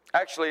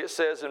 actually it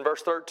says in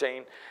verse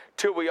 13,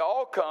 till we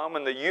all come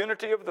in the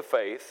unity of the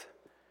faith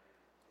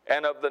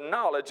and of the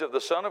knowledge of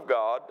the Son of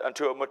God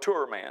unto a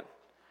mature man,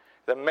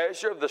 the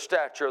measure of the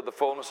stature of the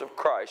fullness of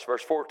Christ.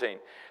 Verse 14,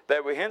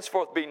 that we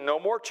henceforth be no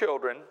more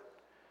children,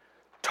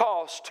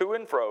 tossed to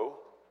and fro,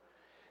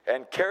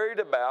 and carried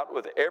about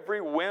with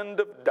every wind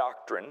of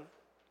doctrine,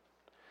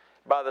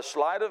 by the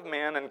sleight of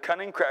men and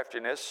cunning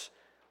craftiness,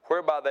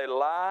 whereby they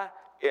lie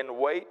in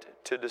wait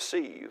to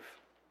deceive.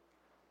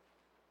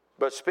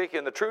 But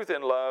speaking the truth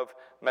in love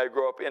may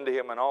grow up into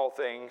him in all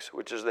things,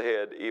 which is the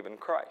head, even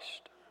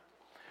Christ.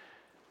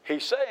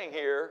 He's saying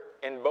here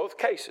in both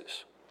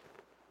cases,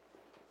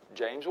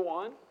 James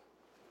 1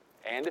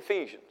 and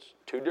Ephesians,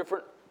 two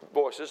different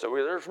voices. So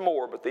there's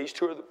more, but these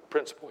two are the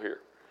principle here.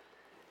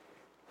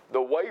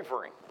 The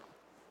wavering,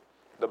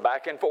 the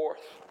back and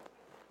forth,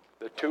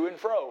 the to and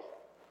fro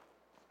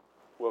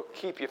will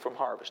keep you from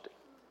harvesting.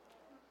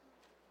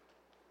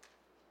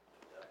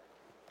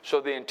 So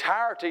the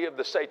entirety of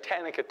the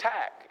satanic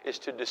attack is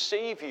to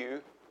deceive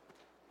you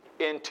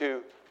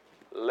into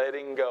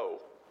letting go.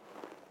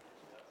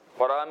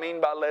 What do I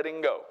mean by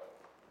letting go?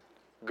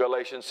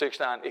 Galatians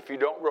 6:9. If you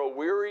don't grow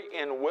weary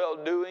in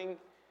well-doing,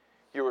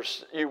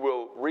 you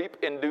will reap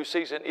in due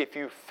season if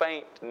you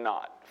faint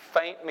not.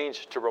 Faint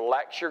means to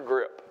relax your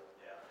grip,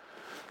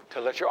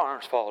 to let your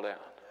arms fall down,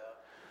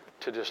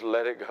 to just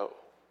let it go.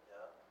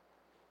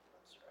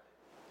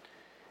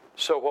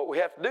 So what we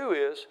have to do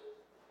is,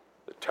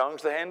 the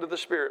tongue's the hand of the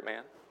Spirit,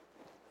 man.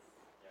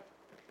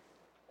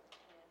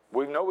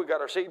 We know we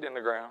got our seed in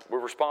the ground. We're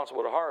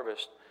responsible to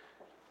harvest.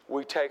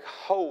 We take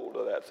hold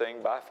of that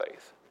thing by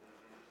faith.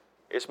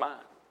 It's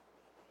mine.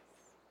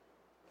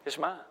 It's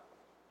mine.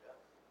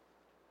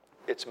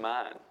 It's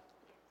mine.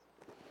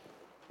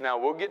 Now,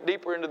 we'll get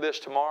deeper into this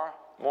tomorrow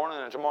morning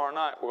and tomorrow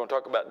night. We're going to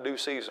talk about due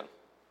season.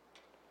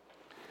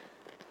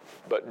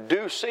 But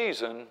due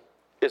season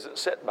isn't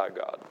set by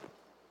God.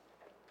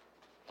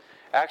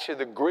 Actually,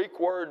 the Greek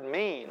word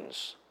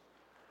means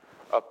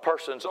a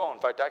person's own.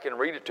 In fact, I can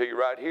read it to you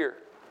right here.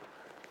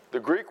 The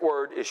Greek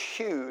word is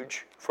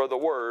huge for the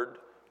word.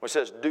 When it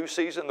says due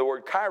season, the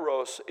word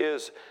kairos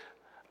is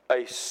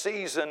a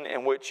season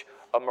in which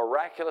a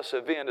miraculous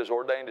event is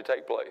ordained to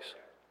take place.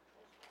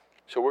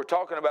 So we're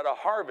talking about a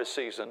harvest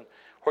season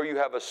where you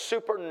have a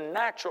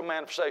supernatural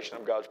manifestation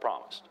of God's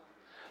promise.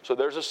 So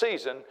there's a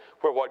season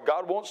where what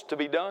God wants to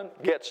be done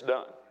gets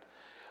done.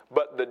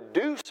 But the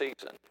due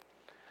season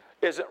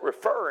isn't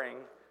referring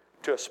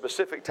to a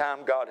specific time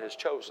God has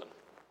chosen.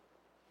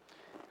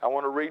 I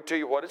want to read to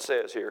you what it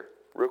says here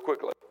real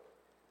quickly.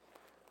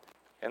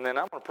 And then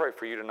I'm going to pray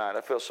for you tonight.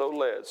 I feel so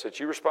led. Since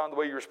you respond the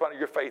way you respond,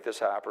 your faith is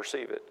high. I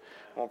perceive it.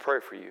 I'm going to pray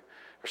for you.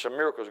 There's some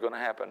miracles going to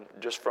happen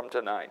just from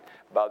tonight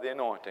by the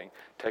anointing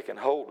taking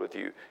hold with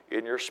you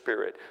in your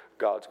spirit.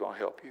 God's going to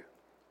help you.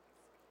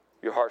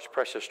 Your heart's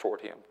precious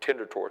toward Him,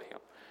 tender toward Him.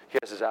 He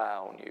has His eye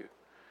on you.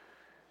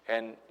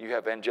 And you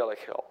have angelic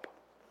help.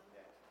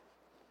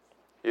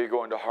 You're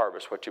going to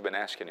harvest what you've been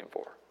asking Him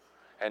for.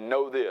 And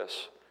know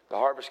this, the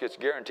harvest gets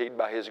guaranteed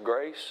by His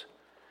grace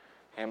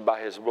and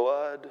by His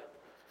blood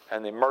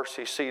and the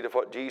mercy seat of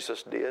what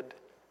Jesus did,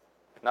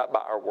 not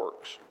by our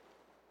works.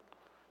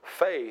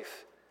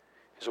 Faith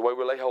is the way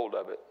we lay hold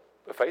of it.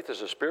 But faith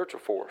is a spiritual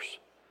force.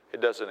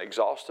 It doesn't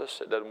exhaust us.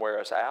 It doesn't wear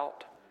us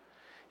out.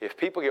 If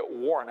people get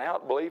worn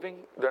out believing,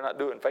 they're not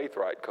doing faith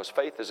right, because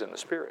faith is in the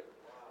Spirit.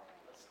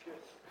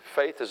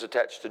 Faith is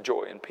attached to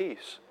joy and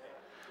peace.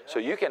 So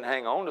you can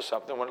hang on to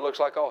something when it looks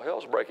like all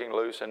hell's breaking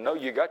loose and know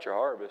you got your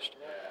harvest.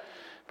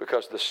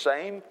 Because the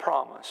same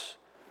promise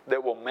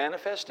that will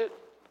manifest it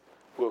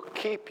will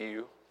keep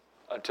you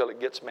until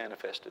it gets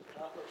manifested.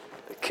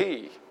 The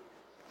key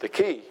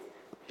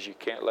is you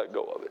can't let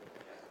go of it.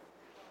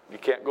 You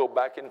can't go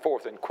back and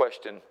forth and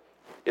question,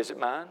 is it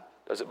mine?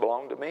 Does it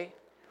belong to me?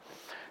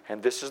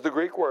 And this is the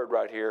Greek word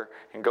right here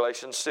in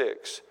Galatians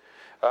 6.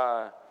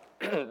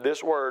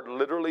 This word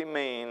literally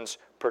means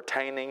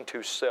pertaining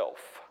to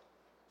self.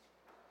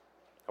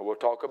 And we'll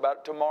talk about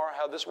it tomorrow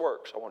how this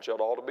works. I want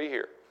y'all all to be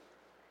here.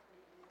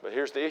 But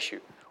here's the issue.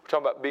 We're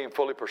talking about being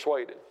fully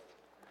persuaded.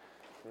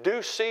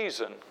 Due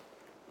season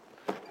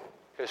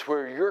is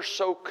where you're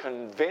so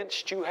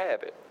convinced you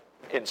have it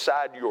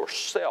inside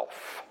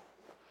yourself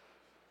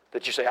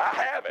that you say, I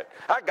have it.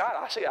 I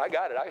got it. I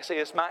got it. I see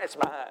it's mine. It's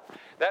mine.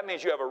 That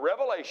means you have a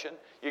revelation.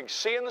 You can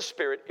see in the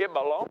Spirit. It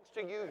belongs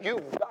to you.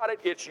 You got it.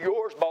 It's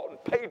yours, bought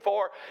and paid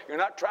for. You're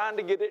not trying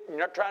to get it. You're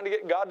not trying to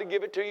get God to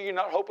give it to you. You're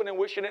not hoping and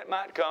wishing it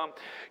might come.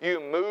 You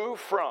move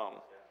from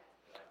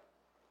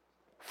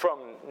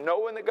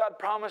knowing that God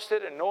promised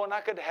it and knowing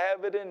I could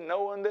have it and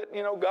knowing that,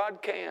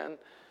 God can,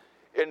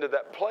 into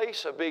that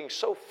place of being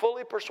so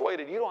fully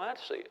persuaded you don't have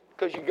to see it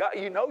because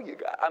you know you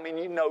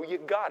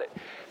got it.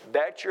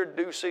 That's your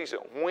due season.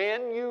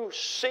 When you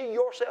see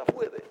yourself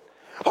with it,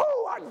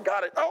 oh, I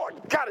got it. Oh,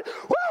 I got it.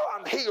 Whoa,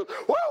 I'm healed.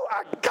 Whoa,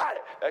 I got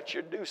it. That's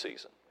your due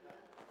season.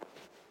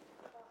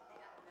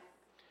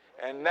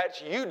 And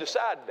that's you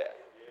decide that.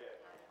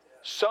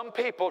 Some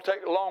people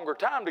take a longer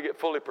time to get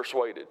fully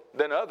persuaded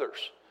than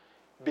others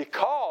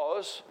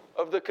because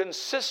of the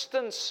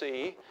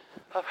consistency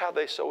of how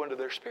they sow into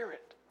their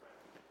spirit.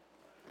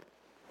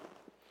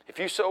 If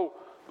you sow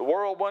the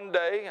world one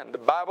day and the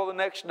Bible the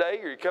next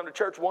day, or you come to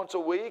church once a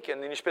week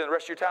and then you spend the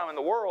rest of your time in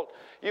the world,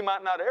 you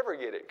might not ever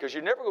get it because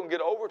you're never going to get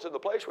over to the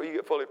place where you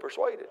get fully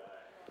persuaded.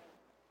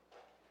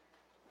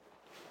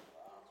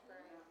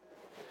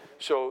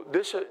 So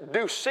this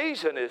due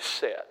season is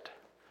set.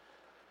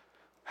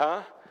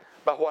 Huh?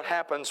 By what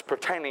happens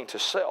pertaining to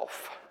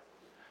self.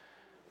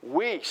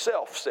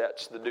 Self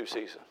sets the due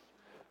season,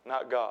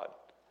 not God.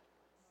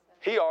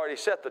 He already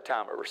set the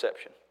time of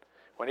reception.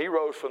 When he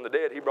rose from the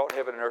dead, he brought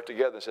heaven and earth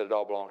together and said it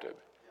all belonged to me.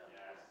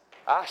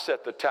 I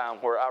set the time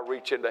where I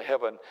reach into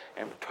heaven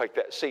and take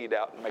that seed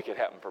out and make it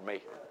happen for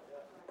me.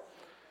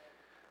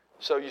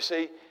 So you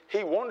see,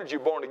 he wanted you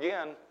born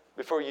again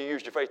before you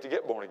used your faith to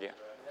get born again.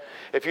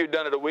 If you'd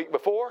done it a week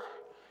before,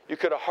 you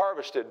could have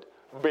harvested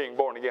being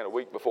born again a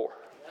week before.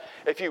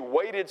 If you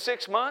waited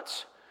 6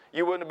 months,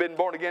 you wouldn't have been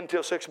born again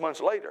until 6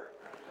 months later.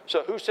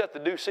 So who set the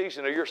due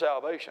season of your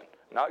salvation?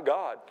 Not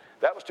God.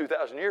 That was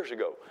 2,000 years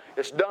ago.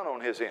 It's done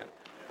on his end.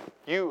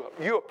 You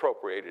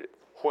appropriated it.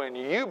 When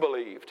you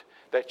believed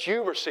that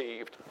you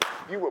received,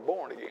 you were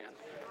born again.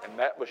 And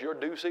that was your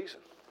due season.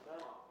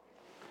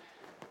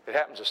 It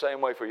happens the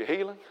same way for your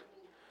healing.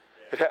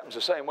 It happens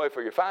the same way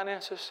for your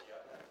finances.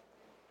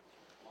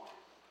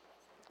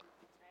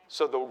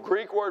 So the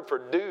Greek word for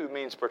due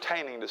means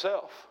pertaining to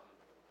self,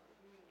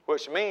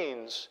 which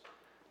means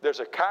there's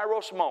a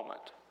kairos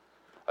moment,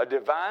 a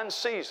divine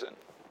season.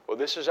 Well,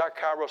 this is our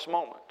kairos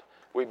moment.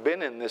 We've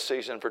been in this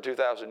season for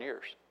 2,000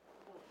 years.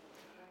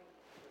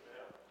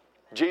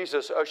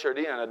 Jesus ushered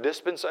in a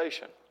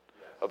dispensation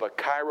of a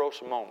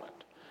kairos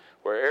moment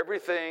where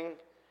everything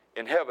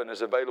in heaven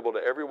is available to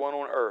everyone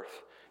on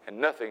earth and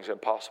nothing's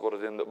impossible to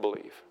them that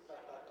believe.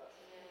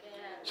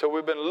 So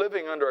we've been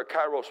living under a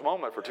kairos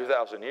moment for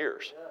 2,000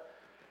 years.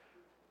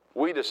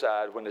 We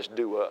decide when it's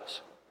due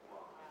us.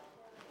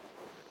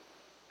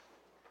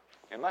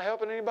 Am I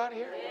helping anybody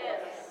here?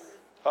 Yes.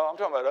 Oh, I'm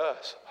talking about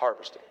us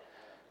harvesting.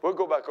 We'll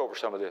go back over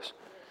some of this.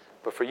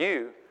 But for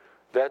you,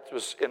 that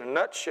was in a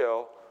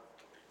nutshell,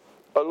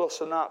 a little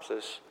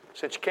synopsis,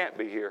 since you can't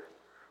be here,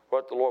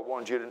 what the Lord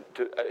wanted you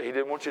to he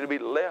didn't want you to be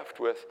left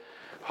with,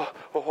 oh,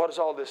 well, what does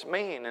all this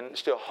mean? And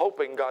still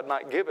hoping God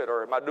might give it,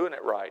 or am I doing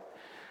it right?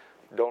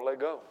 Don't let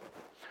go.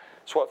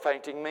 That's what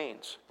fainting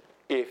means.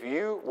 If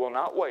you will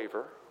not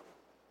waver,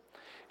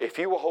 if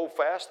you will hold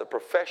fast the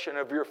profession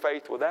of your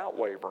faith without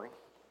wavering,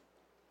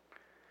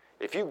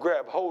 if you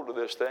grab hold of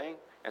this thing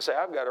and say,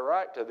 I've got a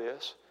right to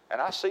this,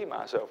 and I see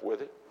myself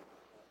with it,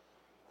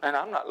 and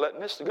I'm not letting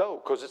this go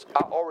because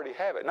I already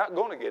have it. Not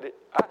going to get it,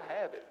 I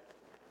have it.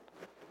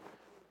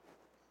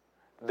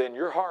 Then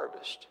your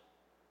harvest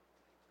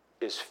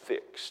is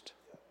fixed.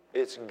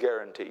 It's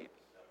guaranteed.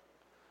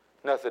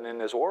 Nothing in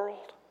this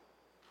world,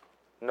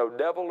 no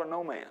devil or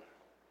no man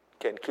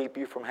can keep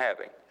you from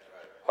having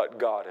what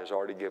God has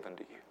already given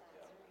to you.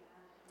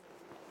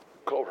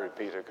 Glory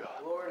be to God.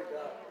 Glory to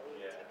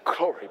God.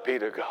 Glory be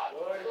to God.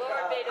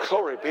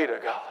 Glory be to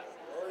God.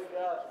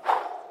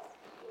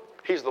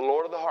 He's the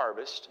Lord of the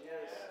harvest,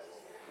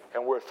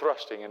 and we're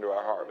thrusting into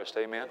our harvest.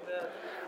 Amen.